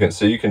 so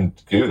you can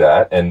do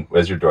that, and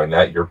as you're doing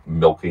that, you're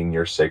milking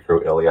your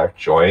sacroiliac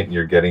joint, and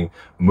you're getting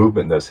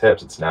movement in those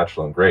hips. It's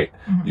natural and great.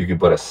 You can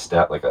put a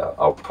step,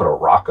 I'll put a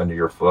rock under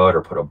your foot,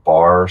 or put a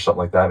bar or something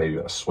like that, maybe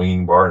a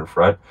swinging bar in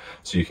front,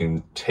 so you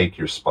can take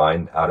your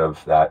spine out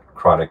of that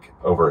chronic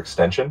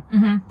overextension.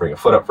 Bring a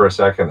foot up for a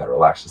second. That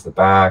relaxes the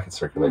back. It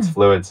circulates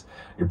fluids.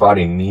 Your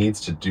body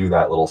needs to do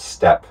that little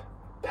step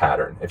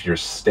pattern. If you're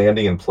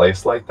standing in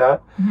place like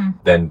that,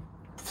 then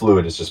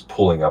fluid is just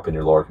pulling up in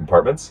your lower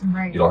compartments.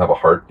 You don't have a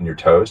heart in your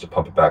toes to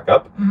pump it back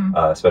up,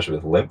 especially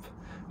with lymph.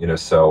 You know,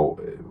 so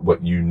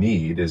what you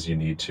need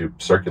to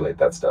circulate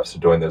that stuff. So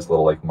doing those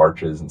little like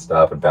marches and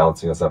stuff and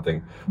balancing on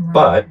something.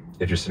 But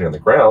if you're sitting on the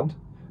ground,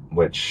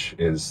 which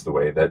is the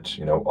way that,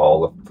 you know,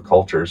 all of the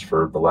cultures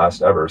for the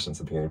last ever since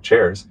the beginning of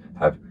chairs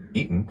have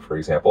eaten, for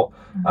example,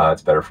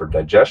 it's better for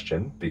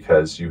digestion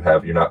because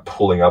you're not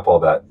pulling up all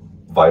that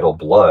vital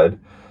blood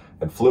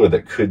and fluid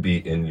that could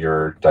be in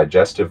your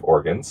digestive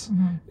organs.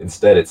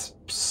 Instead, it's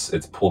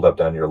pulled up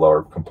down your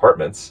lower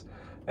compartments,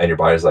 and your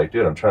body's like,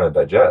 dude, I'm trying to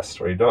digest.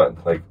 What are you doing?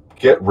 Like,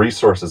 get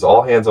resources,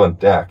 all hands on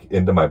deck,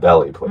 into my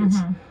belly, please.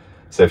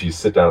 So if you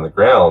sit down on the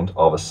ground,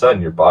 all of a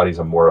sudden your body's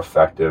a more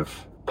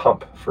effective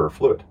pump for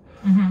fluid.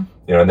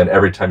 You know, and then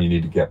every time you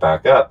need to get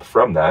back up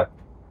from that,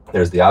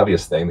 there's the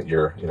obvious thing that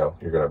you're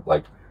gonna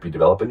like be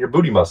developing your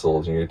booty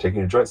muscles, and you're taking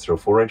your joints through a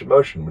full range of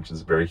motion, which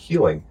is very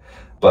healing.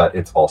 But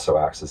it also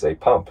acts as a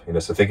pump. You know,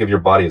 so think of your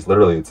body as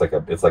literally it's like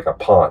a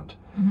pond.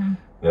 You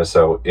know,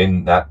 so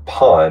in that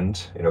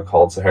pond, you know,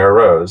 called Sahara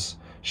Rose,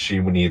 she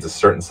needs a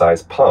certain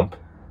size pump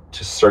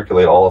to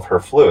circulate all of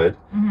her fluid,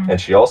 and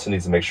she also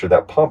needs to make sure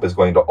that pump is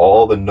going to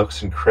all the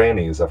nooks and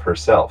crannies of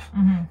herself.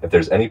 If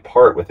there's any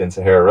part within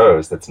Sahara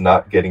Rose that's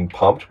not getting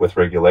pumped with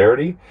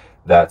regularity,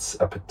 that's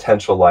a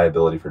potential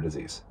liability for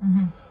disease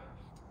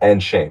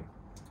and shame.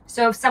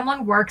 So if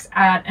someone works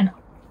at a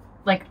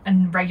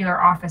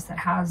regular office that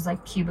has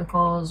like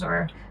cubicles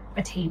or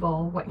a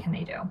table, what can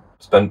they do?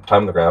 Spend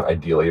time on the ground,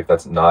 ideally. If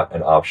that's not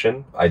an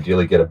option,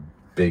 ideally get a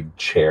big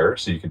chair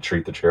so you can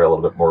treat the chair a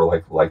little bit more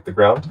like the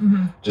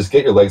ground. Just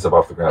get your legs up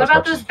off the ground. What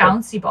about those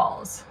bouncy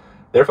balls?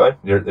 They're fine.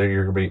 You're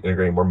going to be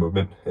integrating more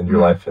movement into your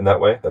life in that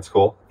way. That's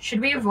cool.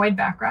 Should we avoid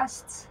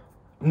backrests?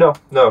 No,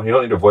 you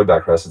don't need to avoid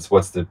backrest. It's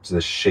what's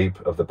the shape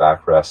of the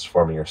backrest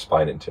forming your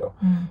spine into.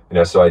 You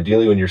know, so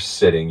ideally when you're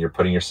sitting, you're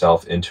putting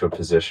yourself into a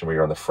position where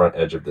you're on the front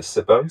edge of the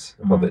sit bones,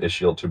 called the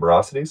ischial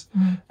tuberosities.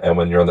 And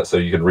when you're on that, so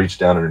you can reach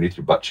down underneath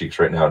your butt cheeks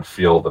right now and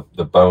feel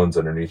the bones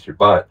underneath your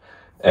butt.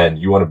 And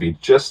you want to be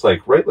just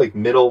like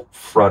middle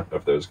front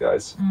of those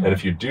guys. And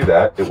if you do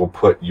that, it will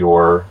put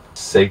your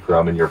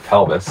sacrum in your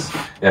pelvis.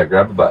 Yeah,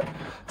 grab the butt.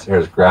 So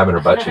here's grabbing her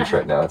butt cheeks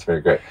right now. That's very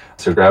great.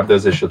 So grab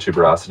those ischial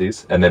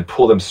tuberosities and then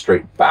pull them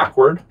straight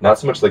backward. Not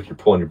so much like you're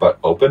pulling your butt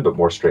open, but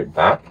more straight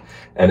back.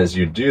 And as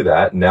you do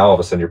that, now all of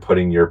a sudden you're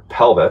putting your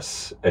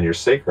pelvis and your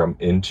sacrum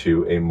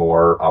into a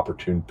more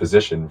opportune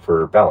position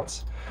for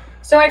balance.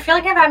 So I feel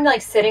like if I'm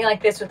like sitting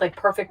like this with like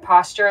perfect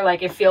posture,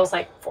 like it feels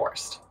like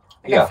forced.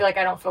 I feel like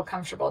I don't feel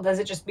comfortable. Does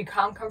it just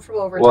become comfortable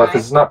over time? Well,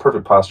 because it's not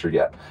perfect posture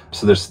yet.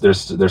 So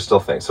there's still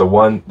things. So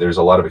one, there's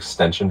a lot of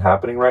extension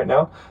happening right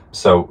now.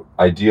 So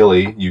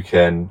ideally you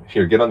can,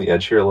 get on the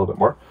edge here a little bit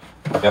more.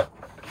 Yep,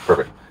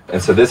 perfect.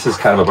 And so this is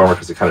kind of a bummer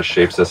because it kind of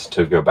shapes us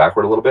to go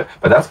backward a little bit,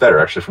 but that's better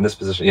actually from this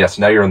position. Yeah, so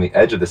now you're on the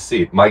edge of the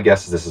seat. My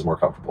guess is this is more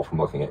comfortable from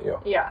looking at you.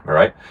 Yeah. All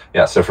right?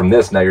 Yeah, so from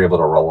this, now you're able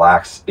to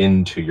relax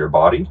into your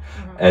body.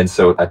 And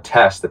so a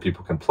test that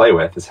people can play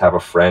with is have a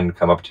friend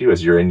come up to you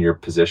as you're in your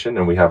position,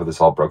 and we have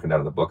this all broken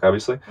down in the book,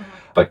 obviously,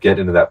 but get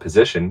into that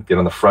position, get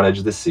on the front edge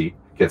of the seat,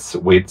 get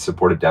weight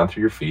supported down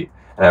through your feet,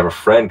 and have a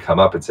friend come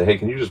up and say, hey,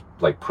 can you just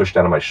like push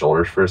down on my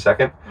shoulders for a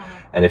second?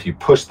 And if you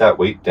push that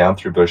weight down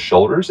through both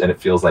shoulders and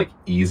it feels like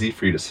easy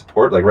for you to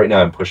support, like right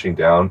now I'm pushing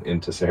down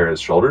into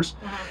Sahara's shoulders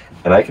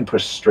and I can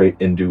push straight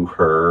into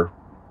her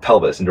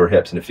pelvis, into her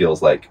hips, and it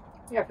feels like,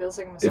 it feels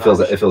like a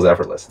massage. It feels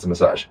effortless. It's a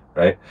massage,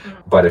 right?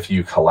 But if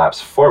you collapse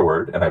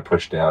forward and I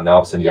push down, now all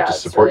of a sudden you have to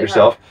support really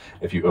yourself.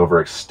 If you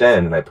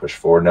overextend and I push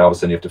forward, now all of a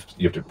sudden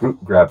you have to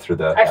grab through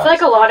the I feel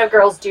like a lot of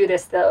girls do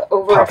this, the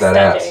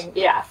overextending.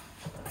 Yeah.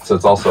 So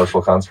it's all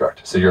social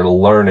construct. So you're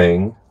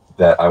learning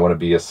that I want to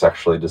be a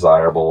sexually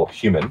desirable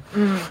human.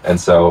 And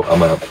so I'm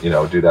going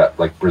to, do that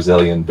like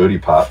Brazilian booty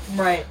pop.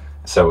 Right.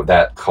 So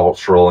that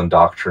cultural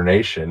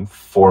indoctrination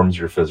forms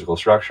your physical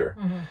structure.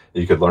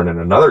 You could learn in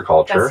another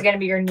culture. That's going to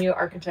be your new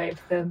archetype,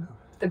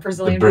 the The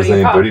Brazilian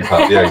booty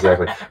pop. Yeah,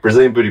 exactly.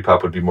 Brazilian booty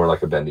pop would be more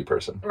like a bendy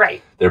person.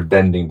 Right. They're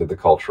bending to the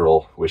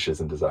cultural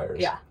wishes and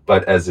desires. Yeah.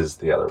 But as is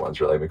the other ones,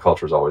 really. I mean,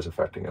 culture is always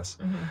affecting us.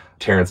 Mm-hmm.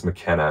 Terence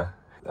McKenna,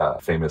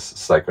 famous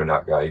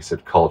psychonaut guy, he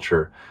said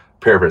culture,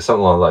 paraphrase,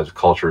 something along the lines of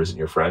culture isn't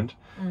your friend.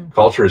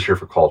 Culture is here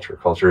for culture.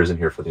 Culture isn't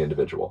here for the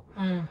individual.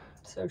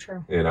 So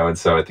true. You know, and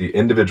so at the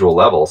individual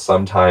level,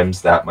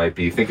 sometimes that might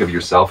be, think of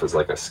yourself as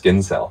like a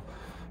skin cell.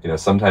 You know,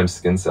 sometimes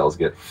skin cells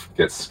get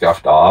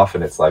scuffed off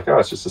and it's like, oh,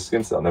 it's just a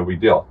skin cell, no big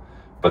deal.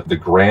 But the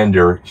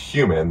grander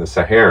human, the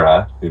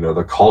Sahara, you know,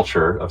 the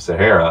culture of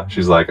Sahara,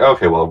 she's like,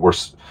 okay, well,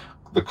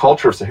 the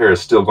culture of Sahara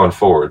is still going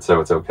forward,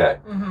 so it's okay.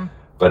 Mm-hmm.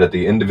 But at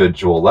the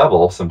individual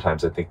level,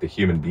 sometimes I think the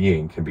human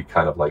being can be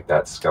kind of like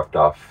that scuffed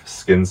off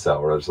skin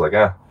cell where it's like,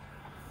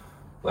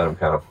 let them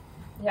kind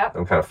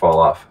of fall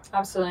off.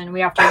 Absolutely, and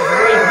we have to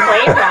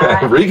reclaim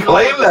that.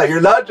 Reclaim that.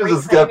 You're not just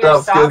a scuffed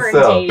off skin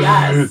cell.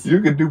 Yes.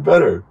 You can do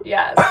better.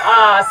 Yes.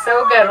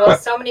 So good. Well,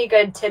 so many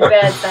good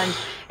tidbits, and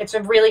it's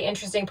a really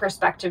interesting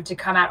perspective to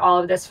come at all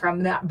of this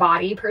from that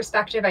body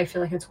perspective. I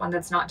feel like it's one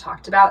that's not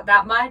talked about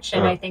that much,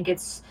 and I think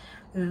it's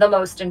the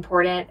most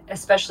important,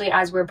 especially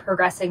as we're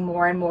progressing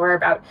more and more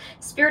about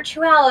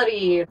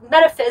spirituality,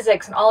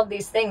 metaphysics, and all of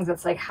these things.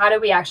 It's like, how do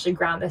we actually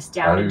ground this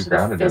down into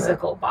the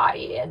physical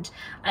body? And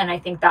I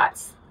think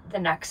that's the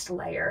next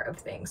layer of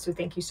things. So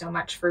thank you so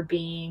much for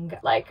being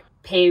like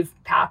pave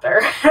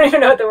pather. I don't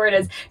even know what the word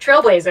is.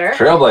 Trailblazer.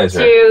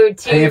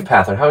 To pave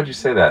pather. How would you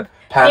say that?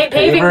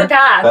 Paving the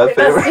path.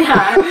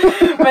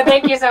 But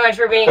thank you so much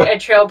for being a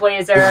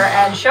trailblazer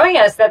and showing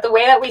us that the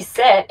way that we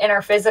sit in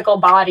our physical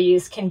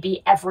bodies can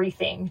be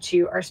everything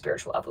to our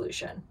spiritual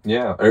evolution.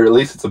 Yeah, or at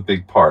least it's a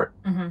big part,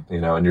 you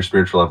know, and your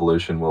spiritual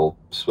evolution will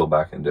spill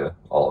back into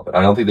all of it.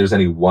 I don't think there's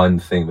any one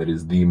thing that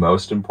is the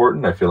most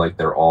important. I feel like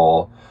they're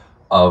all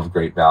of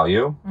great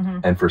value.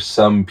 And for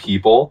some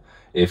people,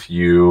 if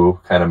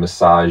you kind of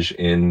massage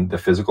in the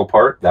physical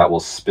part, that will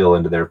spill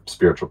into their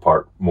spiritual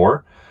part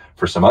more.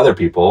 For some other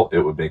people, it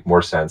would make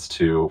more sense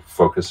to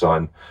focus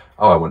on,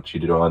 I want you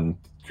to do on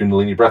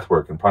Kundalini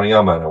breathwork and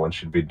pranayama, and I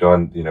want you to be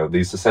doing, you know,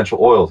 these essential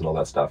oils and all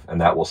that stuff, and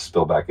that will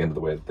spill back into the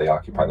way that they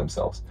occupy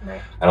themselves.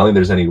 Right. I don't think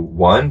there's any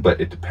one, but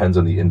it depends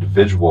on the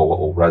individual what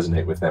will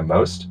resonate with them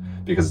most,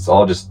 because it's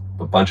all just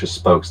a bunch of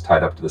spokes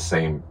tied up to the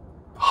same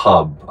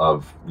hub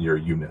of your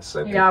you-ness.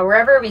 Yeah,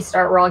 wherever we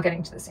start, we're all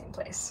getting to the same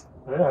place.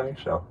 Yeah, I think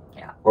so.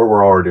 Yeah. Or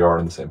we're already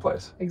in the same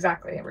place.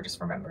 Exactly. We're just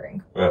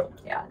remembering. Yeah.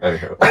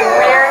 Anyhow.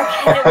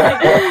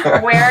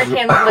 Where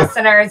can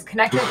listeners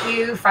connect with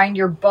you, find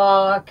your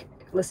book,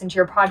 listen to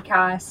your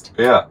podcast?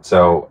 Yeah.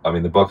 So, I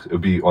mean, the book, it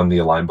would be on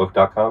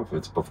thealignbook.com if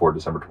it's before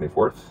December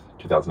 24th,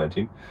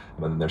 2019.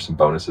 And then there's some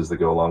bonuses that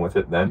go along with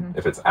it. Then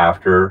if it's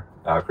after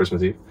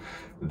Christmas Eve,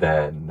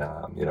 then,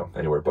 you know,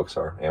 anywhere books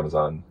are,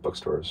 Amazon,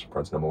 bookstores,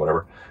 Barnes & Noble,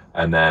 whatever.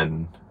 And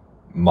then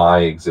my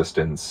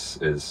existence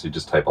is, you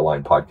just type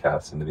Align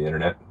Podcast into the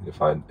internet. You'll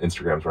find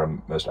Instagram's where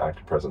I'm most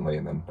active presently.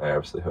 And then I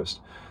obviously host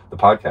the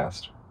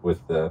podcast with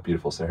the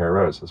beautiful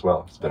Sahara Rose as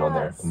well. It's been on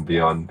there and be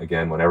on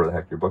again whenever the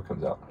heck your book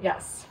comes out.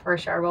 Yes, for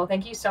sure. Well,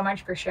 thank you so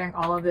much for sharing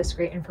all of this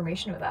great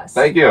information with us.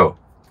 Thank you.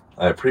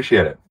 I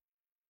appreciate it.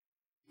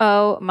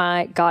 Oh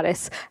my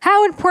goddess.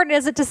 How important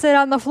is it to sit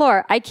on the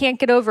floor? I can't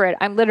get over it.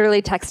 I'm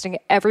literally texting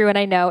everyone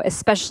I know,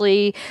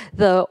 especially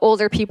the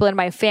older people in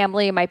my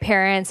family, my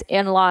parents,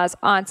 in-laws,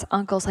 aunts,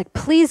 uncles, like,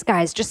 please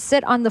guys, just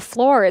sit on the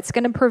floor. It's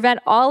going to prevent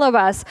all of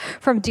us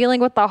from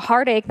dealing with the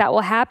heartache that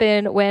will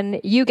happen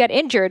when you get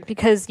injured,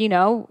 because, you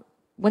know,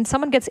 when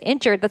someone gets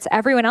injured, that's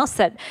everyone else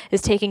that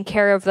is taking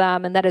care of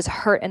them and that is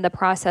hurt in the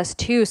process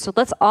too. So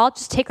let's all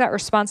just take that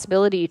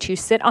responsibility to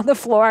sit on the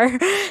floor,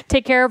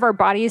 take care of our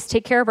bodies,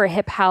 take care of our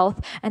hip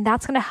health, and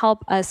that's going to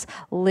help us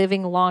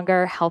living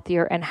longer,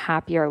 healthier, and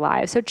happier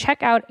lives. So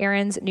check out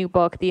Aaron's new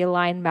book, The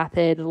Align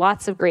Method.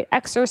 Lots of great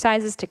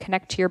exercises to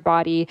connect to your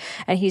body,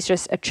 and he's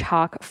just a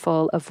chock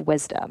full of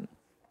wisdom.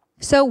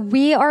 So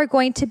we are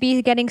going to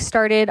be getting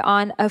started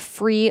on a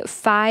free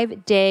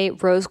 5-day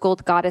Rose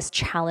Gold Goddess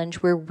Challenge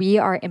where we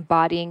are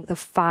embodying the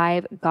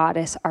 5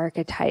 goddess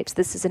archetypes.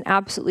 This is an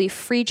absolutely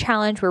free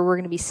challenge where we're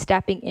going to be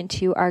stepping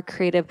into our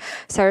creative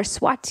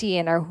Saraswati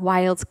and our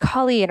wild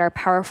Kali and our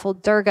powerful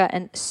Durga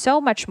and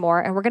so much more.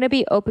 And we're going to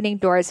be opening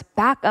doors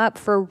back up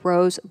for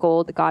Rose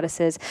Gold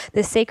Goddesses,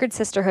 the Sacred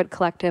Sisterhood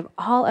Collective,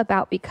 all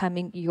about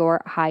becoming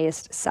your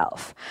highest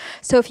self.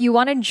 So if you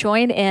want to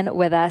join in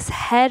with us,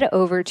 head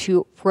over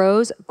to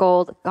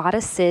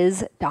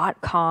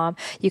rosegoldgoddesses.com.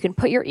 You can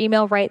put your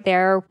email right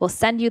there. We'll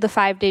send you the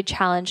 5-day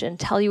challenge and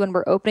tell you when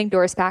we're opening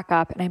doors back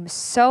up. And I'm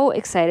so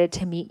excited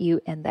to meet you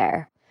in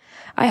there.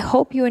 I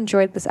hope you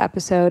enjoyed this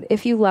episode.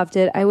 If you loved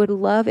it, I would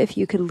love if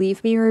you could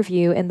leave me a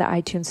review in the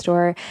iTunes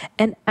store.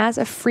 And as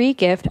a free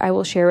gift, I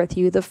will share with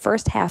you the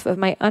first half of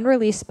my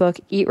unreleased book,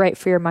 Eat Right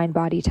for Your Mind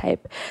Body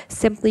Type.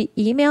 Simply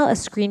email a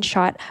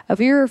screenshot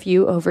of your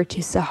review over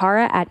to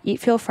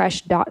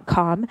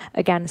Sahara@eatfeelfresh.com.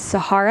 Again,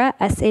 Sahara,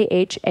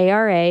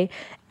 Sahara,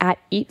 at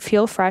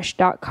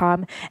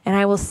eatfeelfresh.com. And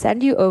I will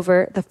send you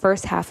over the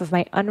first half of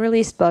my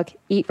unreleased book,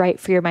 Eat Right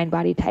for Your Mind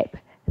Body Type.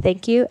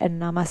 Thank you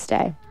and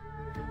namaste.